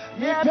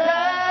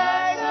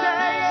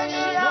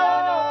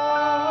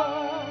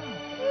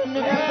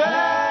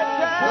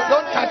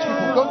 Don't touch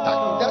people. Don't touch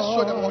people. Just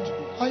show them what to do.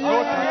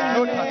 Don't touch.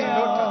 Don't touch.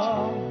 Don't touch.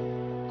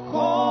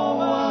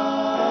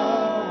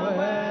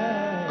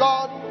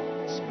 God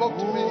spoke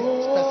to me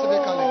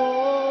specifically.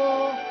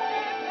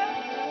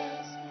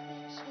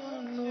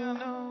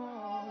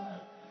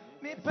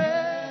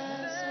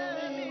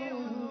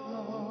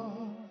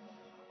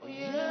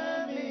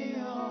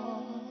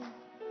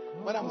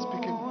 When I'm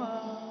speaking,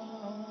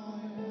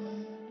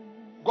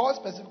 God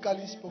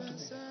specifically spoke to me.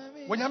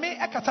 When you make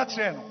a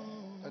catastrophe,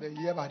 at a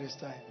year by this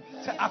time,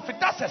 after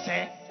that,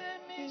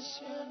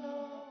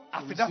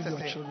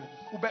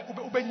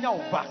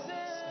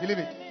 believe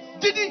it.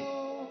 Didi.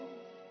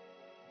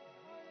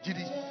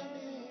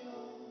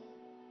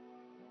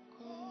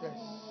 Yes.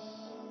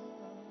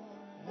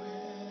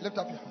 Lift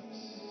up your hands.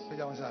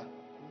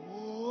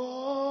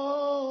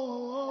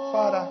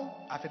 Father,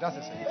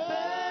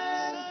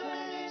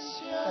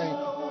 thank you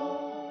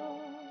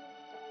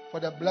for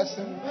the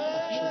blessing of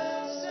children.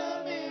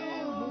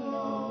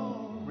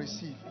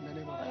 Receive in the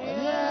name of Jesus.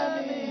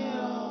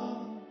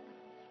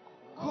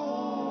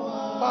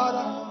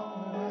 Father,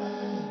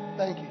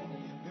 thank you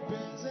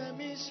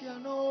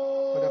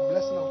for the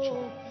blessing of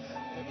children.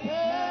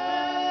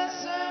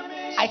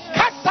 I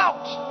cast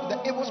out the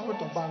evil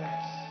spirit of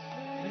barrenness.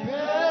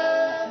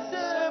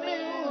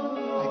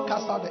 I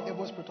cast out the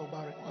evil spirit of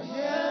barrenness.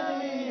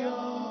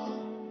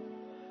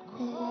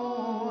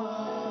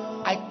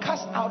 I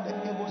cast out the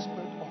evil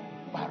spirit of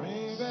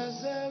barrenness.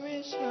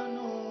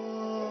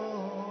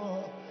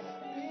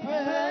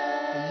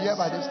 Here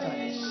by this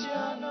time,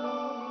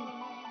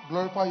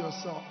 glorify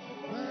yourself.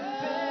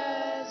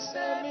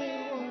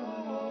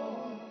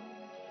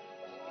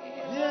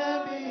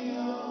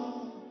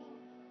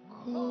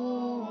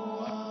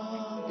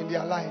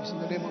 their lives in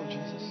the name of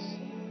Jesus.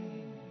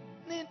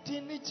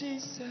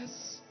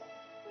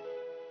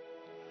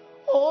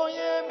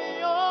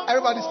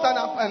 Everybody stand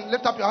up and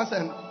lift up your hands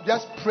and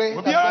just pray.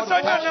 A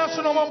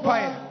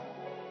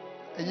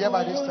year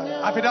by this time.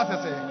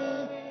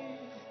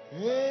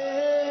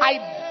 I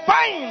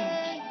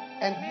bind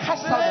and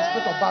cast out the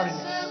spirit of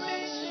barrenness.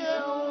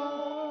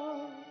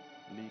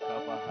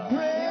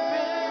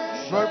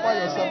 Glorify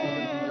yourself.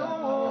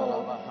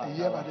 A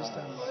year by this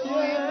time.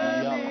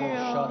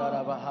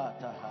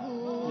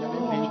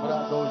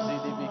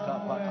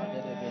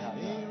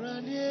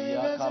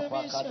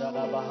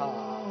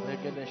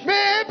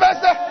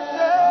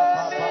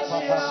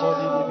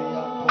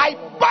 I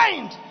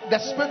bind the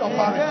spirit of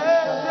barrenness.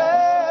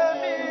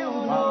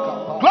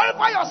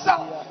 Glorify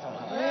yourself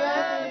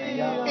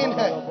in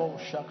her.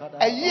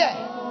 A year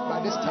by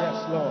this time.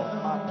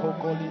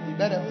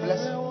 Let a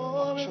blessing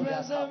of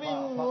children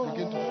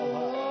begin to fall.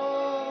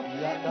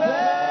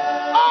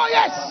 Oh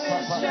yes.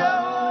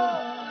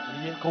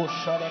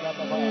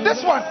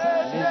 This one.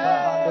 This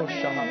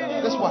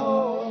one. This one.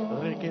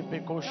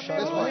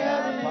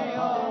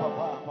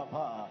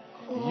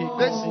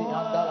 This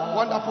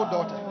wonderful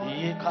daughter.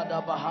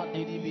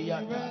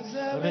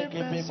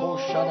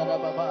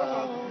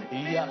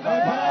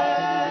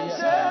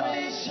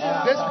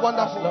 This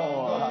wonderful.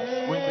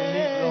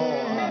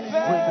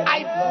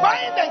 I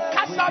bind and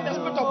cast out the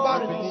spirit of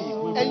barrenness.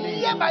 A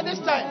year by this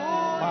time.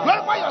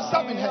 Glorify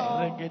yourself in her.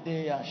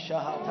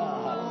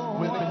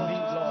 We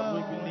believe, Lord.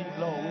 We believe,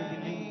 Lord. We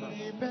believe.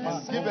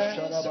 And give her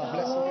the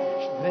blessing.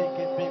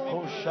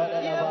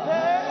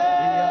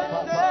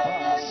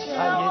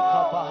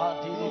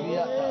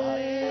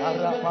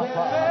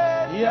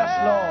 Yes,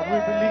 Lord.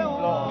 We believe,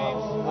 Lord.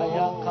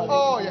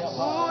 Oh, yes.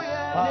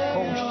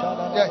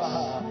 Yes.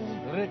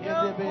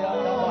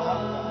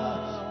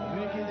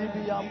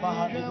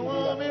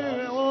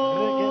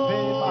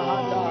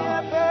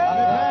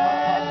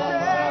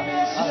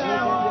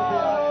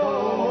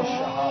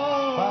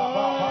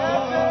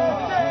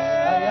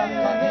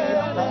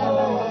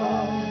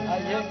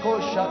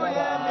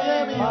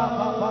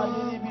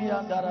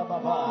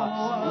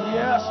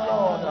 Yes,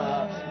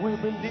 Lord. We believe, Lord. We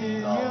believe, we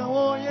believe.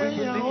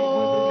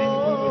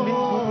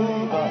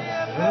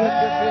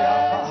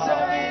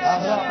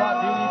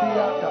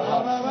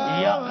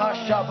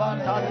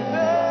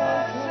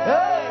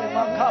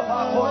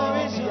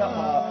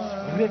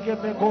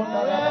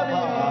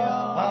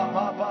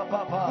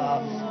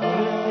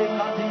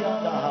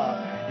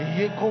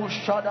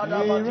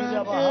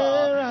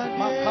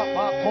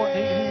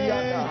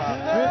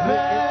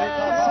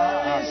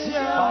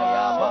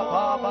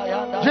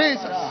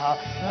 Jesus.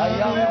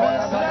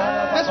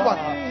 This one.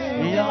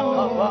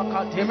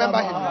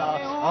 Remember him.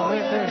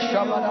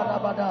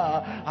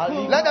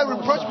 Let the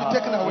reproach be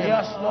taken away.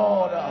 Yes,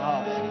 Lord.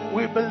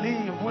 We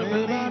believe, we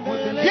believe, we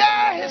believe.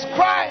 Hear his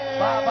cry.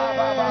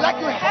 Like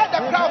you heard the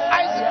cry of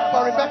Isaac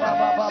for Rebecca.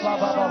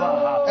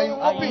 And you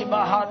open the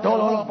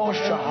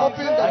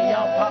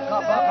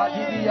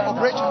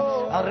operation.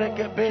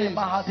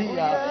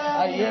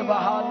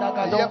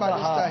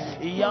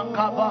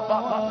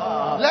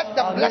 Let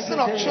the blessing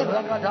of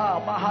children.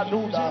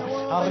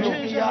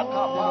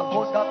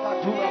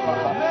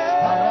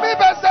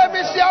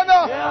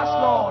 Yes,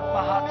 Lord.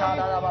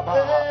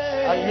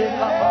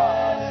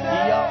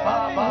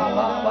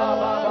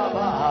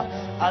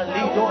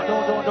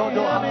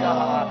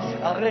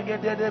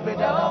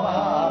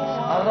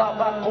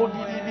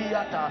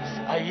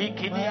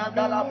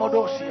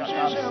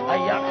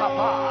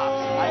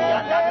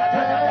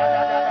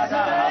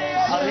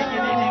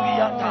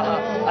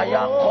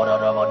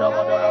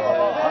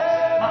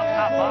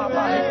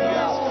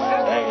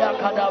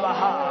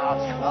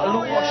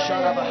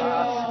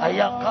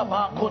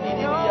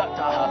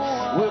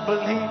 We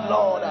believe,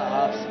 Lord.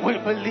 We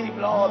believe,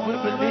 Lord. We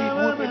believe,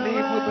 we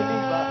believe, we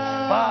believe.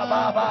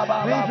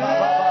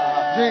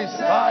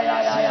 Jesus.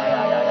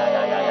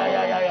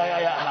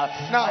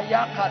 Now,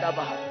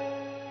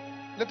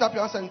 lift up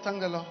your hands and thank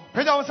the Lord.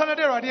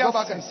 Go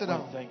back and sit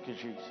down. Thank you,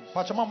 Jesus.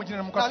 Now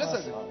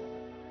listen.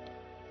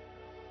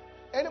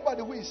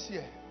 Anybody who is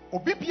here,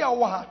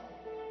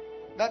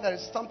 that there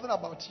is something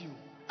about you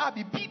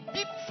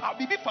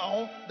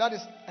that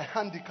is a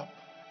handicap,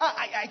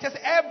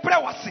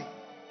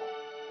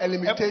 a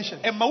limitation,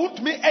 a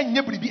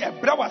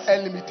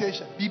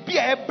limitation,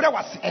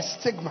 a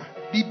stigma.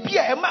 Do you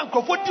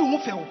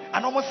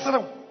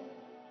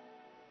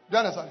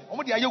understand?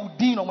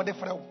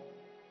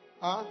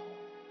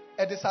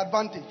 A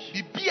disadvantage,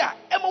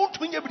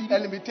 a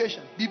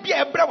limitation, a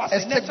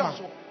stigma,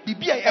 a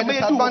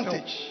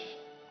disadvantage.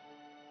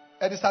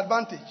 A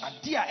disadvantage.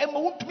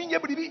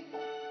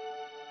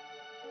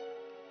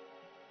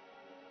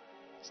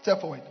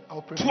 Step forward. I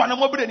will pray.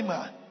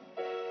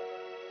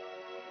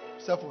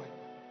 Step forward.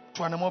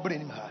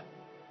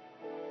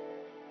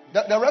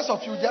 The rest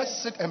of you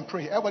just sit and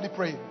pray. Everybody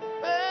pray.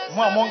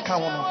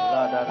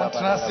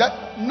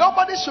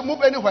 Nobody should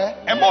move anywhere.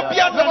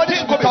 Nobody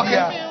should be talking.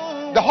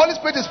 The Holy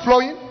Spirit is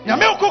flowing. The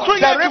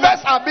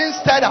rivers are being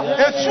stirred up.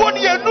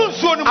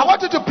 I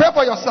want you to pray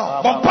for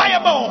yourself.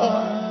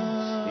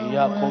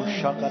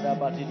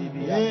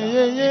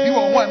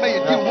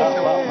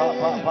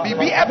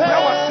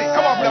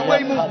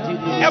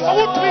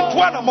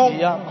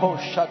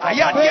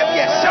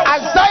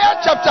 Isaiah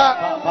chapter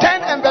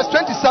 10 and verse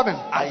 27.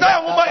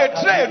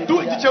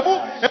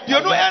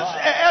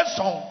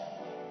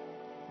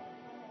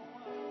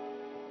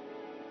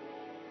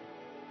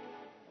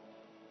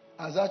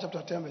 Isaiah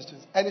chapter 10 verse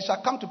 20. And it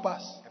shall come to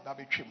pass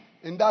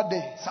in that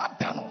day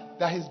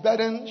that his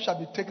burden shall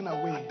be taken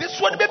away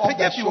from off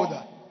thy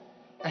shoulder,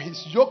 and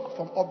his yoke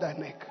from off thy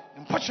neck.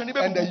 And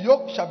the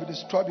yoke shall be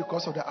destroyed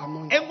because of the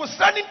anointing.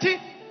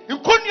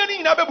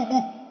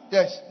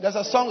 Yes, there's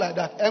a song like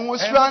that.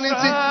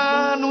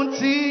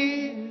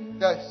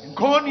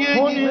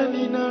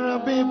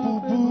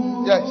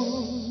 Yes. Yes.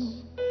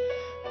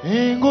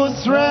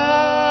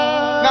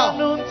 Now,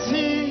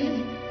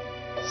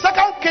 2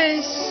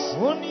 Kings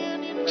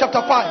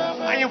chapter 5.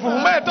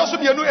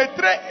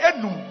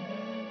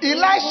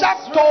 Elisha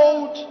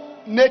told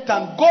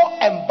Nathan, go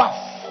and bath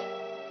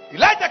in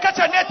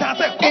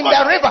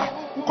the river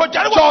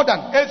Jordan.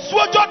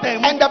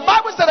 And the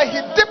Bible said that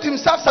he dipped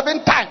himself 7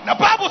 times. And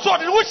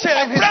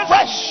his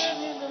flesh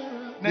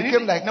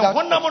became like that.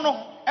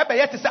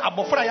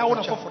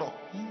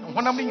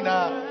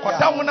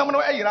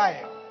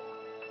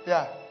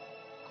 Yeah.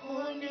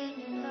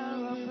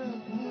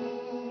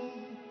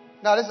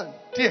 Now listen.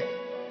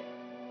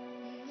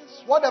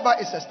 Whatever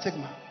is a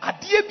stigma,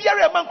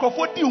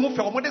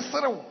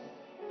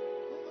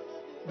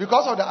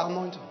 because of the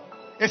anointing,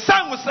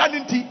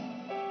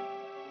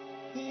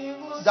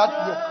 that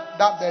yoke,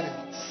 that burden.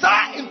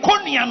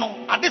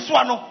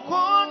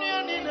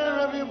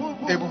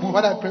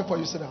 When I pray for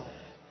you, sit down.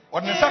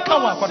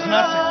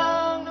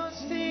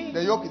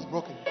 The yoke is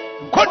broken. The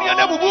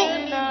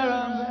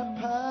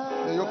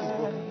yoke is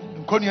broken.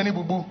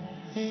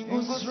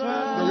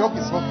 The yoke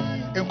is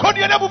broken.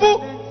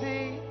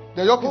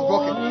 The yoke is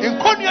broken.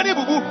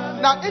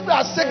 Now, if you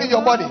are sick in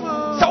your body,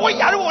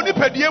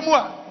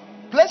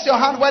 place your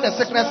hand where the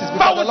sickness is,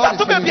 because the Lord is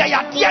healing you.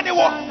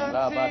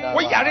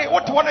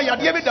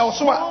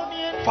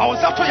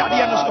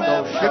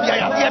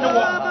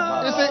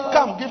 You say,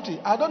 come, Gifty.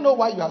 I don't know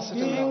why you are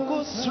sitting down.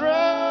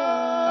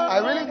 I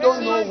really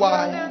don't know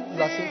why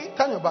you are sitting.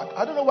 Turn your back.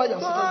 I don't know why you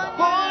are sitting down.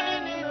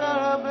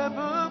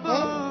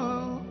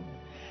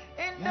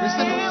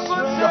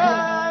 Receive your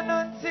hand.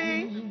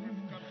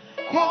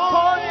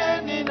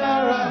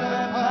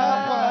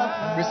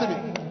 Receive it.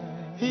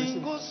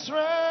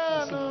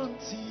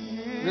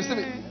 Receive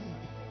it.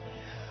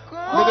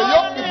 May the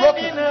yoke be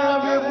broken.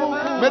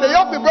 May the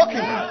yoke be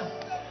broken.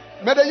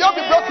 May the yoke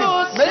be broken.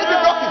 May it be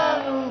broken.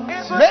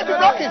 May it be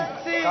broken.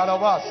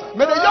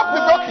 May the yoke be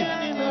broken.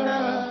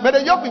 May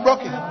the yoke be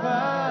broken.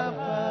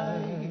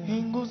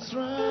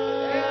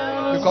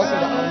 Because of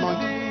the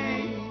anointing.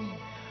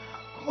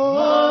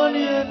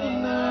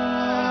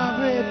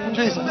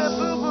 Jesus.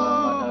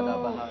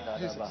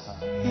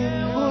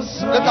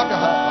 Lift up your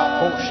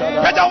hand.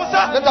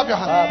 Lift up your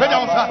hand.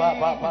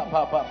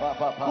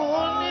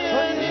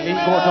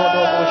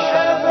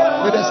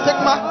 With the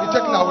stigma be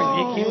taken away.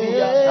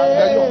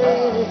 The yoke.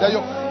 The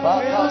yoke.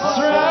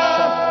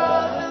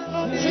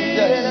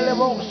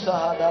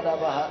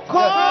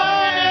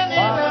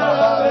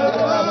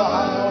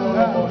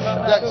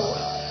 Yes.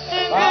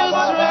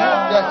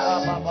 Yes.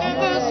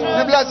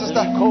 Be blessed,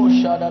 sister. Be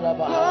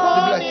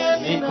blessed.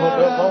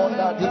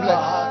 Be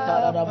blessed.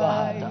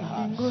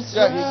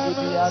 Yes.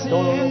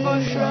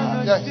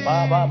 Yes.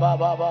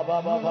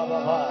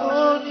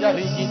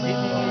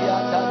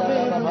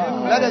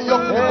 Let the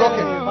yoke be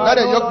broken. Let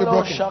the yoke be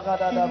broken.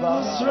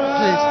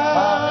 Please.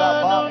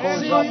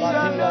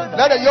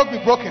 Let the yoke be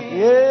broken.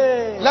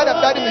 Let the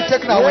burden be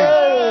taken away.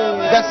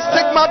 The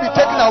stigma be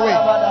taken away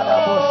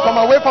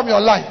from your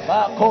life.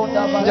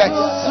 Yes.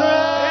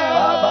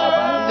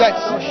 Yes.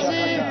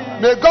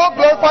 May God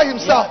glorify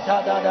himself in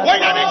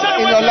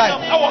your life.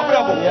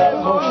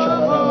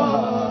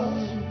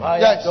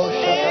 Yes.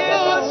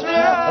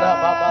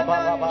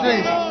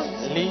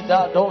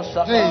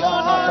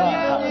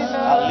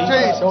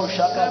 Jesus.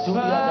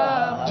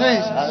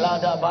 Jesus.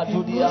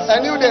 A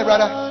new day,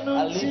 brother. A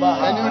new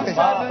day.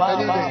 A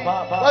new day.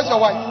 Where's your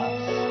wife?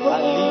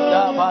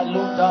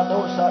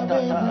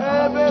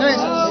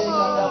 Jesus.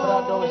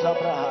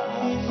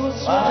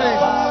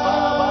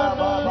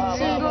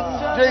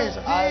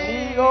 Jesus.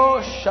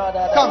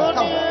 Come.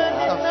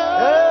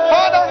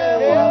 Father,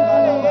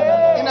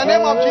 in the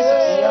name of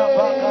Jesus,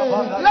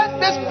 let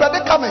this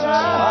predicament,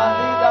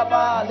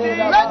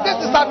 let this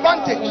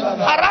disadvantage,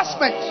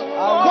 harassment,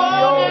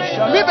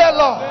 leave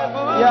alone.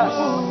 Yes.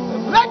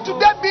 Let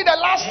today be the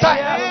last time.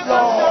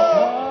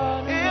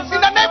 In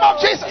the name of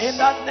Jesus.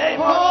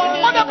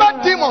 Whatever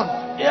demon,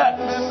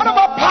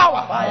 whatever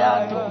power,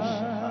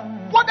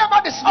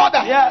 whatever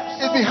disorder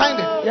is behind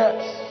it.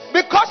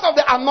 Because of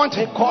the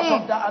anointing,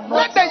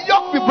 let the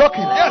yoke be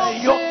broken.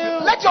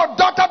 Let your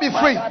daughter be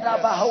free. Let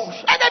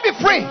her be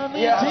free.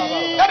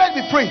 Let her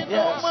be free.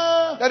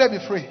 Let her be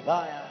free.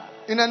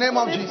 In the name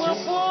of Jesus.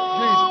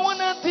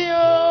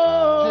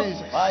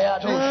 Jesus.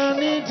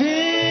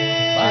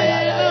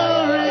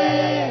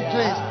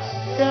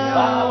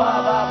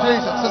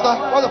 Jesus. Sister,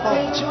 what's the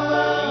problem?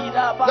 You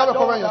have a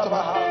problem in your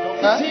stomach?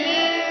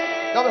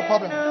 You have a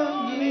problem?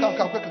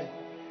 Come quickly.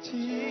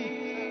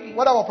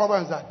 What our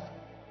problem is that?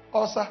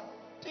 Ulcer?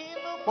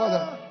 What is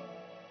that?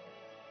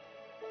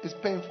 It's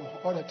painful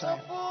all the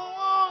time.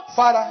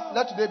 Father,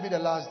 let today be the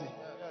last day.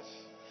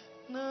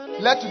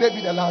 Let today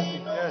be the last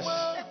day. Yes.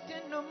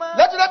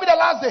 Let today be the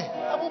last day.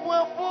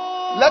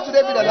 Let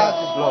today be the last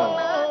day. Lord.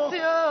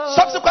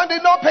 Subsequently,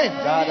 no pain.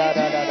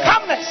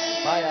 Calmness.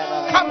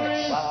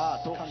 Calmness.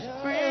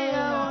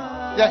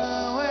 Yes.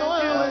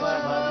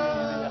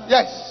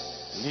 Yes.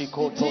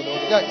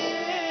 Yes.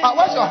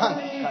 Where's your hand?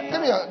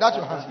 Give me that's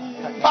your hand.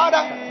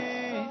 Father,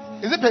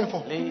 is it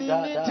painful?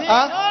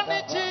 Huh?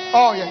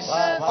 Oh yes.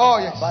 Oh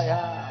yes.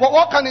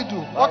 What can he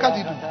do? What can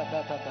he do?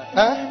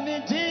 Huh?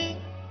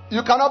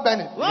 You cannot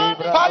bend it.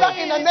 Father,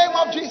 in the name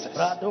of Jesus.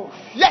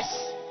 Yes.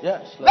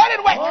 Yes. Let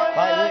it work.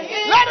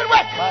 Let it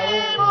work.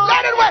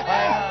 Let it work.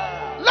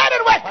 Let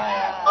it work.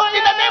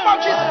 In the name of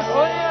Jesus.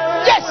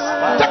 Yes.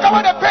 Take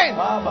away the pain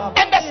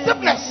and the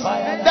stiffness.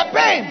 The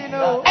pain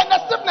and the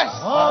stiffness.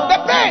 The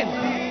pain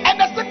and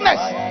the sickness.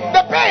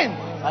 The pain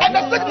and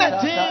the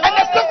sickness and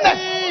the stiffness.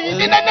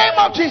 In the name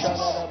of Jesus.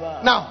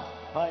 Now.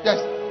 Yes.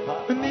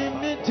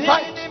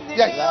 Right.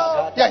 Yes.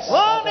 Yes.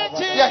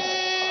 Yes.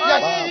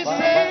 Yes.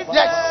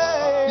 Yes.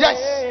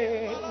 Yes.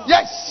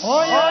 Yes.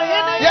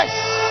 Yes.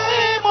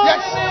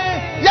 Yes.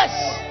 Yes.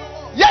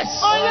 Yes.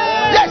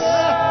 Yes.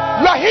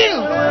 You are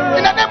healed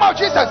in the name of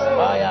Jesus.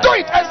 Do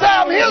it and say,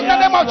 I'm healed in the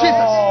name of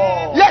Jesus.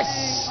 Yes.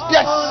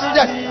 Yes.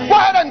 Yes. Go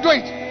ahead and do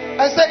it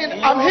and say,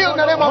 I'm healed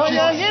in the name of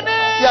Jesus.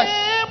 Yes.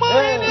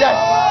 Yes.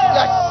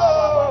 Yes.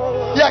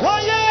 Yes.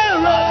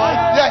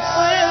 Yes.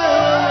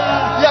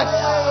 Yes.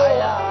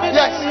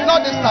 Yes.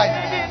 Not this time,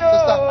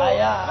 sister.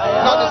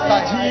 Not this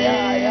time.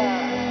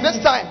 This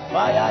time,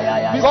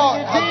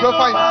 God has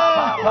glorified.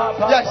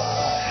 Yes.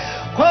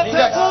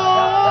 Yes.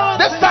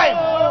 This time,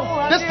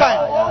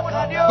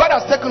 God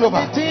has taken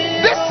over.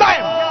 This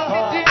time,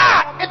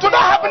 it will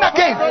not happen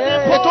again.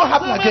 It won't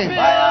happen again.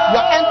 You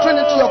are entering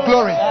into your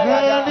glory.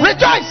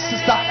 Rejoice,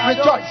 sister.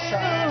 Rejoice.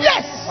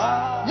 Yes.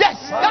 Yes.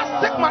 That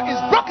stigma is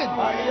broken.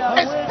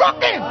 It's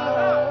broken.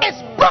 It's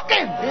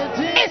broken.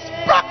 It's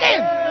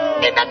broken.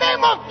 In the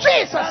name of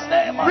Jesus.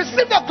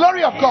 Receive the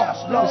glory of God.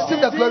 Receive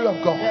the glory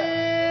of God.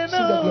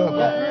 Receive the glory of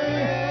God.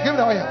 Give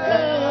it away.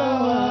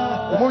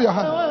 Remove your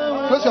hand.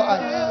 Close your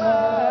eyes.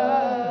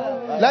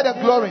 Let the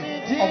glory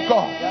of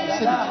God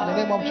receive it in the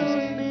name of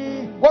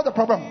Jesus. What's the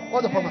problem?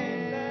 What's the problem?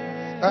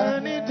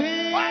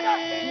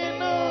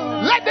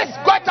 Let this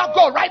goiter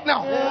go right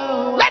now.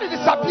 Let it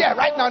disappear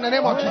right now in the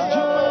name of Jesus.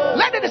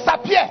 Let it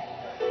disappear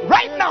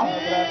right now.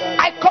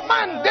 I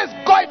command this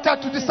goiter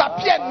to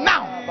disappear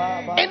now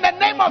in the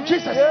name of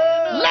Jesus.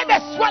 Let the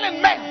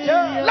swelling melt.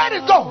 Let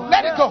it go.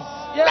 Let it go.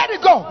 Let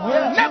it go.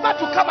 Never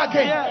to come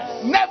again.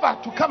 Never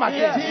to come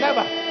again.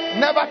 Never.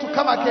 Never to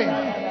come again.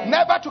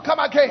 Never to come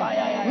again.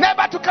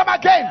 Never to come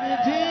again.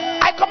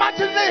 I command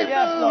you to leave.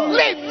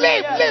 Leave.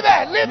 Leave. Leave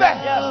it. Leave it.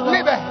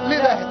 Leave it.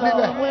 Leave it. Leave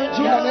it.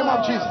 In the name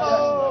of Jesus.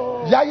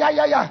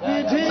 Yeah.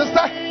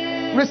 Sister,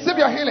 receive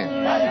your healing.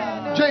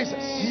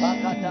 Jesus.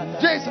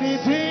 Jesus.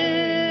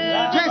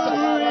 Jesus.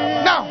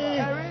 Now,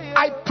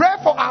 I pray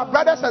for our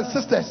brothers and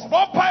sisters who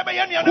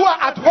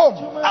are at home,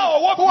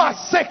 who are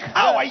sick,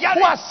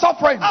 who are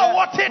suffering.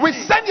 We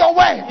send your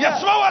way,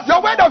 your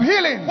word of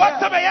healing,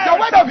 your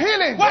word of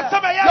healing,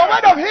 your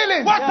word of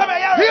healing.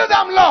 Heal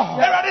them,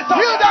 Lord.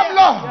 Heal them,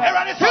 Lord.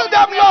 Heal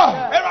them, Lord.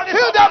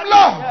 Heal them,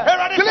 Lord.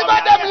 Deliver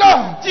them,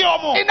 Lord.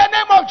 In the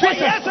name of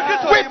Jesus,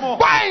 we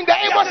bind the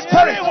evil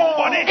spirit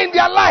in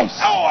their lives.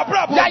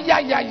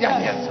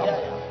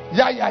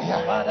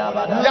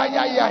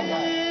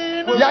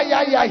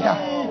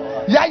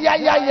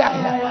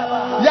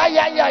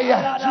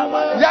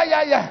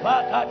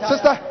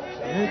 Sister,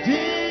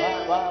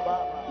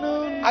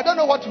 I don't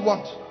know what you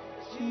want.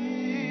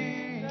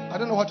 I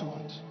don't know what you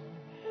want.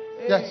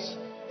 Yes.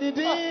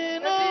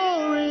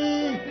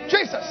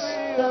 Jesus,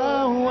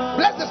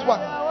 bless this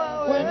one.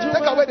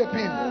 Take away the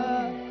pain.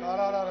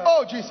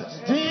 Oh, Jesus.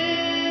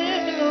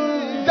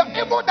 The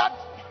evil that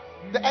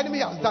the enemy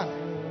has done,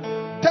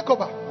 take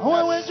over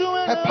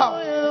her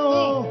power.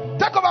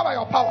 Take over by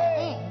your power.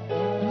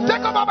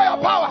 Take over by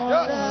your power.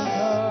 Yes.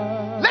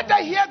 Let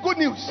her hear good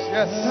news.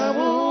 Yes.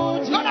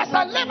 Lord, as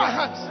I lay my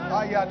hands,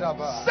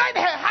 send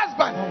her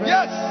husband.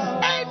 Yes.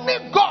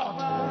 Any God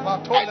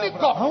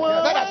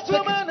that has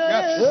taken her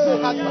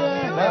husband.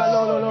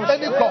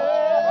 Any God,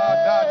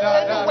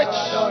 any witch,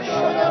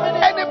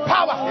 any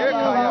power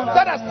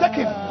that has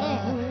taken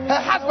her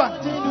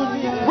husband,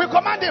 we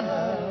command him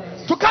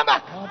to come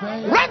back.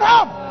 Run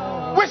home.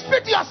 We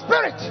speak to your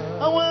spirit.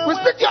 We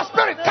speak to your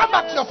spirit. Come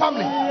back to your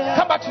family.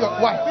 Come back to your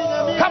wife.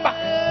 Come back.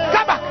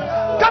 Come back.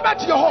 Come back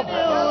to your home.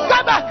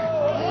 Come back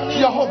to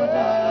your home.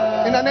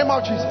 In the name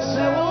of Jesus.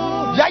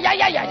 Yeah.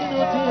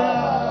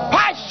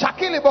 Pai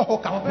shakili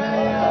bohoka.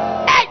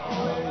 Hey.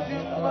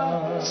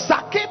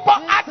 Sakipo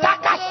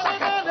ataka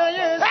saka.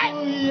 Hey.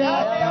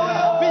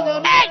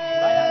 Hey.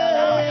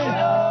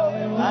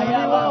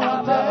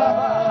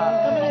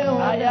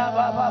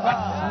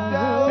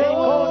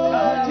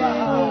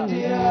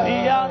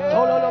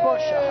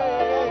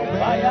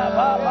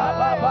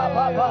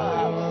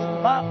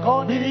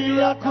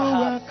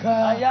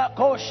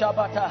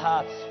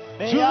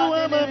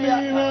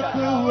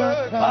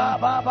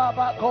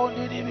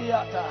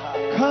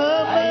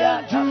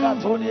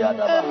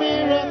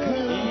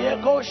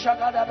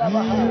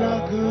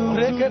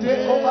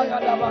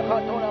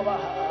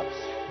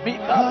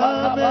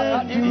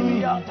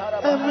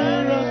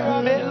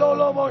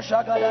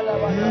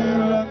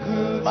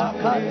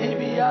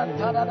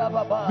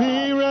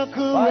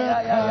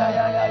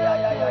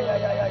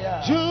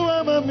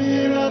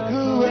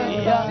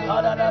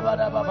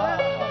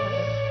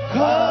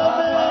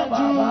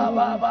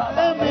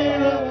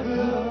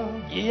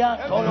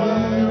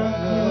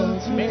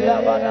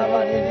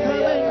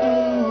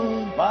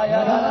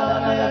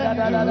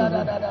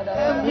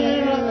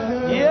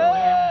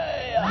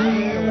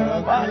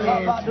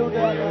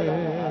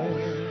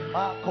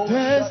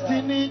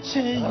 Destiny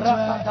changer.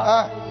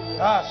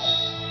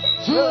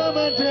 You are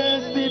my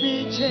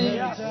destiny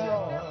changer.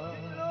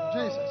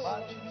 Jesus.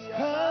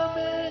 Come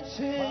and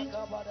change.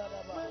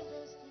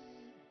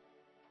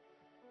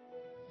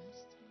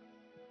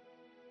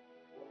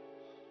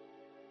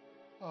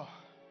 Oh.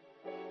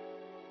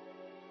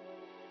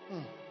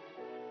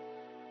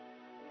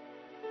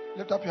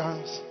 Lift up your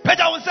hands.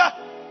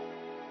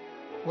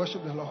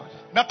 Worship the Lord.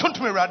 Now turn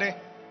to me, Radhe.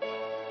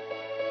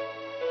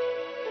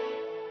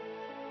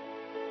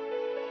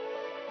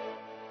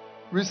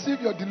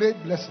 Receive your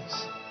delayed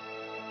blessings.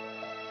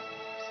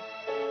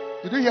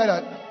 Did you hear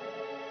that?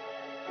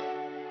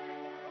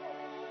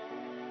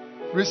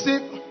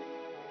 Receive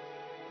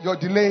your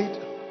delayed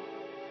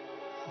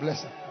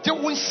blessing.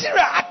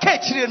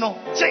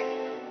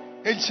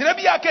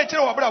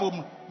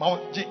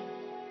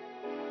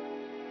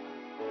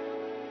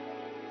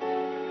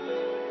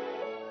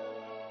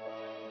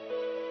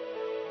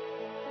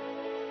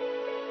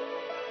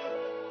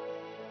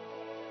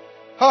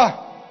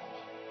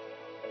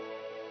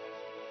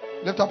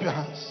 Lift up your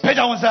hands.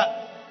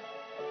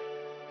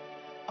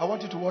 I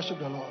want you to worship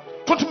the Lord.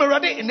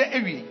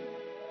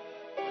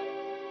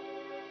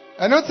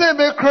 And don't say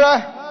me cry.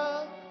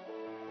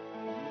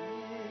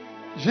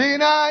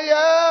 Gina,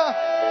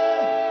 yeah.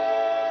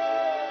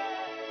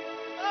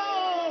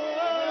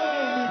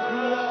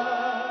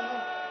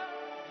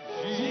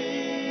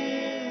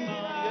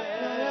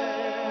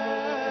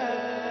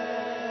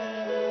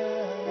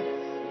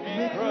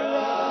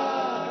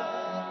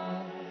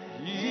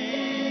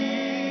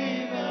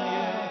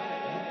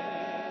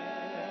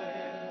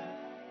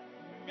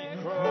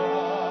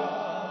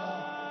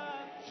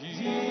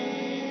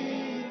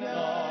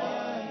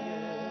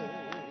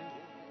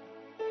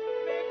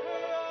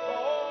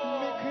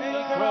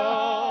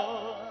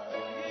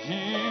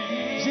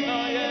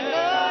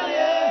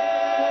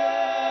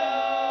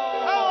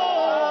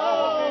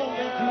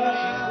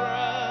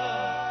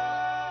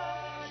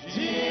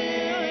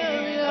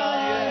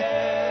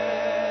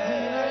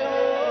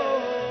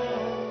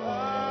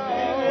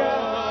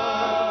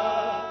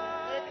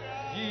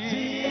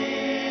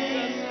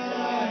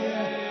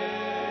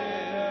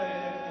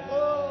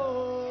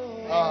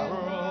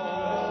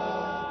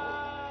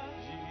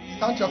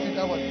 Stand your feet,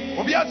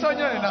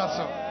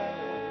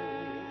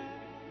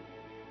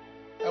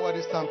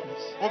 everybody stand,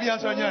 please.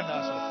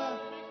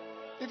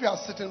 If you are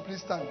sitting,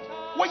 please stand.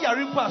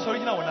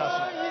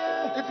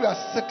 If you are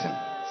sitting,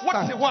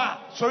 stand.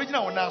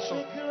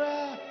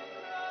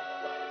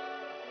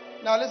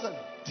 Now listen.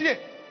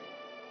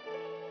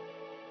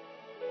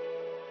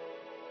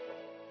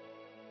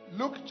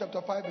 Luke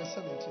chapter 5 verse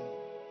 17.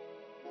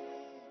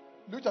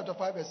 Luke chapter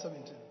 5 verse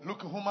 17.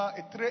 Luke huma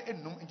etre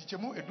enum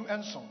ntichemu edu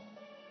enson.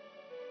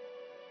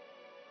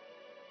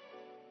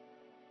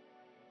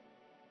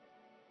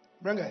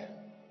 Bring it.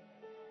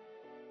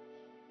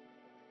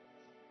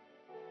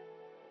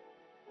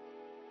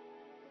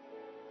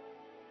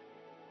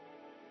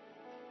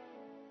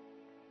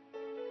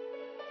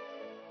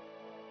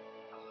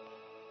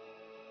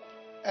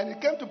 And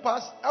it came to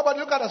pass. Everybody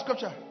look at the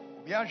scripture.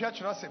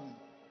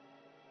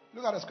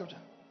 Look at the scripture.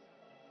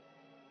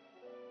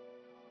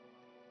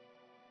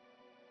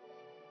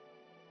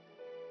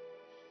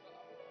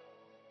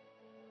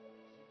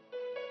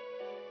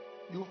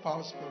 You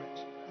foul spirit,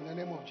 in the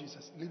name of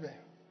Jesus, leave her.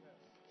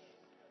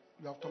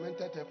 You have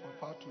tormented her for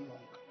far too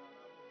long.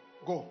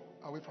 Go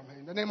away from her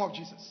in the name of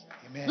Jesus.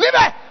 Amen. Leave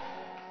her.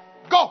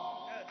 Go.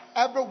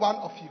 Every one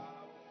of you.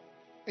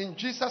 In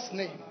Jesus'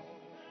 name.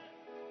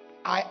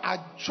 I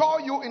adjure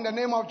you in the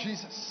name of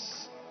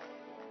Jesus.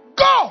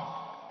 Go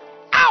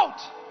out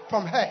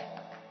from her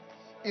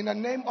in the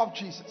name of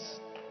Jesus.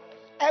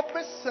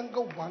 Every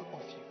single one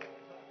of you.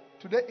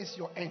 Today is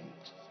your end.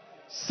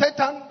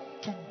 Satan,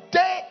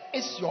 today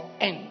is your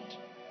end.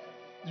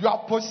 You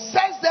are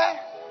possessed there.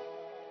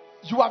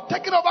 You have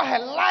taken over her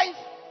life,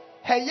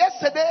 her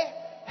yesterday,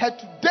 her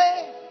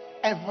today,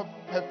 and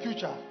her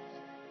future.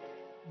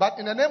 But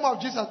in the name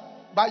of Jesus,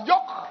 by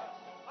yoke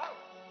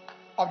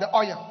of the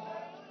oil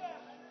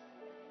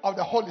of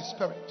the Holy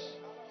Spirit,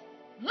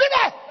 leave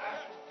her!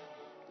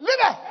 Leave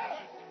her!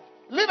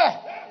 Leave her!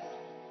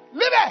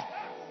 Leave her!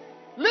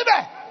 Leave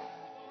her!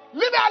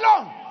 Leave her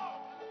alone!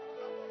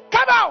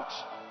 Come out!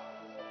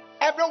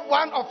 every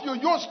one of you,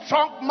 you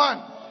strong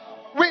man,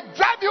 we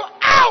drive you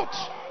out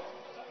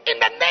in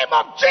the name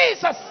of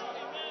Jesus.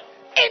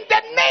 In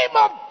the name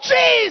of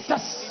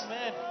Jesus.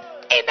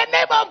 In the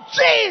name of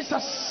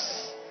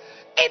Jesus.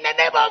 In the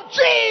name of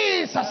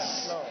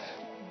Jesus.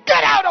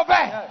 Get out of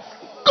there.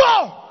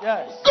 Go.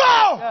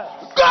 Go.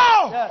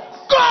 Go.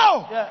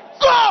 Go.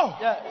 Go.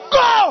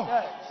 Go.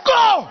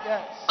 Go.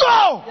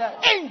 Go.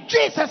 In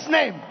Jesus'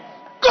 name.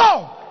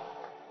 Go.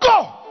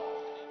 Go.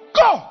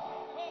 Go.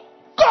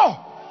 Go.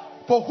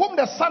 For whom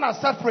the Son has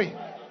set free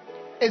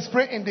is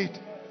free indeed.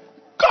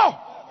 Go.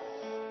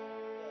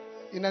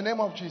 In the name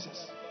of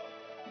Jesus.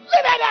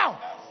 Leave it now.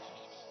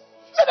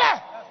 Leave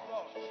it.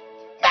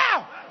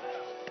 Now.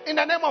 In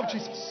the name of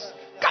Jesus.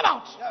 Come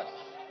out.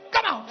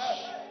 Come out.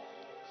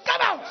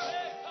 Come out.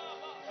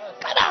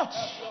 Come out.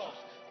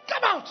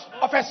 Come out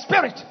of her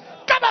spirit.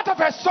 Come out of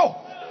her soul.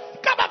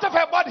 Come out of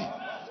her body.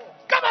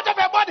 Come out of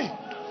her body.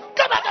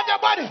 Come out of your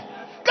body.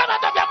 Come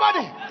out of your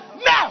body.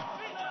 Now.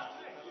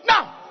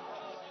 Now.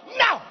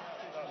 Now.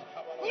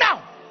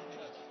 Now.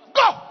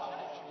 Go.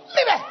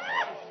 Leave it.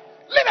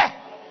 Leave it.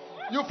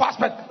 You fast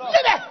man.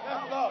 Leave it.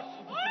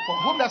 For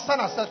whom the Son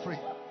has set free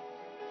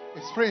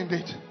is free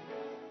indeed.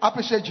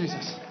 Appreciate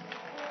Jesus.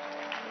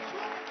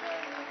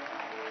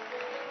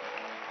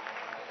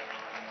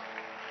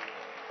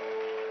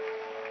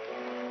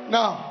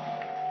 Now,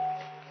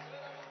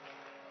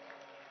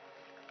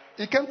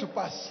 it came to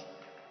pass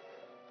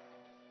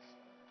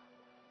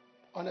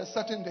on a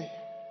certain day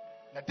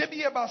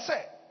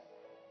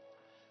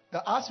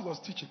that as he was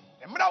teaching,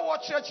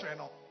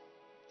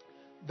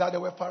 that there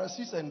were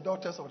Pharisees and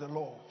daughters of the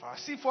law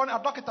sitting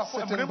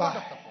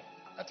by,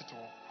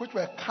 which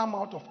were come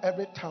out of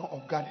every town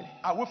of Galilee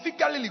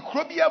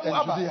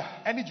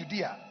and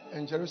Judea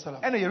and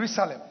Jerusalem.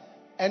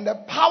 And the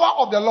power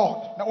of the Lord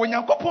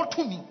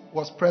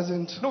was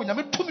present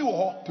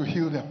to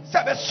heal them.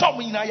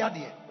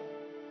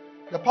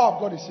 The power of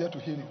God is here to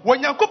heal you.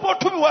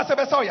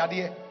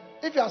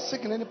 If you are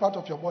sick in any part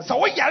of your body,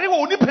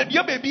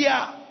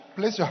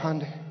 place your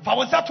hand there.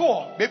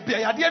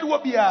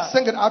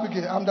 Sing it,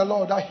 Abigail. I'm the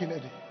Lord that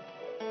healed thee.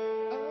 I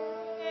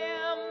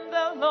am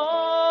the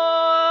Lord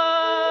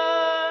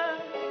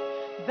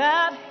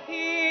that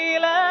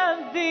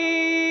healeth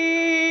thee.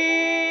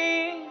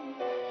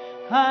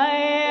 I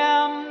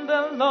am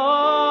the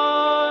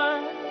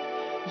Lord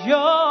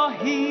your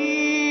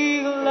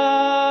healer.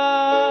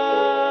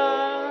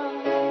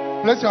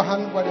 Place your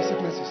hand where the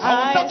sickness is.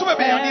 I send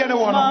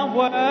my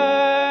word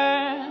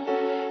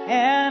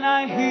and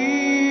I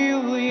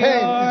heal your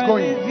pain is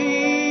going.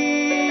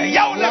 disease.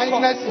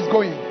 Blindness is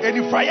going.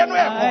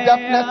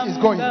 Deafness is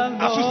going.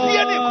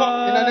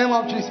 In the name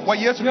of Jesus.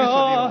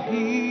 Your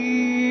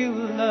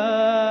healer.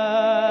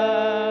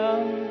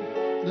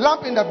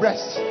 Lump in the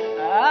breast.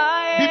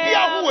 I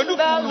am the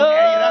Lord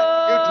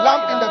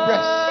Lump in the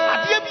breast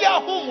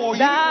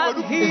that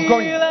is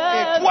going.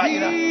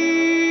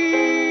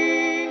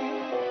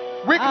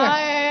 Weakness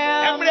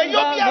in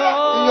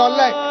your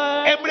leg,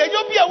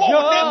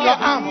 in your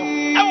arm,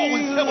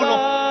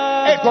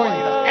 is going.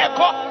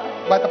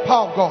 By the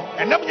power of God.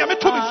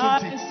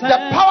 The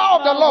power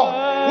of the Lord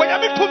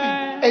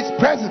is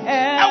present to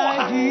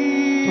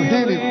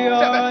heal you.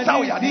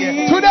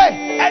 Today,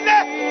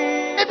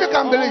 if you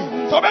can believe,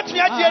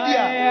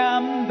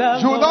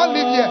 you will not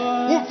live here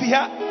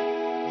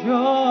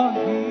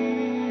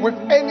with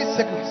any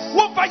sickness.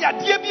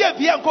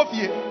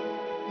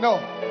 No.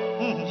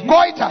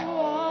 Goiter.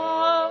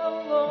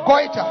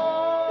 Goiter.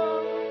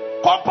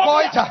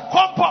 Goiter.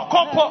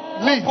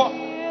 Leave.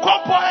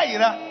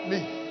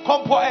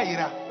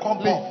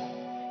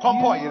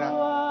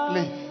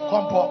 Leave.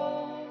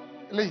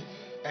 Leave.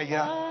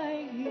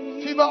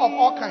 Fever of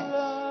all kinds.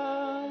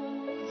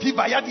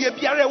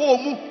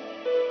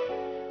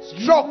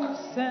 Stroke.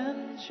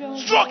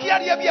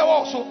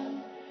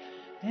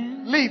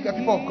 Leave the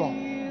people of God.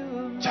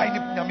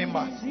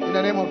 In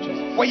the name of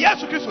Jesus.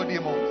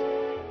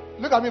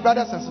 Look at me,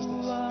 brothers and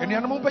sisters.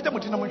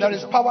 There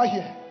is power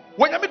here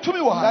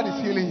that is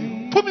healing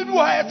you.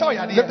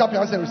 Lift up your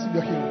hands and receive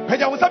your healing.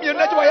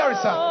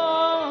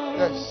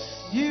 Yes.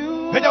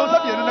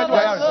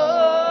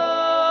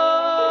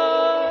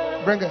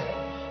 Bring it.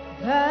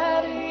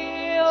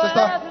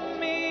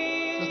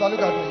 Sister,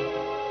 look at me.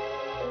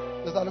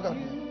 Sister, look at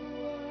me.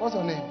 What's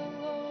your name?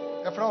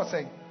 Your friend was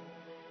saying.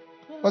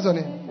 What's your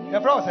name?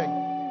 Your friend was saying.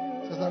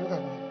 Sister, look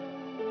at me.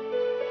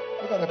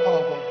 Look at the power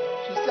of God.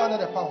 She's still under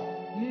the power.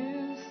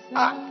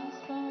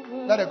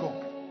 Let her go.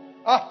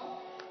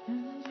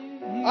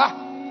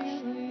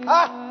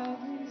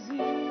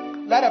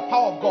 Let the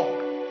power of God.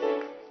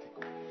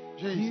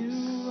 Jesus.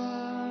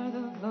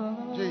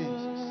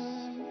 Jesus.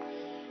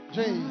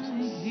 Jesus.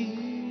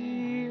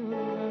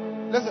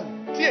 Listen.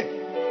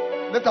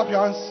 Lift up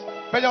your hands.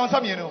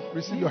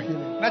 Receive your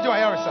healing.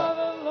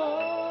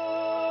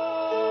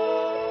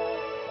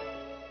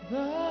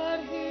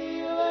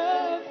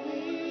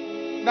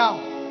 Now,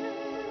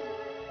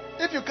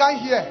 if you can't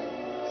hear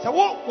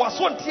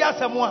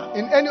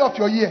in any of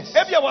your ears,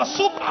 step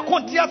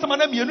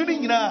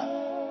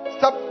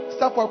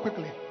forward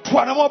quickly.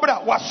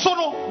 Tuanamobra was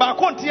sono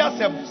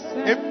bacontiasem.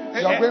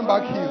 You are going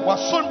back here. Was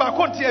son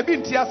bacontia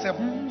bintiasem.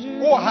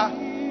 Oha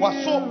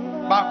was so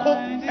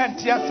bacon and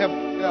tiasem.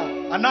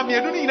 Yeah. And I'm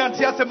doing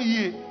antiasem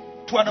ye.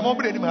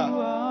 Tuanamobra him. I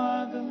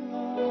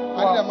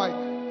need a mic.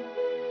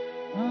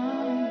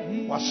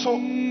 Was so.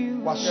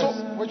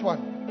 Which one?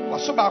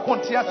 Was so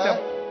bacontiasem.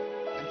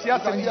 And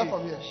tiasem here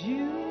from here.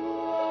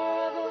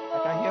 I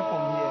can hear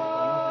from here.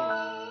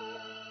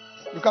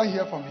 You can't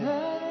hear from here.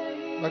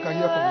 I can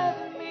hear from here.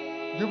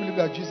 Do you believe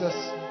that Jesus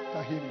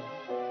can heal you?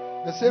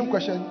 The same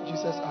question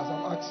Jesus asked,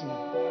 I'm asking you.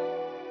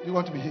 Do you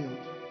want to be healed?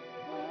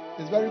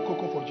 It's very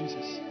cocoa for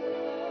Jesus.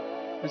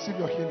 Receive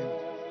your healing.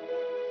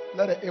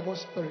 Let the evil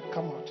spirit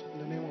come out in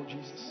the name of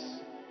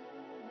Jesus.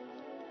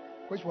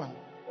 Which one?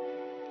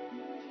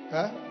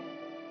 Huh?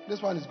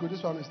 This one is good.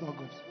 This one is not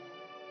good.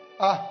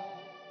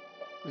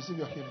 Receive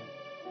your healing.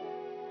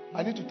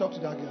 I need to talk to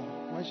that girl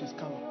when she's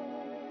coming.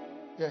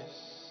 Yes.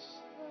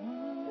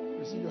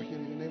 Receive your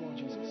healing in the name of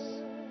Jesus.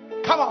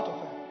 Come out of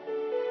her.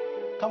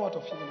 Come out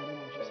of here in the name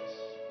of Jesus.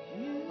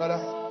 Brother.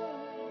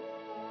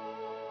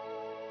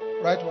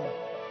 Right one.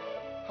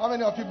 How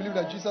many of you believe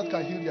that Jesus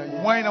can heal your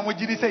ear?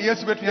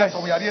 Yes.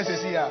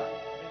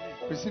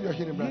 Receive your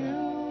healing, brother.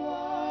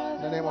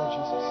 In the name of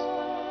Jesus.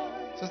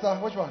 Sister,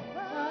 which one?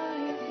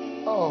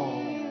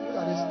 Oh, look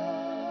at this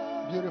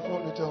beautiful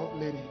little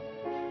lady.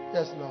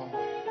 Yes, Lord.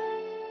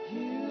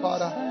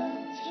 Father,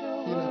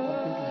 heal her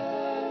completely.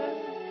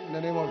 In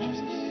the name of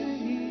Jesus.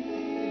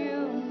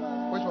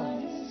 Which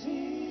one?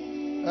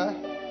 Huh?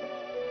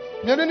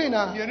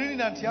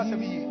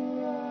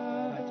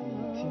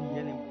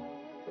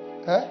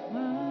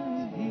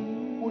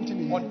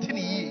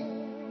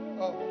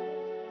 Oh.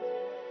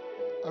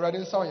 Already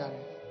in Sawyari.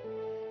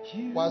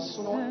 Was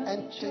so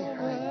empty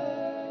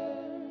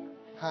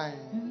high.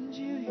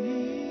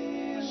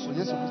 So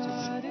yes,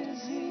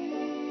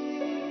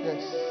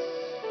 yes.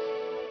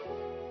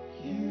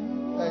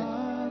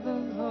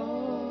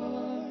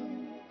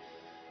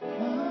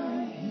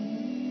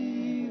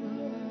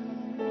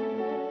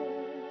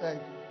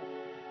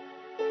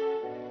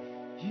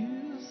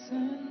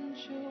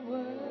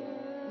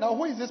 Now,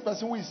 who is this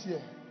person who is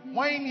here?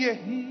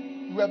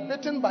 You were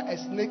bitten by a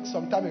snake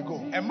some time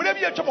ago. And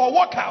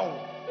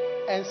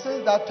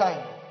since that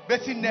time,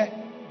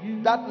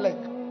 that leg,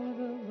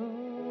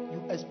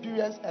 you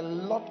experienced a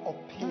lot of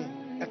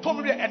pain. That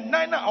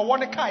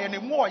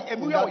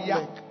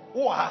leg.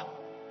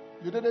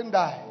 You didn't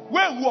die.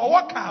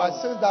 But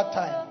since that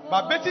time, a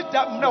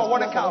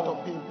lot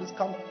of pain. Please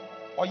come.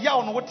 Yes.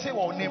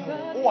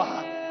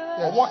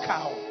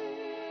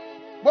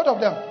 Both of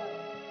them.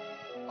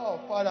 Oh,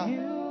 Father,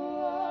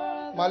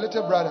 my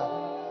little brother,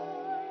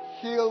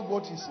 heal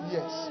both his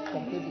ears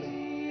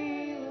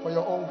completely for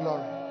your own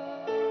glory.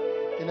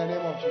 In the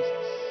name of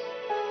Jesus.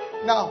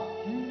 Now,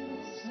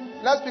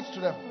 let's speak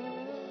to them.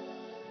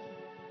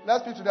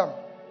 Let's speak to them.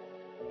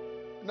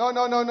 No.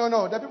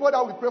 The people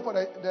that will pray for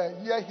the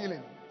ear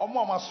healing.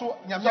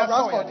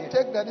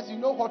 Take that. You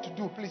know what to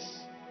do,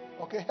 please.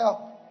 Okay, help.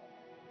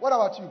 What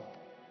about you?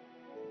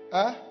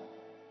 Huh?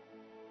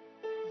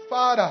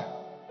 Father,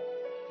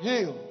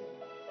 heal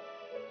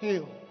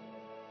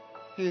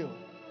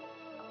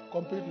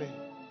completely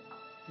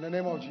in the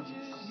name of Jesus.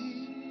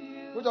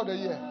 Which of the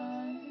year?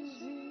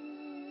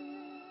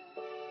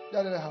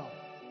 That didn't help.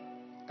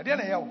 I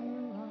didn't help.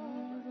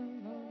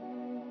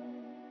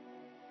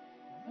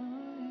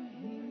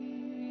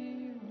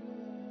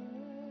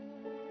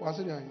 What's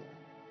it doing?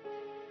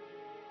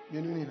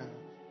 You need it.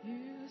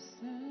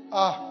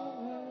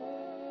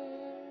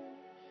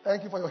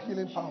 Thank you for your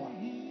healing power.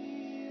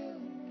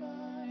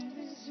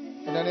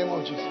 In the name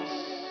of Jesus.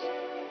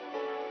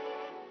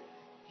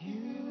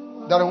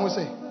 That I won't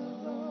say.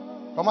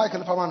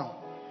 Michael Famano.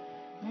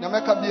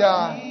 Nameka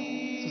Bia.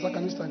 Sister,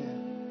 can you stand here?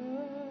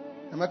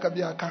 Nameka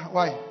Bia.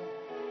 Why?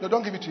 No,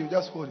 don't give it to you.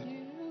 Just hold it.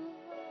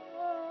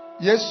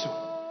 Yes.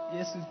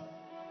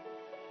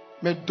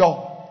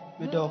 Medo.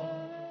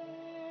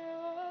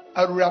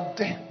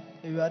 Arade.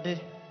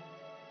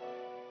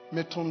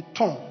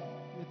 Metonton.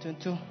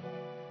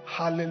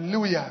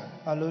 Hallelujah.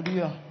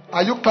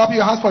 Are you clapping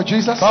your hands for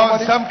Jesus?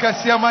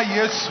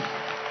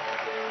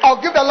 I'll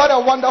give the Lord a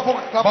wonderful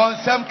clap.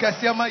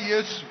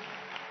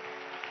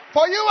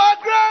 For you are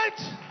great.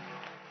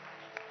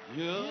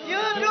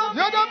 You do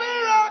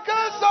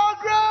miracles so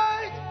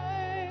great.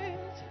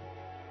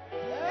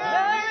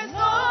 There is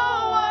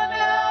no one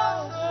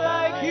else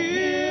like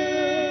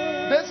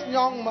you. This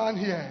young man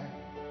here,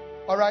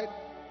 all right?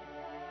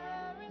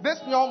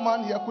 This young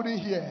man here couldn't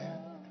hear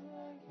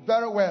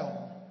very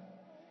well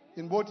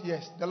in both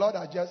ears. The Lord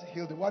has just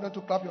healed him. Why don't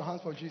you clap your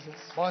hands for Jesus?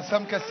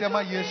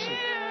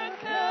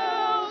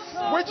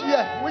 Which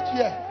year?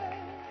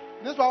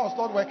 This one was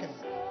not working.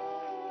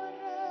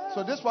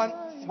 So this one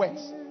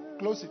works.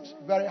 Close it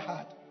very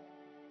hard.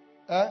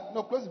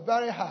 No, close it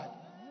very hard.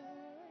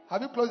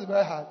 Have you closed it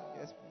very hard?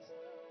 Yes, please.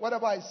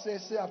 Whatever I say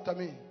after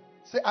me.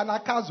 Say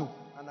anakazo.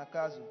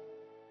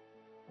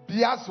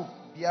 Biazo.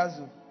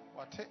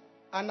 What?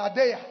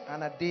 Anadea.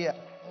 Anadea.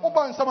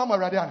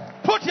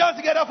 Put your hands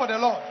together for the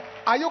Lord.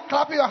 Are you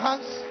clapping your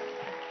hands?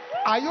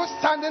 Are you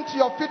standing to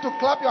your feet to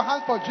clap your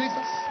hands for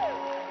Jesus?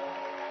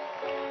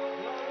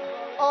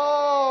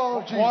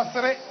 Oh, Jesus.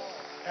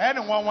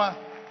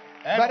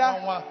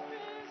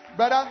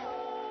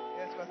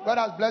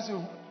 Brother, bless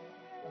you.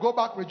 Go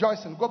back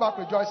rejoicing. Go back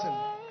rejoicing.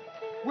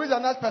 Who is the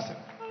next person?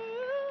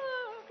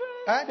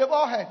 They've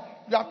all heard.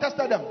 You have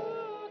tested them.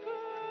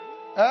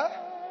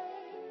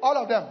 All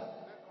of them.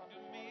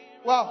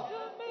 Wow.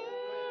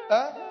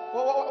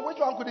 Which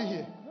one couldn't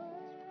hear?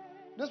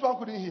 This one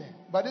couldn't hear,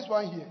 but this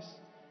one hears.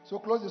 So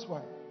close this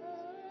one.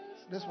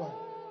 This one.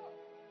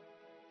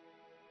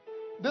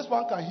 This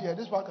one can hear.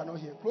 This one cannot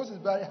hear. Close is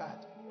very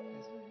hard.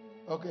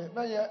 Okay.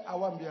 I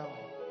want to be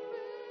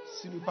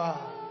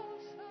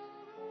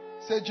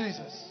say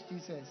Jesus.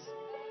 Jesus.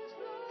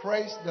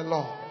 Praise the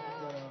Lord.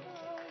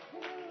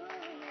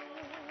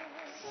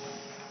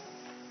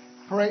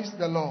 Praise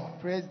the Lord.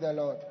 Praise the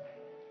Lord.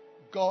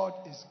 God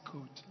is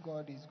good.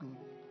 God is good.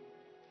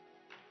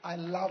 I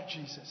love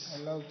Jesus. I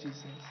love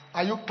Jesus.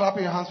 Are you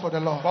clapping your hands for the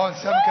Lord?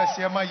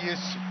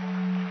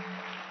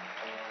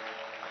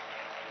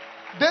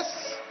 This,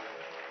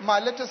 my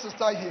little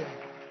sister here.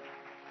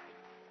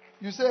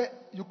 You say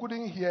you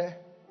couldn't hear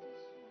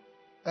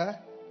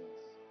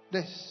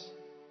this.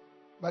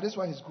 But this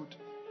one is good.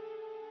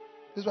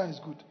 This one is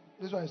good.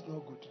 This one is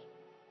not good.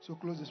 So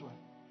close this one.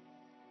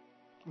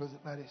 Close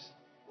it like this.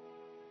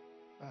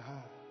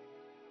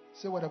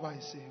 Say whatever I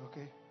say,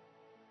 okay?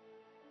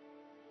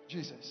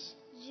 Jesus.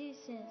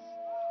 Jesus.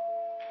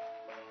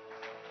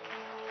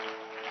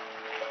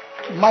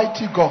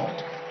 Mighty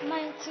God.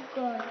 Mighty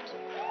God.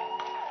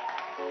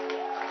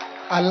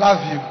 I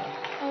love you.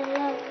 I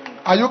love you.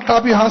 Are you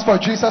clapping your hands for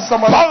Jesus?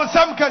 Somebody.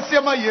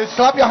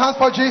 Clap your hands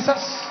for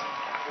Jesus.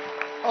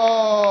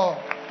 Oh,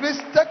 please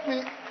take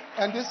me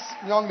and this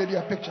young lady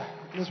a picture.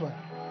 This one.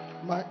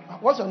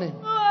 What's your name?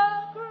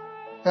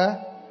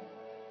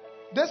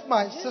 This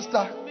my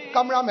sister,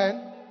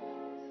 cameraman.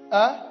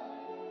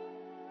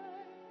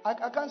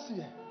 I can't see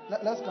her.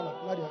 Let's come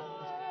up, Nadia.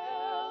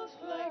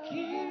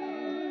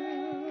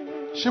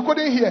 She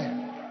couldn't hear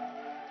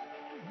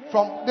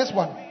from this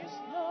one,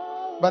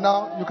 but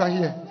now you can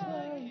hear.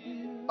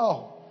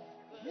 Oh,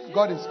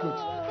 God is good.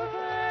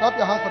 Clap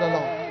your hands for the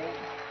Lord.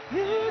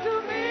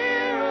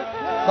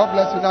 God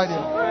bless you, Nadia.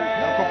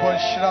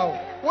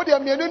 What do you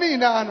mean?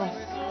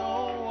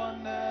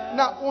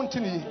 Na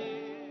untini.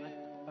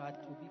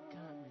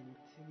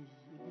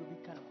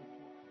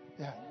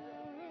 Yeah.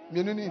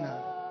 Mienuni na.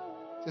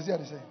 Say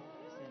the same.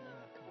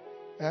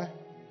 Yeah.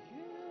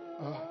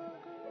 Oh.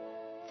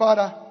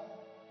 Father,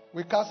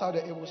 we cast out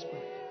the evil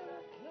spirit.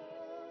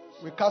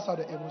 We cast out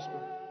the evil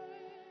spirit.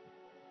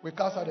 We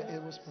cast out the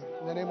evil spirit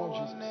in the name of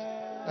Jesus.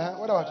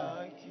 What about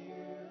you?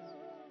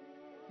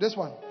 This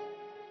one.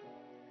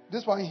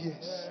 This one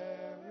hears,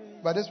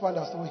 but this one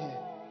does not hear.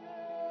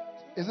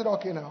 Is it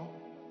okay now?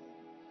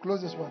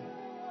 Close this one.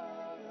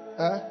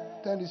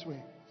 Turn this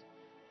way.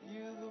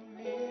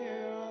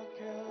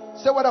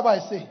 Say whatever I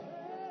say.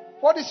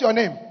 What is your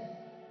name?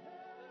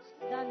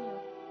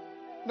 Daniel.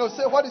 No,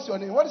 say what is your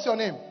name? What is your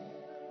name?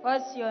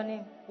 What's your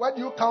name? Where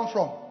do you come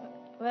from?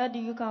 Where do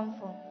you come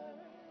from?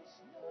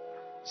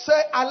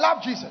 Say, I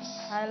love Jesus.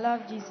 I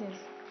love Jesus.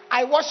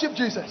 I worship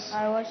Jesus.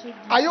 I worship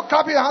Jesus. Are you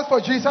clapping your hands for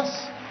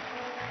Jesus?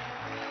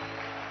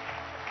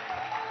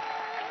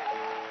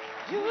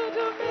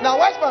 Now,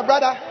 where's my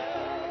brother?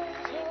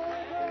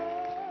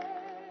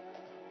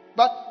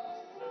 But,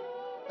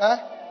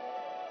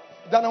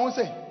 then I won't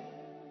say.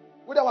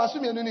 What do I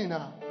assume you're doing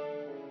now?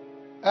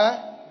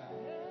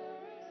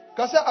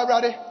 Because I'm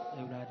ready.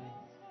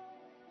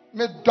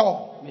 Me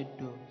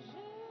do.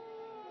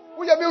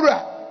 Who you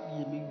mirror?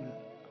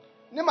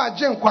 Ni ma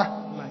jenkwa.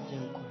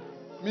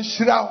 Me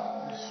shirao.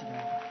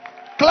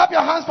 Clap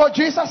your hands for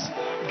Jesus.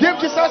 Give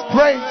Jesus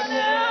praise.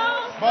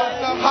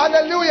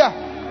 Hallelujah.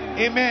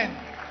 Amen.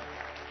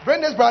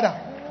 Bring this brother.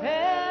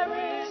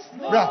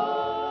 Brother.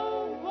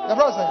 Your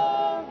brother say.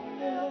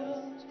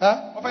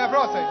 What your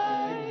brother say?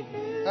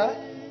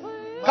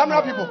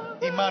 Camera people.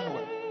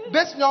 Emmanuel.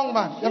 This young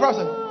man. Your brother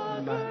say.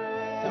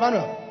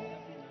 Emmanuel.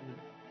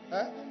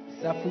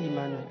 Safu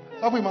Emmanuel.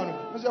 Safu Emmanuel.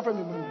 What's your friend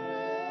Emmanuel?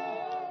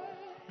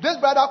 This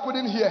brother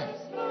couldn't hear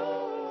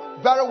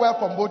very well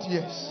from both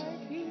ears,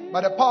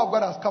 but the power of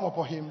God has come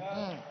upon him,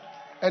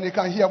 and he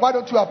can hear. Why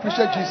don't you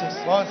appreciate Jesus?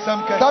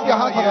 Clap your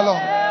hands for the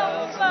Lord.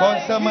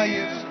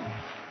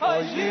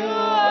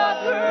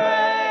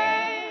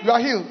 You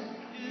are healed.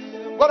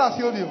 God has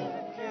healed you.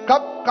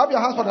 Clap your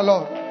hands for the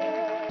Lord.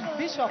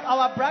 Bishop,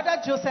 our brother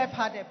Joseph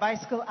had a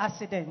bicycle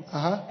accident,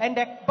 and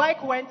the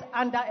bike went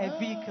under a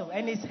vehicle,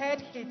 and his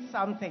head hit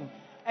something.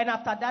 And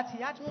after that,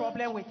 he had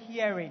problem with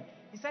hearing.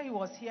 He said he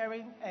was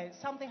hearing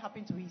something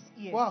happened to his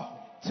ear. Wow.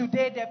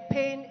 Today, the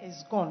pain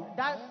is gone.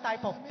 That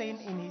type of pain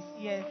in his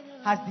ear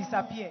has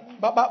disappeared.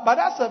 But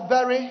that's a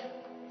very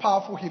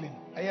powerful healing.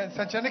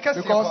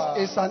 Because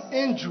it's an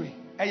injury.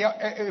 You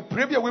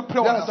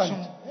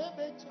understand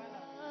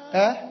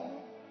it?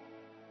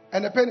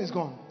 And the pain is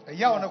gone.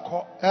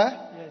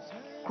 Yes.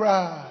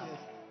 Cry.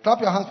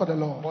 Clap your hands for the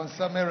Lord.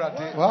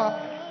 Wow.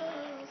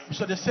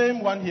 So the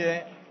same one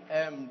here,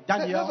 Daniel.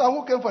 That's one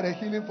who came for the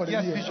healing for the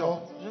ear.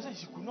 Bishop.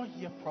 She could not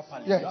hear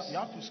properly. Yes. You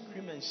have to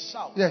scream and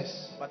shout.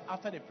 Yes. But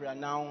after the prayer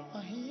now,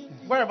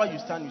 wherever you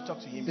stand, you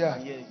talk to him. Yeah.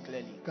 You can hear it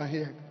clearly. Can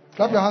hear.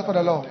 Clap your hands for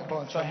the Lord.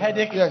 So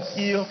headache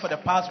healed for the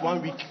past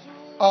 1 week.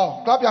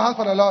 Oh, clap your hands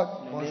for the Lord.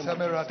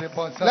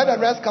 Let the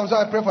rest come so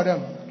I pray for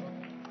them.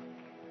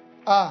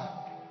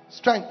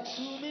 Strength.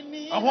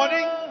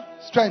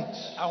 Strength.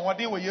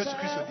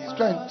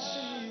 Strength.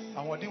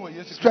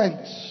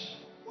 Strength.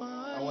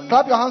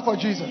 Clap your hands for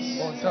Jesus.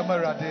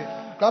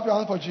 Clap your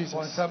hands for Jesus.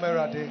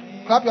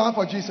 Clap your hands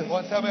for Jesus.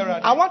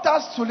 I want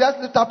us to let's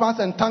lift up hands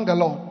and thank the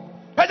Lord.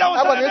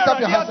 Everybody lift up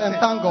your hands and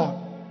thank God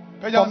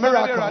for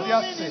miracles.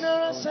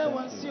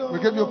 We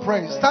give you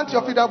praise. Stand to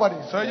your feet,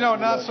 everybody. Stand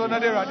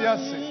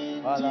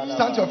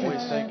to your feet.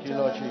 Thank you,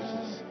 Lord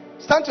Jesus.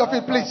 Stand to your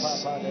feet,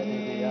 please.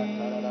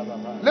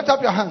 Lift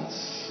up your hands.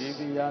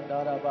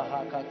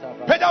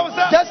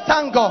 Just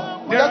thank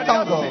God. Just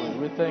thank God.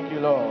 We thank you,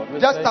 Lord.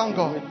 Just thank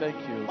God. We thank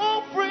you.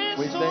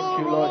 We thank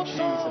you, Lord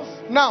Jesus.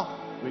 Now,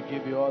 we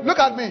give you all. Look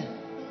at me.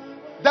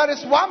 There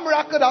is one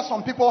miracle that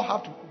some people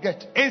have to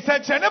get,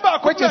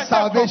 which is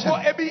salvation.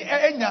 Please,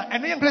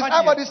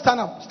 everybody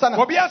stand up. Stand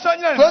up.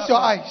 Close your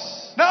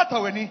eyes.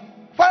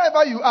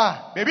 Wherever you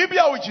are, if you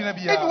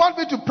want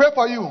me to pray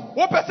for you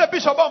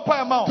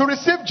to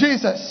receive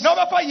Jesus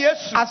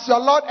as your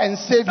Lord and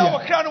Savior,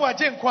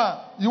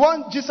 you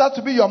want Jesus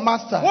to be your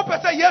master, your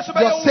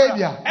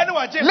Savior,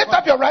 lift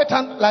up your right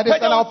hand like this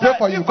and I'll pray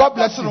for you. God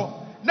bless you.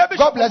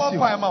 God bless you.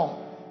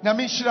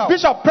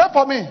 Bishop, pray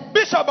for me.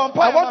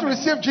 I want to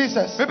receive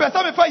Jesus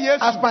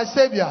as my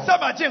Savior.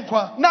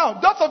 Now,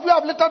 those of you who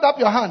have lifted up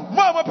your hand, do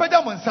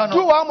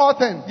one more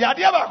thing.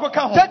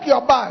 Take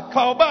your bag.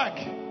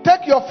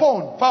 Take your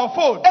phone.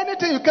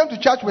 Anything you came to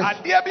church with.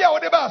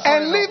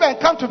 And leave and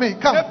come to me.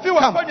 Come.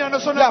 Come.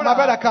 Yeah, my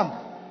brother, come.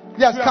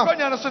 Yes, come. Come.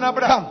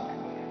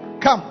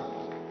 Come. Come.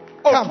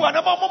 Come.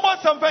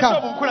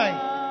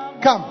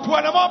 Come.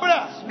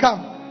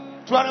 Come.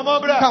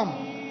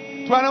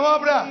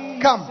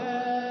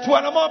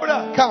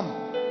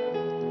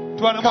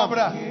 Come.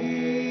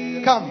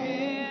 Come.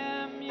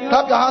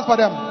 Clap your hands for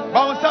them.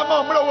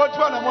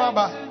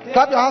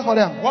 Clap your hands for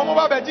them. Clap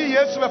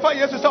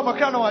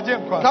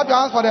your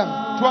hands for them.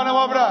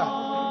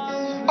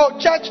 Oh,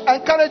 church,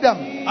 encourage them.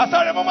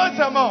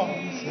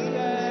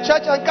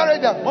 Church,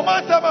 encourage them.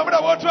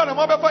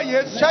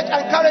 Church,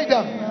 encourage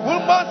them.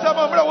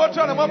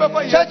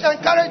 Church,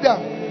 encourage them.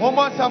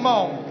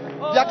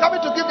 They are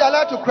coming to give their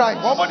life to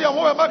Christ.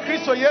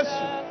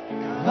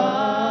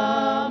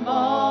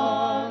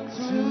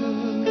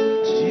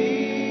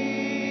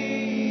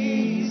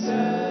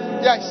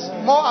 Yes,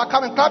 more are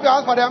coming. Clap your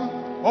hands for them.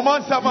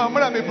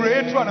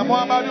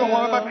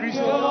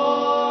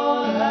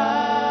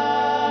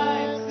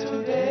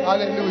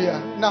 Hallelujah.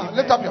 Now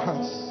lift up your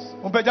hands.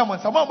 Those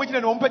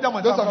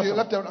of you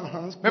lift up your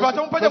hands.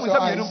 Close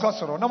your eyes.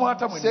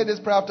 Say this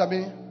prayer after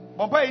me.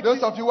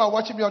 Those of you who are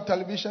watching me on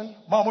television,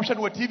 all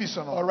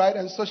right,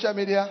 and social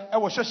media,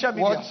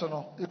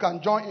 you can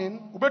join in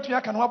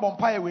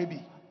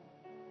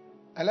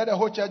and let the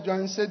whole church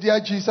join. Say, dear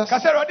Jesus,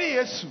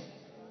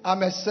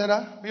 I'm a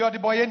sinner.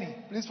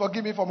 Please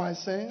forgive me for my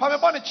sins.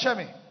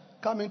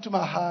 Come into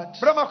my heart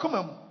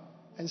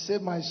and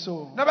save my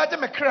soul.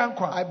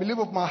 I believe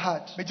with my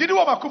heart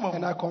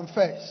and I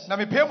confess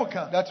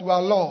that you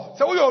are Lord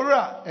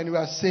and you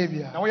are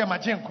Savior.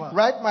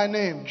 Write my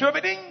name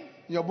in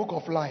your book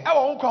of life.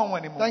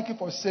 Thank you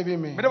for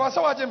saving me.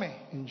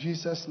 In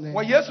Jesus' name.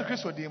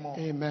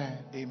 Amen.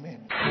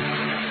 Amen.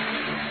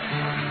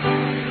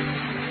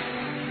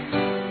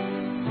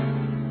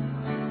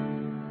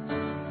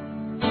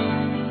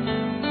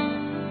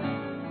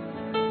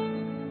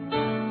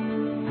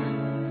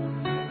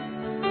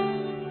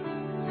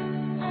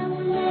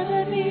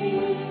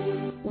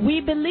 We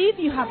believe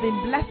you have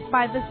been blessed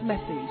by this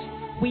message.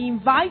 We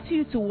invite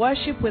you to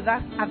worship with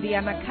us at the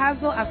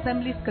Anakazo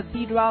Assemblies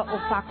Cathedral of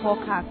Fako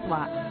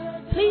Kaswa.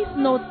 Please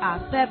note our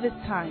service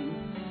times.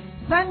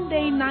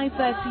 Sunday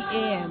 9:30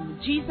 a.m.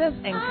 Jesus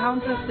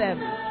Encounter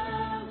Service.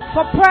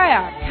 For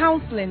prayer,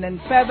 counseling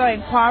and further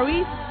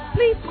inquiries,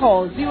 please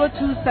call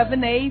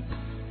 0278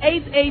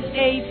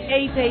 888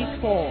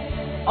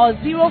 884 or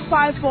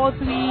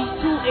 0543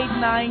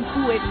 289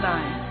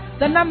 289.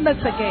 The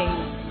numbers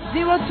again.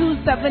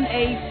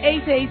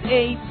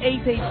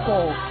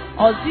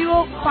 0278-888-884 or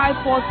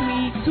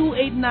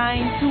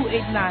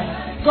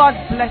 0543-289-289. God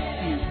bless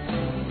you.